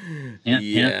 hint, hint,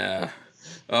 Yeah.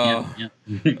 hint,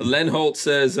 hint. Len Holt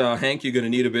says, Hank, you're going to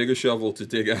need a bigger shovel to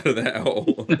dig out of that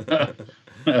hole.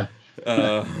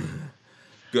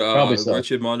 Probably so.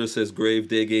 Richard Mondo says, grave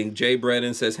digging. Jay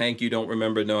Brennan says, Hank, you don't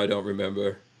remember. No, I don't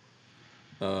remember.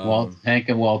 Hank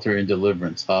and Walter in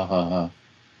Deliverance. Ha ha ha.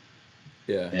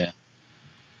 Yeah. Yeah.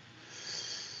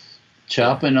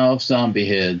 Chopping off zombie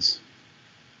heads.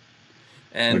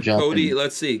 And Or jumping. Cody,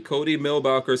 let's see. Cody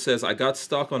Milbacher says, I got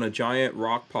stuck on a giant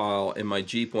rock pile in my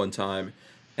Jeep one time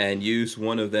and used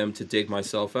one of them to dig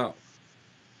myself out.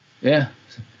 Yeah.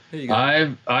 There you go.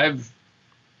 I've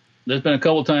there's been a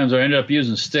couple times I ended up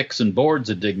using sticks and boards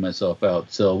to dig myself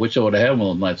out. So wish I would have had one of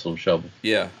those nice little shovels.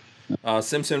 Yeah.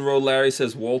 Simpson Road Larry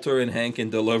says Walter and Hank in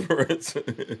Deliverance.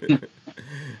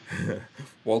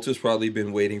 Walter's probably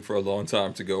been waiting for a long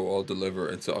time to go all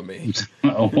Deliverance on me.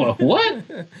 What?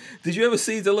 Did you ever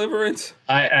see Deliverance?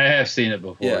 I have seen it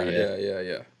before.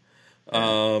 Yeah.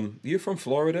 You're from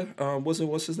Florida.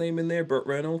 What's his name in there? Burt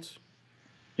Reynolds.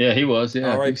 Yeah, he was.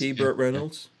 Yeah. R.I.P. Burt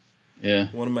Reynolds. Yeah.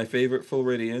 One of my favorite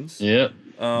Floridians. Yep.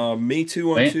 Me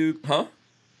Too on Tube. Huh?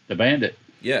 The Bandit.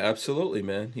 Yeah, absolutely,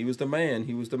 man. He was the man.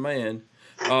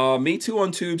 Me Too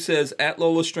on Tube says, at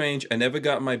Lola Strange, I never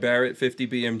got my Barrett 50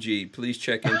 BMG. Please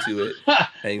check into it.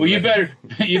 Well, you better.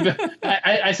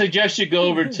 I suggest you go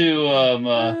over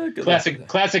to Good luck with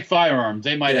Classic Firearms.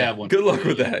 They might have one. Good luck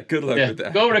with that. Good luck Yeah, with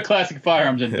that. go over to Classic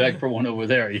Firearms and beg for one over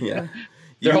there. Yeah.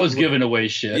 They're always giving away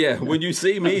shit. Yeah, when you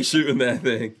see me shooting that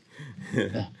thing,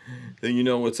 then you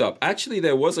know what's up. Actually,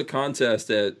 there was a contest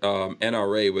at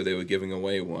NRA where they were giving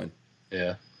away one.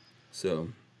 Yeah. So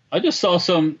I just saw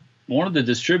one of the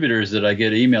distributors that I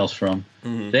get emails from.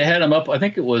 Mhm. They had them up. I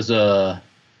think it was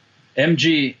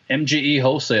MGE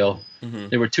Wholesale. Mhm.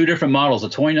 There were two different models, a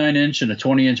 29-inch and a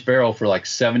 20-inch barrel for like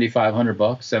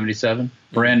 $7,500, 77,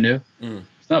 brand new. Mhm.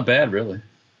 It's not bad, really.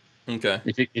 okay.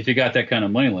 If you got that kind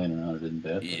of money laying around, it isn't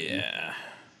bad. Yeah.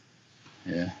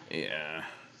 Yeah.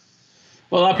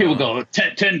 Well, a lot of people go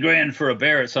 10 grand for a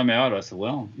Barrett semi-auto. I said,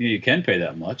 well, you can pay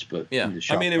that much, but Yeah. you just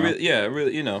I shop mean, around. it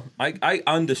really, you know, I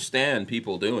understand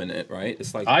people doing it, right?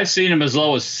 It's like, I've seen them as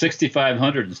low as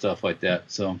 6,500 and stuff like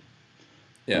that. So,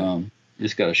 yeah. you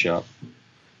just got to shop.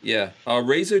 Yeah.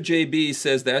 Razor JB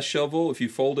says that shovel, if you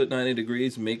fold it 90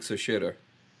 degrees, makes a shitter.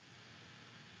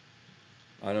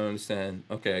 I don't understand.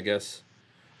 Okay, I guess.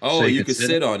 Oh, So you could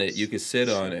sit on it. You could sit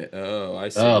on it. Oh, I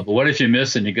see. Oh, but what if you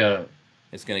miss and you got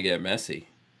It's going to get messy.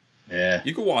 yeah,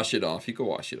 You can wash it off.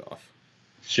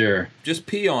 sure. Just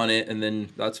pee on it, and then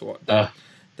that's what. Uh,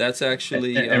 That's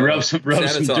actually and rub some dirt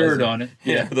sanitizer. on it.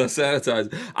 Yeah, the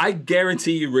sanitizer. I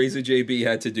guarantee you, Razor JB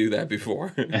had to do that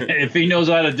before. If he knows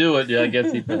how to do it, yeah, I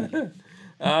guess he can.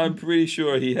 I'm pretty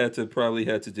sure he probably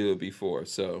had to do it before.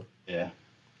 So, Yeah.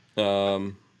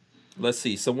 Let's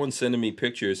see. Someone's sending me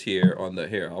pictures here on the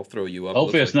here. I'll throw you up.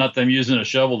 Hopefully, Looks it's not them using a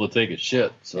shovel to take a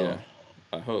shit. So. Yeah,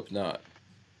 I hope not.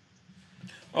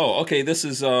 Oh, okay. This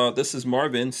is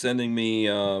Marvin sending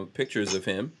me pictures of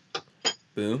him.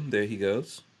 Boom, there he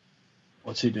goes.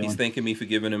 What's he doing? He's thanking me for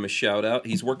giving him a shout out.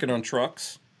 He's working on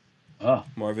trucks. Oh,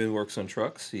 Marvin works on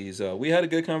trucks. We had a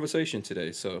good conversation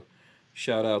today, so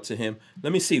shout out to him.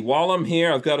 Let me see. While I'm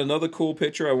here, I've got another cool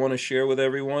picture I want to share with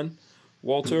everyone.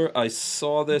 Walter, I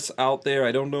saw this out there.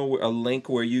 I don't know a link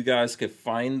where you guys could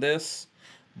find this,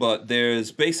 but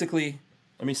there's basically.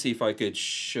 Let me see if I could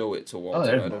show it to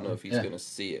Walter. I don't know if he's going to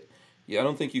see it. Yeah, I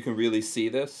don't think you can really see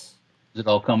this. Is it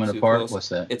all coming apart? Close. What's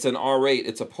that? It's an R8.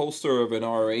 It's a poster of an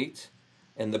R8,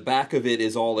 and the back of it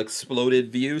is all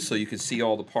exploded view, so you can see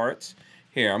all the parts.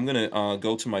 Here, I'm going to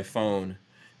go to my phone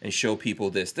and show people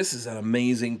this. This is an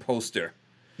amazing poster.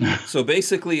 So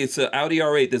basically, it's an Audi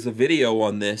R8. There's a video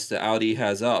on this that Audi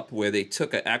has up where they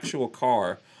took an actual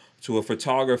car to a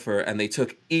photographer, and they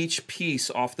took each piece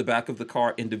off the back of the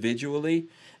car individually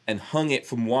and hung it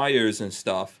from wires and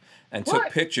stuff and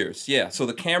took pictures. Yeah, so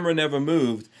the camera never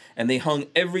moved, and they hung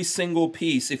every single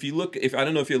piece. If you look, I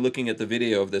don't know if you're looking at the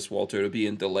video of this, Walter, it'll be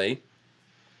in delay.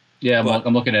 Yeah,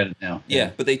 I'm looking at it now.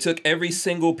 Yeah, but they took every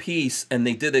single piece and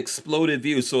they did exploded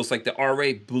views. So it's like the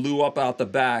R8 blew up out the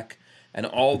back, and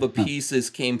all the pieces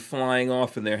came flying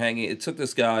off, and they're hanging. It took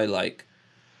this guy like,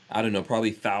 I don't know,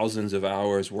 probably thousands of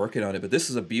hours working on it. But this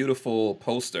is a beautiful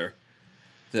poster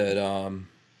that I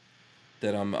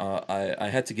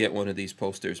had to get one of these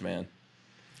posters, man.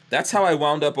 That's how I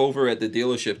wound up over at the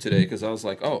dealership today, because I was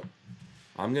like, oh,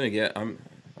 I'm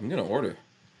gonna order.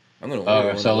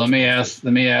 So let me ask,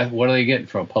 what are they getting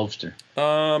for a poster?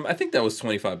 I think that was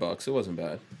 $25. It wasn't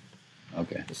bad.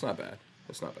 Okay. It's not bad.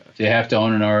 Do you have to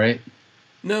own an R8?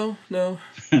 No.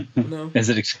 Is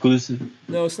it exclusive?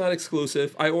 No, it's not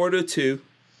exclusive. I ordered two.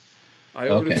 I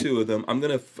ordered two of them.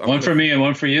 One for me and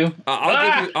one for you.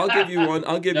 I'll give you one.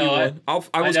 I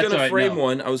was gonna frame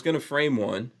one. I was gonna frame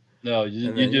one. No,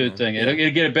 you do the thing. It'll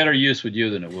get a better use with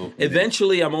you than it will.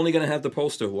 Eventually, I'm only gonna have the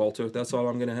poster, Walter. That's all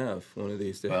I'm gonna have one of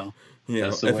these days. Well,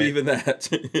 if even that.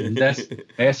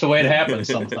 That's the way it happens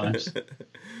sometimes.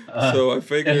 So I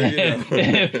figured,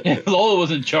 if Lola was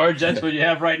in charge, that's what you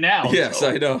have right now. Yes, so.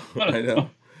 I know.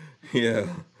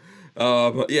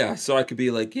 Yeah. So I could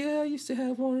be like, I used to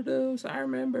have one of those. I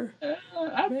remember.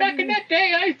 Back in that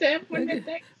day, I used to have one of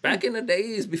those. Back in the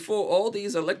days before all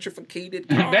these electrificated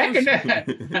cars. Back in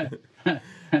that.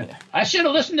 I should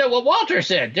have listened to what Walter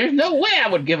said. There's no way I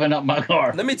would have given up my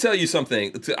car. Let me tell you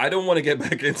something. I don't want to get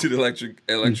back into the electric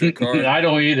car. I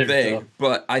don't either. Thing,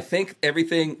 but I think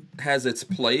everything has its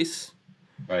place.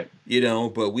 Right.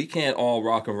 But we can't all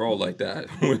rock and roll like that.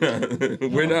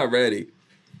 We're not ready.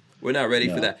 We're not ready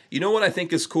for that. You know what I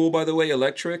think is cool, by the way?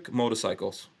 Electric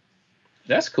motorcycles.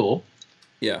 That's cool.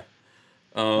 Yeah.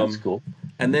 That's cool.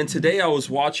 And then today I was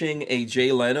watching a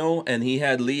Jay Leno, and he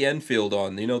had Lee Enfield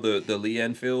on. You know the Lee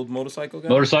Enfield motorcycle guy?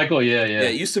 Motorcycle, yeah. Yeah,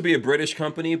 it used to be a British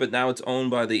company, but now it's owned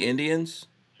by the Indians.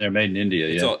 They're made in India,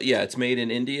 It's made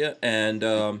in India,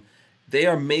 and they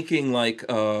are making like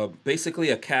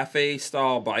basically a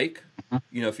cafe-style bike.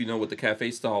 If you know what the cafe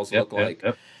styles look like.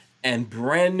 Yep. And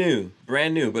brand new,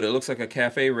 but it looks like a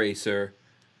cafe racer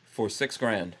for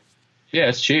 $6,000. Yeah,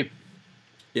 it's cheap.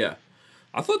 Yeah.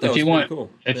 I thought that was pretty cool.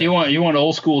 If you want an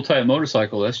old school type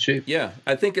motorcycle, that's cheap. Yeah,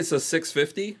 I think it's a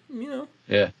 650.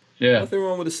 Yeah. Nothing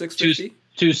wrong with a 650.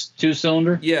 Two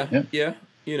cylinder. Yeah.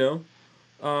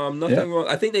 Nothing wrong.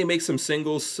 I think they make some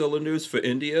single cylinders for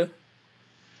India.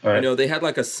 All right. They had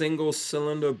like a single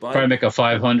cylinder bike. Probably make a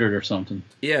 500 or something.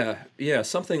 Yeah,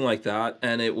 something like that,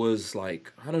 and it was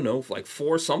like I don't know, like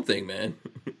 4 something, man.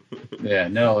 Yeah,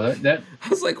 no, that. I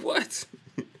was like, what?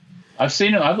 I've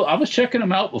seen it. I was checking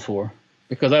them out before.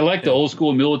 Because I like the old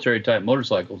school military type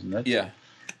motorcycles, and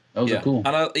those are cool.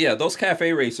 And those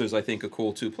cafe racers I think are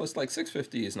cool too. Plus, like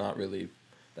 650 is not really,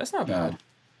 that's not bad.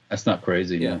 That's not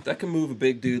crazy. Yeah, that can move a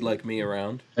big dude like me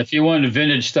around. If you want a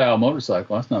vintage style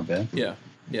motorcycle, that's not bad.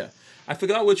 Yeah. I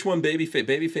forgot which one Babyface.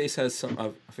 Babyface has some.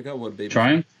 I forgot what Babyface.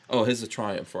 Triumph. Oh, his is a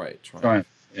Triumph, right? Triumph.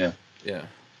 Yeah. Yeah.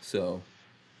 So,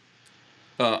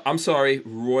 I'm sorry,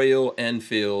 Royal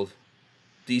Enfield,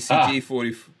 DCG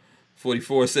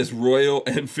 44 says Royal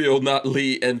Enfield, not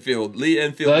Lee Enfield. Lee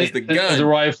Enfield is the gun. It's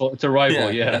a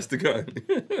rifle. Yeah. That's the gun.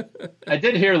 I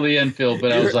did hear Lee Enfield,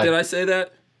 but I was like... Did I say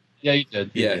that? Yeah, you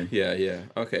did. Yeah.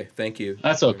 Okay, thank you.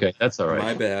 That's okay. That's all right.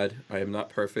 My bad. I am not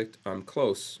perfect. I'm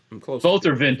close. Both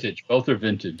are vintage.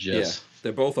 Yes. Yeah,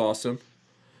 they're both awesome.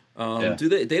 Do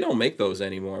they don't make those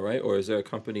anymore, right? Or is there a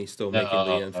company still making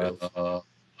Lee Enfields?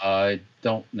 I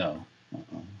don't know. I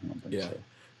don't think so.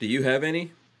 Do you have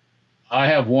any? I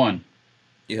have one.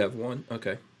 You have one?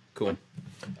 Okay, cool.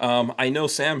 I know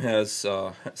Sam has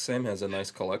a nice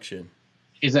collection.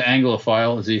 He's an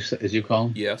Anglophile, as you call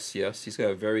him. Yes, he's got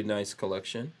a very nice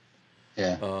collection.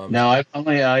 Yeah. No, I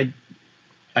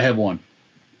have one.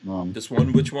 This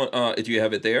one, which one? Do you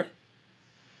have it there?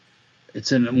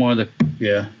 It's in one of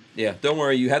the Yeah, don't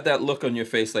worry. You had that look on your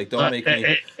face, like don't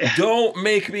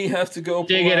make me have to go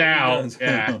dig pull it out.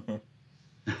 out.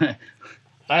 Yeah.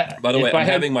 By the way, I'm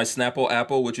having my Snapple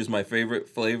apple, which is my favorite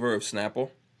flavor of Snapple.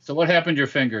 So what happened to your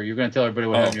finger? You're going to tell everybody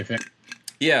what happened to your finger.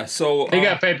 Yeah, so he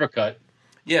got paper cut.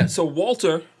 Yeah, so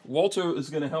Walter is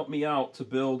going to help me out to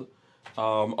build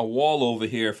a wall over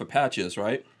here for Patches,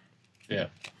 right? Yeah.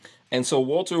 And so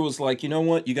Walter was like, you know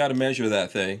what? You got to measure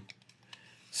that thing.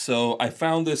 So I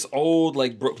found this old,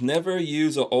 never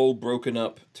use an old broken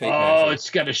up tape measure. Oh, it's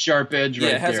got a sharp edge right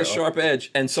there. Yeah, it has a sharp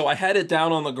edge. And so I had it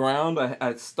down on the ground.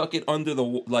 I stuck it under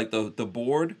the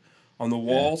board on the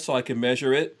wall so I could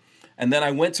measure it. And then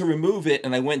I went to remove it,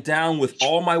 and I went down with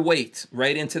all my weight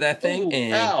right into that thing.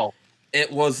 And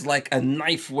it was like a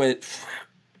knife went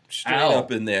straight up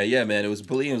in there. Yeah, man, it was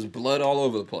bleeding. It was blood all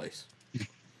over the place.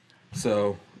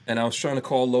 So, and I was trying to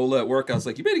call Lola at work. I was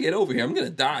like, you better get over here. I'm going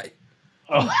to die.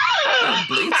 Oh.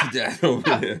 Bleed to death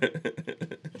over there.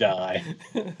 Die.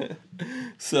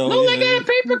 So Lola got a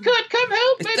paper cut. Come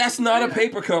help me. That's not a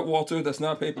paper cut, Walter. That's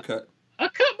not a paper cut. I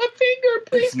cut my finger.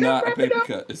 Please it's not a paper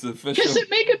cut. It's official. Kiss it,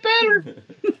 make it better.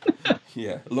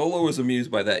 Yeah, Lola was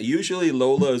amused by that. Usually,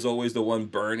 Lola is always the one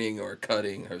burning or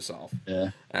cutting herself. Yeah.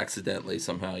 Accidentally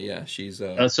somehow. Yeah, she's.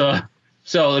 So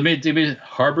let me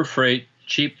Harbor Freight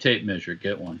cheap tape measure.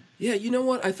 Get one. Yeah, you know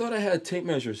what? I thought I had tape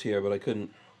measures here, but I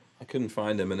couldn't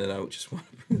find them, and then I just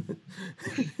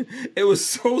it was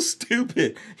so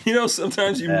stupid. You know,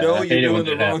 sometimes you're doing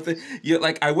the wrong thing. You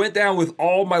I went down with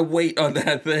all my weight on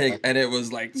that thing, and it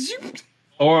was like.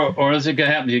 Or is it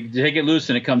gonna happen? You take it loose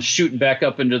and it comes shooting back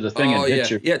up into the thing and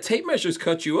hits you. Yeah, tape measures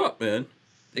cut you up, man.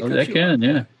 They can,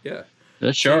 yeah. Yeah.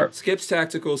 That's sharp. Skips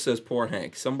Tactical says, "Poor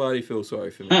Hank. Somebody feel sorry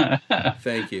for me."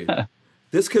 Thank you.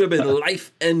 This could have been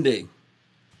life ending.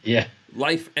 Yeah.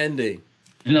 Life ending.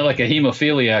 You know, like a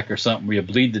hemophiliac or something where you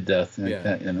bleed to death. Yeah.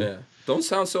 That, you know? Yeah. Don't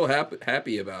sound so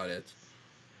happy about it.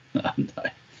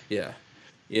 Yeah.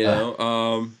 You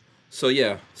know. So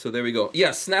yeah. So there we go. Yeah.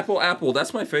 Snapple Apple.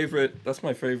 That's my favorite.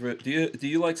 Do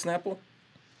you like Snapple?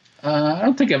 I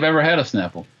don't think I've ever had a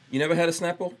Snapple. You never had a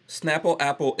Snapple? Snapple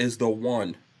Apple is the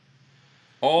one.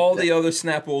 All the other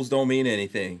Snapples don't mean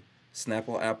anything.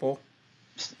 Snapple Apple.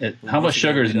 How much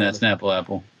sugar is in that Snapple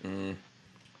apple?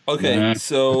 Okay,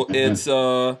 so it's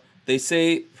they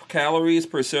say calories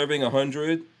per serving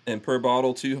 100 and per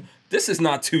bottle 2. This is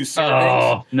not 2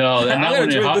 servings. Oh no, I'm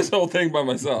gonna drink this whole thing by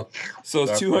myself. So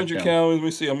it's 200 calories. Let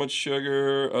me see how much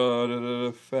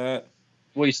sugar, fat.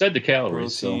 Well, you said the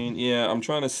calories. Protein. So. Yeah, I'm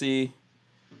trying to see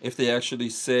if they actually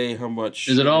say how much.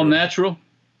 Is it all natural?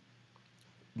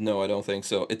 No, I don't think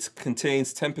so. It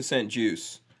contains 10%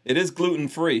 juice. It is gluten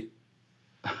free.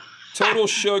 Total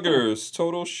sugars,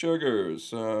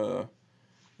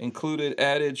 included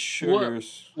added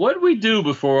sugars. What did we do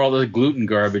before all the gluten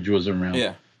garbage was around?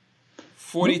 Yeah,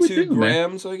 42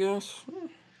 grams, man? I guess.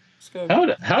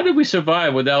 How did we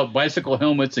survive without bicycle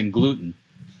helmets and gluten?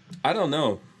 I don't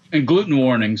know. And gluten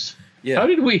warnings. Yeah. How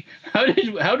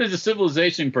did the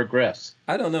civilization progress?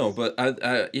 I don't know, but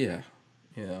yeah.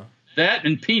 That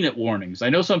and peanut warnings. I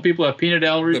know some people have peanut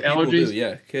allergies. People do,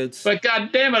 yeah, kids. But God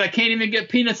damn it, I can't even get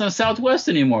peanuts on Southwest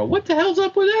anymore. What the hell's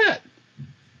up with that?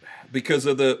 Because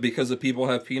people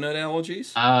have peanut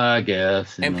allergies? I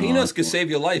guess. And peanuts could save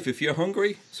your life. If you're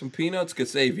hungry, some peanuts could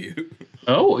save you.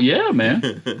 Oh, yeah,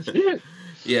 man. Shit.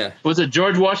 Yeah. Was it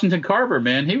George Washington Carver,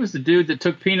 man? He was the dude that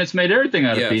took peanuts, made everything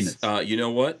out of peanuts. You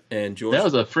know what? And George. That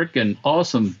was a freaking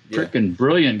awesome, freaking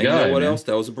brilliant guy. You know what else?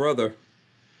 That was a brother.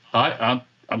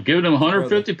 I'm giving him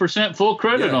 150% full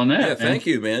credit on that. Yeah, thank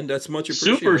you, man. That's much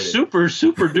appreciated. Super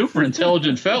duper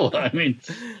intelligent fella. I mean,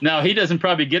 now he doesn't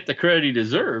probably get the credit he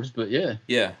deserves, but yeah.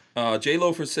 Yeah. J.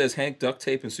 Loafer says, Hank, duct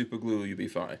tape and super glue, you'll be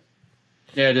fine.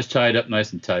 Yeah, just tie it up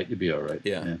nice and tight. You'll be all right.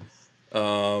 Yeah.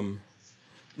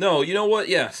 No, you know what?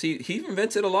 Yeah, see, he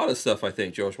invented a lot of stuff, I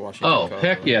think, George Washington. Oh,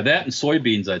 heck yeah. That and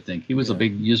soybeans, I think. He was a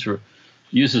big uses for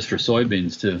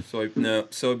soybeans, too.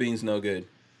 Soybeans no good.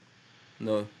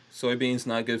 No. Soybeans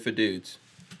not good for dudes.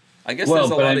 I guess there's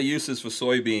a lot of uses for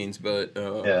soybeans, but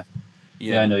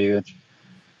I know you're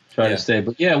trying to say,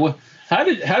 but yeah. Well, how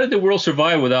did the world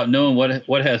survive without knowing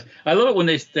what has? I love it when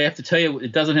they have to tell you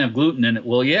it doesn't have gluten in it.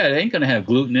 Well, yeah, it ain't gonna have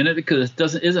gluten in it because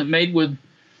it isn't made with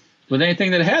with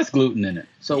anything that has gluten in it.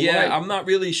 So Yeah, why? I'm not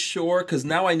really sure because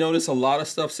now I notice a lot of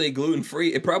stuff say gluten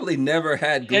free. It probably never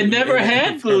had gluten. It never in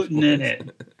had the first gluten in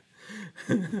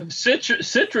place. it.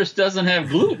 Citrus doesn't have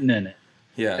gluten in it.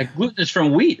 Yeah. Like, gluten is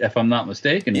from wheat, if I'm not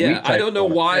mistaken. Yeah, Wheat I type don't know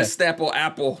product. why Yeah. Snapple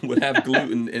Apple would have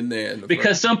gluten in there. In the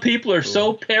Because first. some people are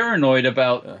so paranoid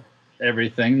about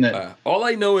everything that All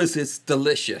I know is it's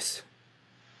delicious.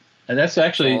 and that's That's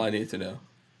actually all I need to know.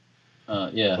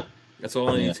 yeah. That's all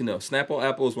I Yeah. need to know. Snapple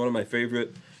Apple is one of my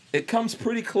favorite. It comes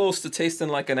pretty close to tasting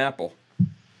like an apple.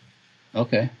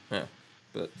 Okay. Yeah,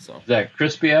 but so. Is that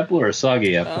crispy apple or a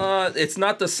soggy apple? It's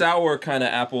not the sour kind of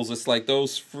apples. It's like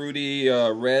those fruity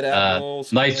red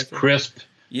apples. Nice, kinda thing. crisp,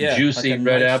 Yeah, juicy like a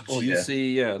red nice apple. Juicy,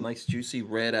 yeah, nice juicy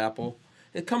red apple.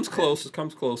 It comes close. It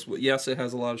comes close. But yes, it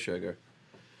has a lot of sugar.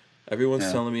 Everyone's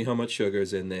Yeah. telling me how much sugar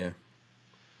is in there.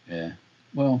 Yeah.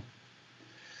 Well.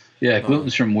 Yeah,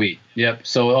 gluten's from wheat. Yep.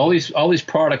 So all these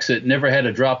products that never had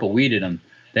a drop of wheat in them,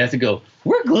 they have to go.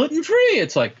 We're gluten free.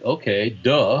 It's like, okay,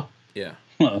 duh. Yeah.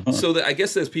 So I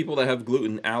guess there's people that have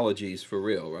gluten allergies for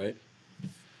real, right?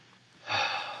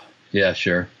 Yeah,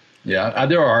 sure. Yeah,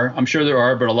 there are. I'm sure there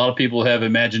are, but a lot of people have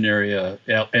imaginary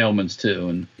ailments too.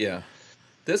 And Yeah.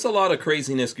 There's a lot of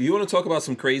craziness. You want to talk about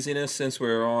some craziness since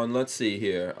we're on? Let's see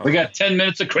here. we got 10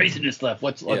 minutes of craziness left.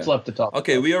 What's Yeah. left to talk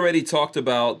Okay, about? we already talked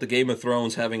about the Game of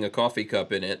Thrones having a coffee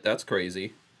cup in it. That's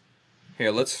crazy.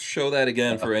 Here, let's show that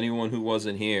again for anyone who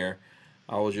wasn't here.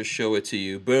 I will just show it to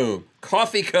you. Boom.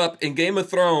 Coffee cup in Game of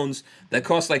Thrones that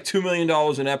cost like $2 million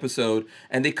an episode.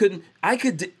 And they couldn't... Walter,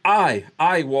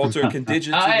 can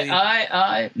digitally...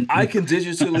 I can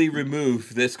digitally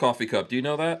remove this coffee cup. Do you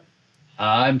know that?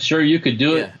 I'm sure you could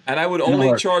do it. Yeah. And I would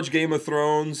only charge Game of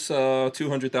Thrones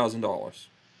 $200,000.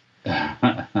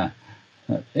 Yeah,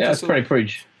 that's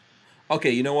pretty.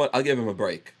 Okay, you know what? I'll give him a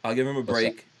break.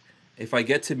 If I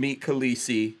get to meet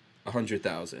Khaleesi,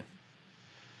 100,000.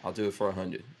 I'll do it for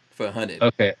 100. For 100.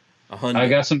 Okay. 100.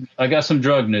 I got some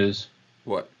drug news.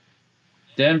 What?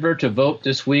 Denver to vote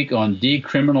this week on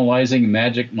decriminalizing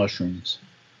magic mushrooms.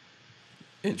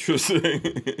 Interesting.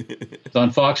 It's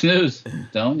on Fox News. I'm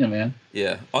telling you, man.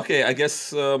 Yeah. Okay, I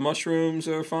guess mushrooms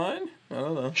are fine. I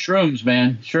don't know. Shrooms,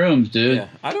 man. Shrooms, dude. Yeah.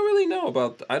 I don't really know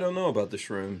about the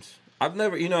shrooms.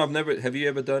 Have you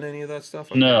ever done any of that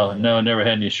stuff? No, never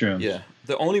had any shrooms. Yeah.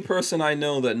 The only person I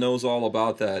know that knows all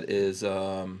about that is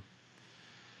Joe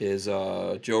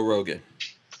Rogan.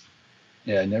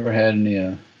 Yeah, never had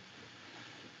any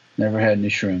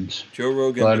shrooms. Joe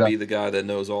Rogan But, would be the guy that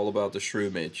knows all about the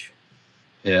shroomage.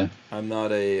 Yeah. I'm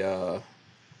not a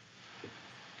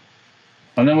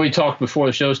And then we talked before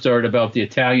the show started about the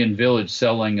Italian village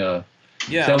selling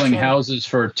houses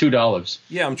for $2.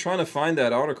 Yeah, I'm trying to find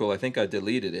that article. I think I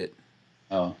deleted it.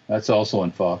 Oh, that's also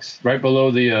on Fox. Right below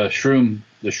the shroom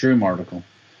article.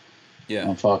 Yeah.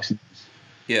 On Fox News.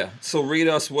 Yeah. So read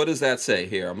us. What does that say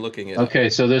here? I'm looking at. Okay,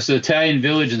 so there's an Italian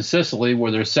village in Sicily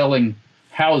where they're selling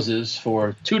houses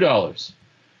for $2.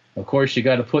 Of course, you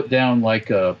got to put down like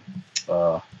an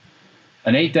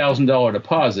 $8,000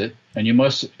 deposit, and you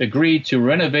must agree to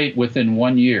renovate within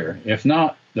 1 year. If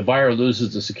not, the buyer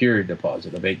loses the security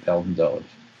deposit of $8,000.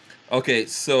 Okay,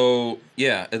 so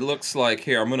yeah, it looks like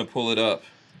here. I'm gonna pull it up.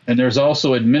 And there's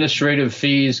also administrative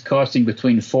fees costing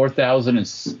between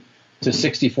 $4,000 to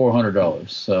 $6,400.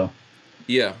 So.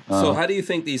 Yeah. So how do you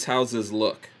think these houses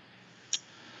look?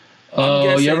 I'm Oh,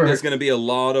 guessing there's going to be a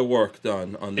lot of work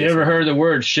done on this. You ever one. heard the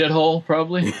word shithole?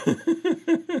 Probably.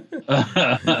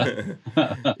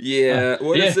 Yeah.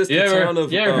 What is this? You The ever, town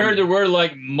of. you ever heard the word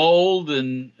like mold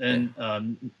and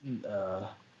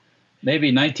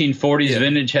maybe 1940s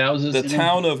vintage houses? The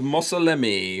town of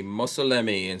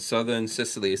Mosolemi in southern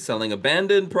Sicily is selling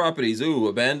abandoned properties. Ooh,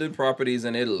 abandoned properties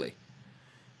in Italy.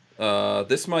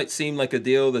 This might seem like a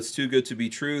deal that's too good to be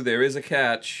true. There is a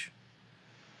catch.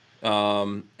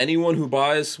 Anyone who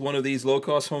buys one of these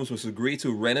low-cost homes must agree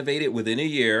to renovate it within a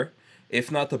year.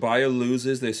 If not, the buyer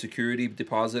loses their security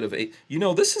deposit of $8. You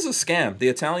know, this is a scam. The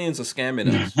Italians are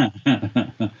scamming us.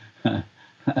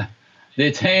 The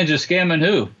Italians are scamming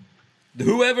who?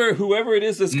 Whoever it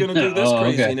is that's going to do this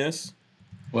craziness.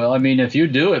 Well, I mean, if you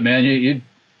do it, man,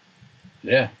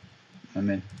 yeah. I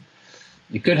mean,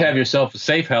 you could have yourself a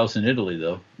safe house in Italy,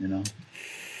 though. You know.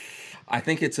 I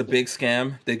think it's a big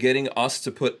scam. They're getting us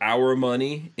to put our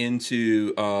money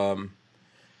into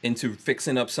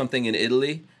fixing up something in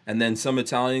Italy, and then some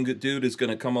Italian dude is going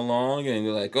to come along and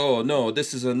be like, "Oh no,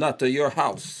 this is not your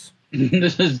house.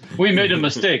 We made a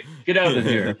mistake. Get out of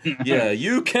here." Yeah,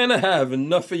 you can't have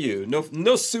enough for you.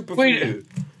 No super for you.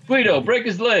 Guido, break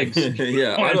his legs.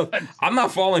 Yeah, I'm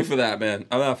not falling for that, man.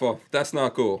 I'm not falling. That's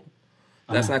not cool.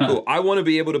 That's not cool. I want to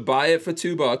be able to buy it for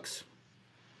 $2.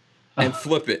 and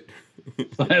flip it.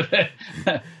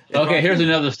 Okay, here's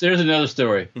another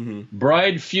story. Mm-hmm.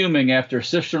 Bride fuming after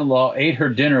sister-in-law ate her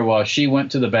dinner while she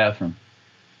went to the bathroom.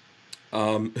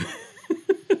 How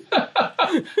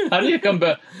do you come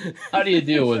back? How do you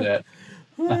deal with that?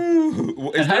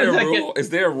 Is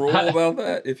there a rule about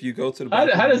that? If you go to the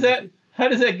bathroom? How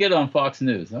does that get on Fox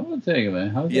News? I'm gonna tell you, man.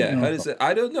 How does it?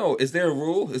 I don't know. Is there a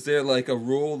rule? Is there like a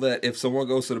rule that if someone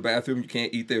goes to the bathroom, you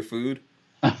can't eat their food?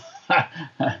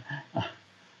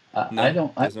 I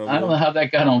don't know how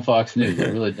that got on Fox News. I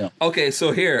really don't. Okay,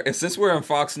 so here, since we're on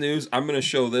Fox News, I'm going to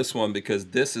show this one because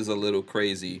this is a little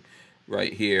crazy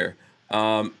right here.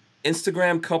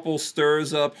 Instagram couple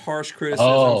stirs up harsh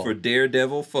criticism for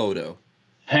daredevil photo.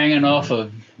 Hanging out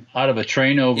of a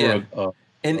train over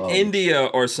in India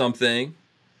or something.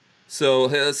 So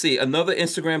let's see. Another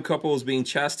Instagram couple is being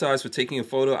chastised for taking a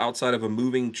photo outside of a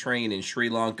moving train in Sri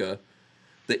Lanka.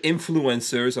 The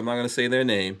influencers, I'm not going to say their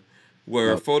name,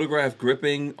 were photographed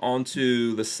gripping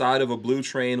onto the side of a blue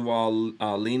train while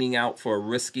leaning out for a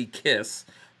risky kiss.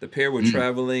 The pair were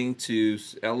traveling to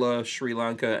Ella, Sri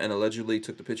Lanka, and allegedly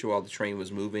took the picture while the train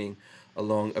was moving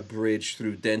along a bridge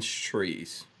through dense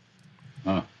trees.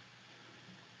 No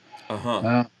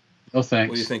thanks.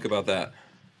 What do you think about that?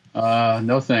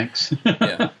 No thanks.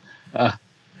 Yeah.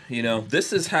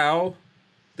 This is how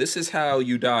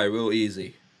you die real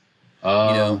easy.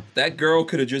 That girl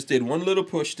could have just did one little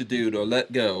push to dude or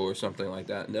let go or something like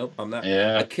that. Nope, I'm not.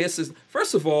 Yeah. A kiss is,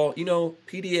 first of all,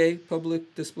 PDA,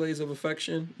 public displays of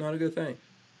affection, not a good thing.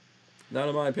 Not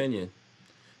in my opinion.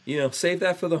 Save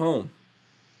that for the home.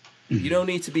 You don't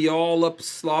need to be all up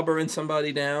slobbering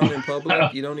somebody down in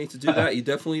public. You don't need to do that. You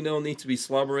definitely don't need to be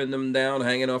slobbering them down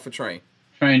hanging off a train.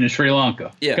 Train in Sri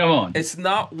Lanka. Yeah. Come on. It's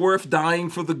not worth dying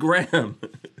for the gram.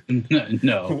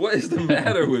 No. What is the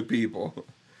matter with people?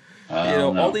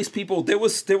 All these people. There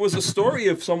was a story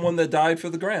of someone that died for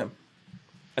the gram.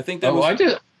 I think that was.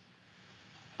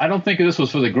 I don't think this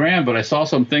was for the gram, but I saw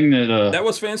something that. That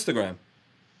was for Instagram.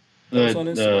 That was on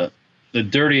Instagram. The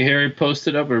Dirty Harry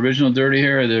posted up, original Dirty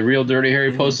Harry, the real Dirty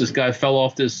Harry post. This guy fell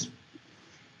off the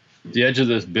edge of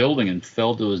this building and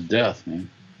fell to his death, man.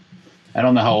 I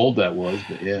don't know how old that was,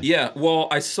 but yeah. Yeah, well,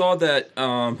 I saw that,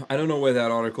 I don't know where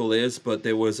that article is, but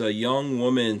there was a young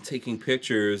woman taking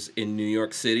pictures in New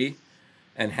York City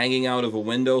and hanging out of a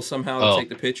window somehow to take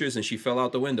the pictures, and she fell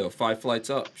out the window 5 flights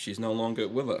up. She's no longer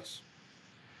with us.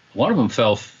 One of them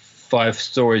fell 5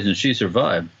 stories and she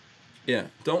survived. Yeah,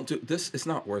 don't do this. It's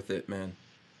not worth it, man.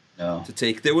 No.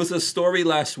 There was a story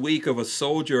last week of a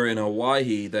soldier in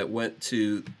Hawaii that went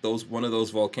to one of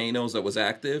those volcanoes that was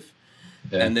active.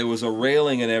 Yeah. And there was a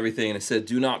railing and everything, and it said,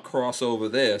 "Do not cross over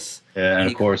this." Yeah, and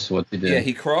of course, what they did. Yeah,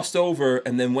 he crossed over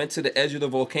and then went to the edge of the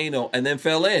volcano and then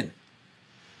fell in.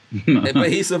 But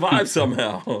he survived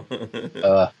somehow.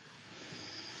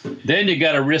 Then you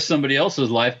got to risk somebody else's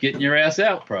life getting your ass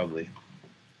out, probably.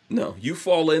 No, you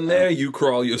fall in there, you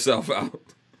crawl yourself out.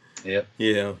 Yep.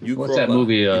 Yeah. What's that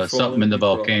movie? Something in the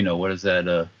volcano. What is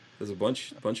that? There's a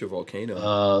bunch of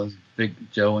volcanoes. Big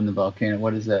Joe in the Volcano.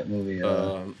 What is that movie?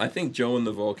 I think Joe in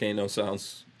the Volcano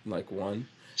sounds like one.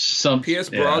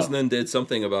 Pierce Yeah. Brosnan did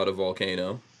something about a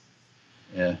volcano.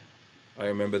 Yeah. I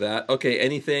remember that. Okay,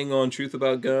 anything on Truth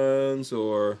About Guns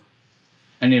or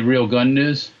any real gun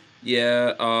news?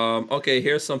 Yeah. Okay,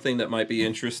 here's something that might be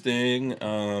interesting.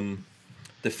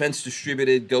 Defense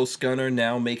distributed Ghost Gunner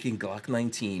now making Glock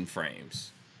 19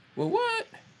 frames. Well, what?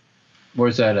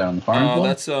 Where's that on? Farm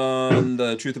that's on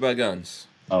the Truth About Guns.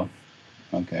 Oh,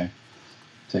 okay.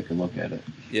 Take a look at it.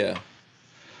 Yeah.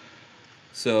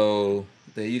 So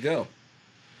there you go.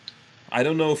 I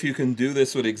don't know if you can do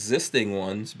this with existing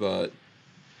ones,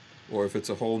 or if it's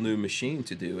a whole new machine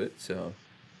to do it. So.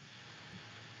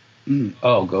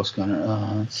 Oh, Ghost Gunner.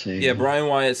 Let's see. Yeah, Brian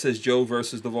Wyatt says Joe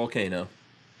versus the volcano.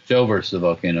 Joe versus the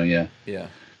volcano. Yeah. Yeah.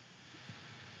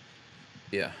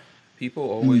 Yeah. People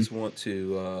always want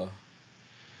to,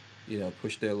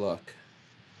 push their luck.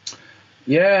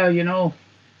 Yeah, Yeah.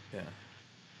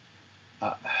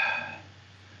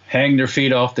 Hang their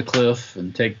feet off the cliff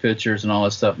and take pictures and all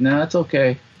that stuff. No, that's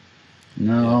okay.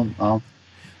 No, yeah.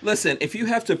 Listen, if you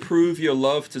have to prove your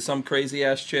love to some crazy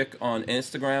ass chick on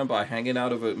Instagram by hanging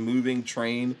out of a moving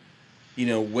train,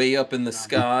 way up in the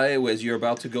sky as you're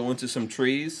about to go into some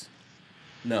trees,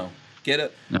 no. Get an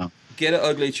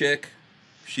ugly chick.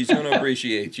 She's gonna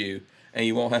appreciate you, and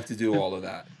you won't have to do all of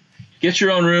that. Get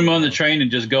your own room on the train and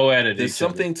just go at it. There's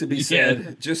something to be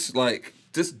said.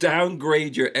 Just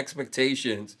downgrade your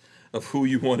expectations of who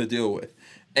you want to deal with.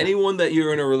 Anyone that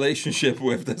you're in a relationship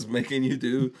with that's making you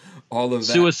do all of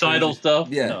that suicidal stuff.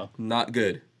 Yeah, not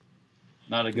good.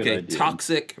 Not a good idea.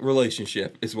 Toxic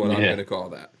relationship is what I'm going to call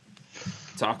that.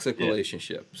 Toxic Yeah.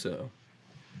 relationship. So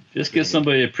Just get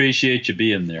somebody to appreciate you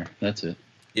being there. That's it.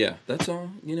 yeah, that's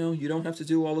all. You know, you don't have to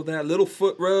do all of that. Little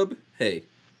foot rub. Hey,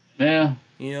 Yeah.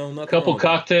 you know, nothing Couple wrong with that.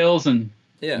 cocktails and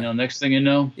Yeah. you know, next thing you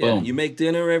know, Yeah, boom. you make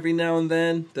dinner every now and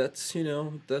then. That's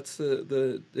that's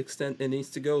the extent it needs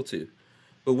to go to.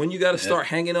 But when you got to start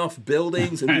hanging off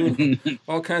buildings and doing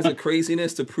all kinds of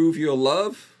craziness to prove your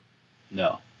love,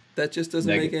 No. that just doesn't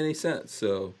make any sense.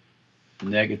 So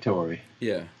Negatory.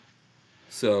 yeah.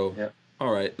 So Yep.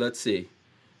 all right, let's see.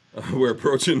 We're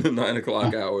approaching the 9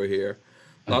 o'clock hour here.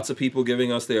 Lots of people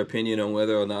giving us their opinion on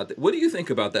whether or not. What do you think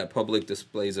about that public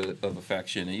displays of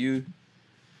affection? Are you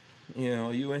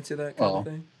into that kind of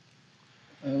thing?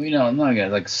 You know, I'm not gonna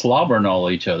like slobbering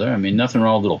all each other. I mean, nothing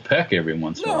wrong with a little peck every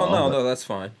once in a while. No, that's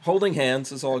fine. Holding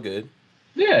hands is all good.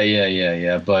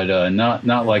 Yeah. But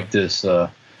not like this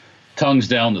tongues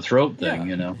down the throat thing.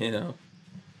 You know. No.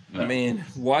 I mean,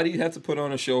 why do you have to put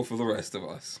on a show for the rest of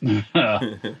us?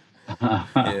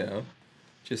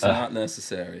 Just not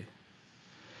necessary.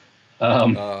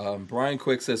 Brian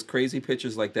Quick says crazy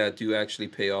pictures like that do actually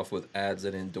pay off with ads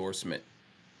and endorsement.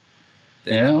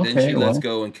 Then she lets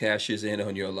go and cashes in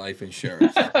on your life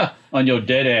insurance. On your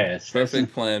dead ass.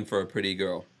 Perfect plan for a pretty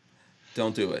girl.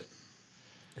 Don't do it.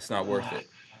 It's not worth it.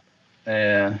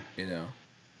 Yeah.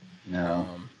 No.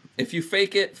 If you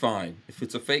fake it, fine. If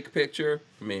it's a fake picture,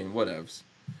 I mean, whatevs.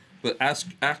 But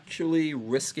actually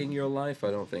risking your life,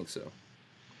 I don't think so.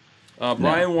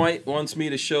 Brian White wants me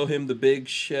to show him the big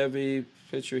Chevy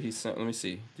picture he sent. Let me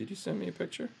see. Did you send me a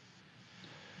picture?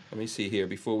 Let me see here.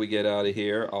 Before we get out of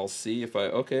here, I'll see if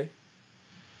okay.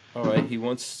 All right. He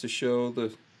wants to show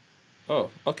the... Oh,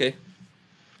 okay.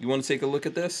 You want to take a look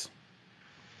at this?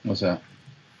 What's that?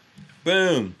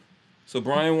 Boom. So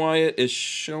Brian Wyatt is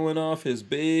showing off his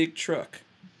big truck.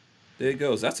 There it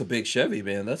goes. That's a big Chevy,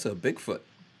 man. That's a Bigfoot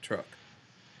truck.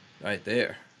 Right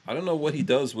there. I don't know what he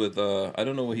does with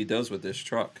this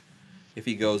truck. If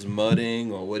he goes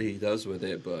mudding or what he does with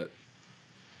it, but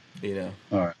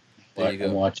All right. There you go.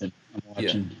 I'm watching.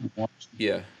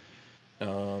 Yeah.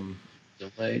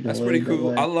 Delay, That's pretty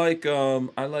cool. delay.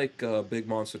 I like big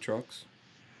monster trucks.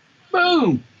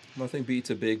 Boom. Nothing beats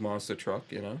a big monster truck,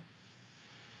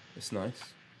 It's nice.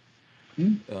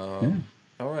 All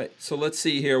right. So let's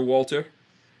see here, Walter.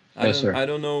 Yes, sir. I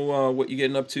don't know what you're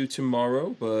getting up to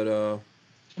tomorrow, but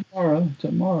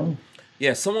Tomorrow.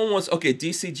 yeah, someone wants. Okay,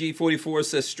 DCG44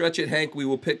 says, "Stretch it, Hank. We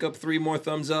will pick up 3 more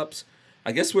thumbs ups."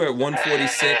 I guess we're at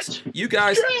 146. You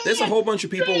guys, there's a whole bunch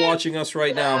of people watching us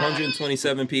right now.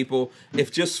 127 people.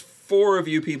 If just 4 of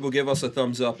you people give us a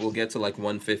thumbs up, we'll get to like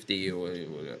 150 or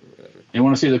whatever. You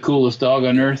want to see the coolest dog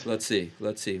on earth? Let's see.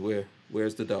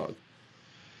 Where's the dog?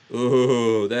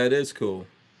 Oh, that is cool.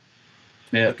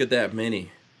 Yeah. Look at that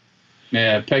mini.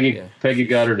 Yeah. Peggy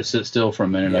got her to sit still for a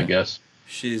minute, I guess.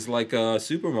 She's like a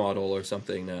supermodel or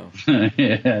something now.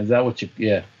 Yeah. Is that what you?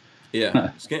 Yeah.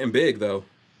 Yeah, it's getting big though.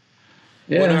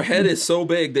 Yeah. When her head is so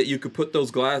big that you could put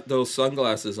those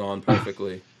sunglasses on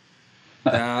perfectly,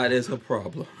 that is a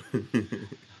problem.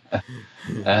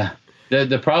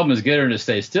 The problem is get her to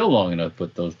stay still long enough to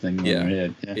put those things on her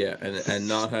head. Yeah, and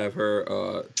not have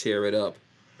her tear it up.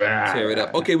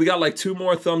 Okay, we got like 2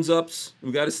 more thumbs ups.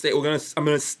 We got to stay. I'm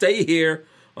gonna stay here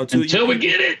until we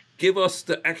get it. Give us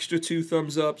the extra 2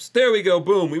 thumbs ups. There we go.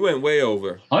 Boom. We went way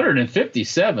over.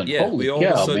 157. Yeah, Holy we all cow,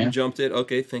 of a sudden man. jumped it.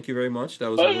 Okay, thank you very much.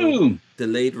 That was a little Boom.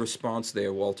 delayed response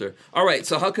there, Walter. All right,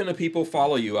 so how can the people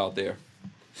follow you out there?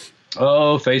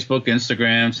 Oh, Facebook,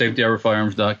 Instagram,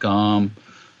 safetyhourfirearms.com.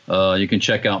 You can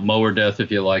check out Mower Death if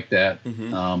you like that.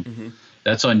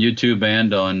 That's on YouTube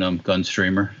and on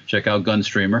Gunstreamer. Check out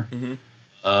Gunstreamer.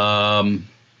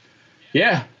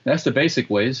 Yeah, that's the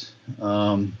basic ways.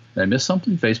 Did I miss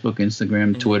something? Facebook,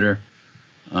 Instagram, Twitter.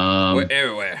 We're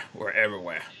everywhere. We're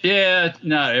everywhere. Yeah,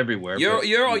 not everywhere. You're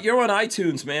on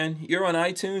iTunes, man. You're on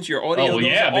iTunes. Your audio goes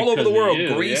yeah, all over the because of world.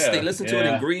 you, Greece, yeah, they listen to it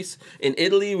in Greece. In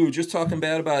Italy, we were just talking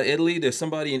bad about Italy. There's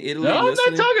somebody in Italy. No, I'm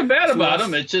listening not talking bad to about us.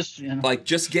 them. It's just Like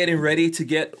just getting ready to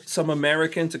get some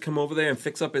American to come over there and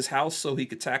fix up his house so he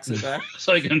could tax it back.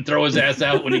 so he can throw his ass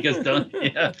out when he gets done.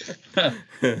 Yeah.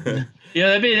 Yeah,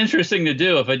 that'd be interesting to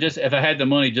do if I had the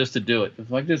money just to do it.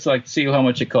 Like see how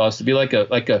much it costs to be like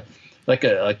a what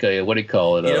do you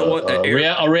call it? You know what?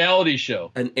 A reality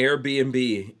show. An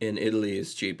Airbnb in Italy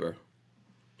is cheaper.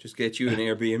 Just get you an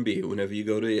Airbnb whenever you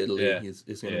go to Italy. Yeah.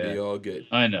 It's going to be all good.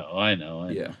 I know.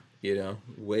 Yeah,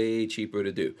 way cheaper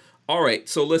to do. All right,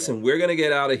 so listen, we're going to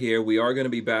get out of here. We are going to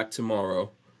be back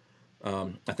tomorrow.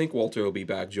 I think Walter will be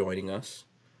back joining us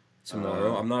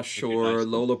tomorrow. I'm not sure. nice.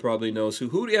 Lola probably knows who.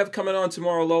 Who do you have coming on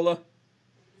tomorrow, Lola?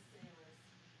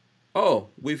 Oh,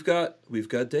 we've got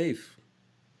Dave.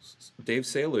 Dave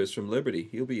Sailors from Liberty.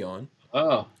 He'll be on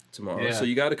Oh, tomorrow. yeah. So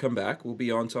you got to come back. We'll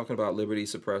be on talking about Liberty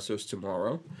suppressors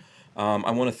tomorrow.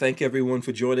 I want to thank everyone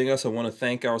for joining us. I want to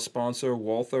thank our sponsor,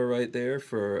 Walther, right there,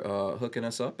 for hooking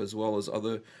us up, as well as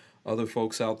other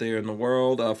folks out there in the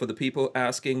world. For the people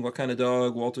asking what kind of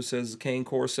dog, Walter says Cane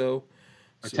Corso.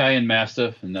 Italian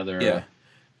Mastiff, another. Yeah.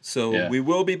 So yeah. we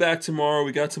will be back tomorrow.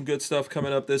 We got some good stuff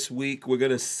coming up this week. We're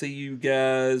going to see you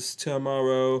guys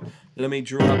tomorrow. Let me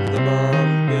drop the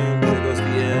bomb. Boom. There goes the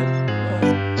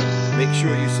end. Make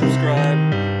sure you subscribe.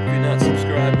 If you're not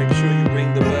subscribed, make sure you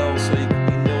ring the bell so you can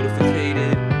be notified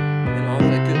and all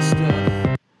that good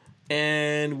stuff.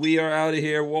 And we are out of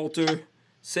here. Walter,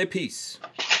 say peace.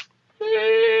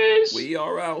 Peace. We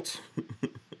are out.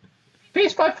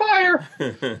 Peace by fire.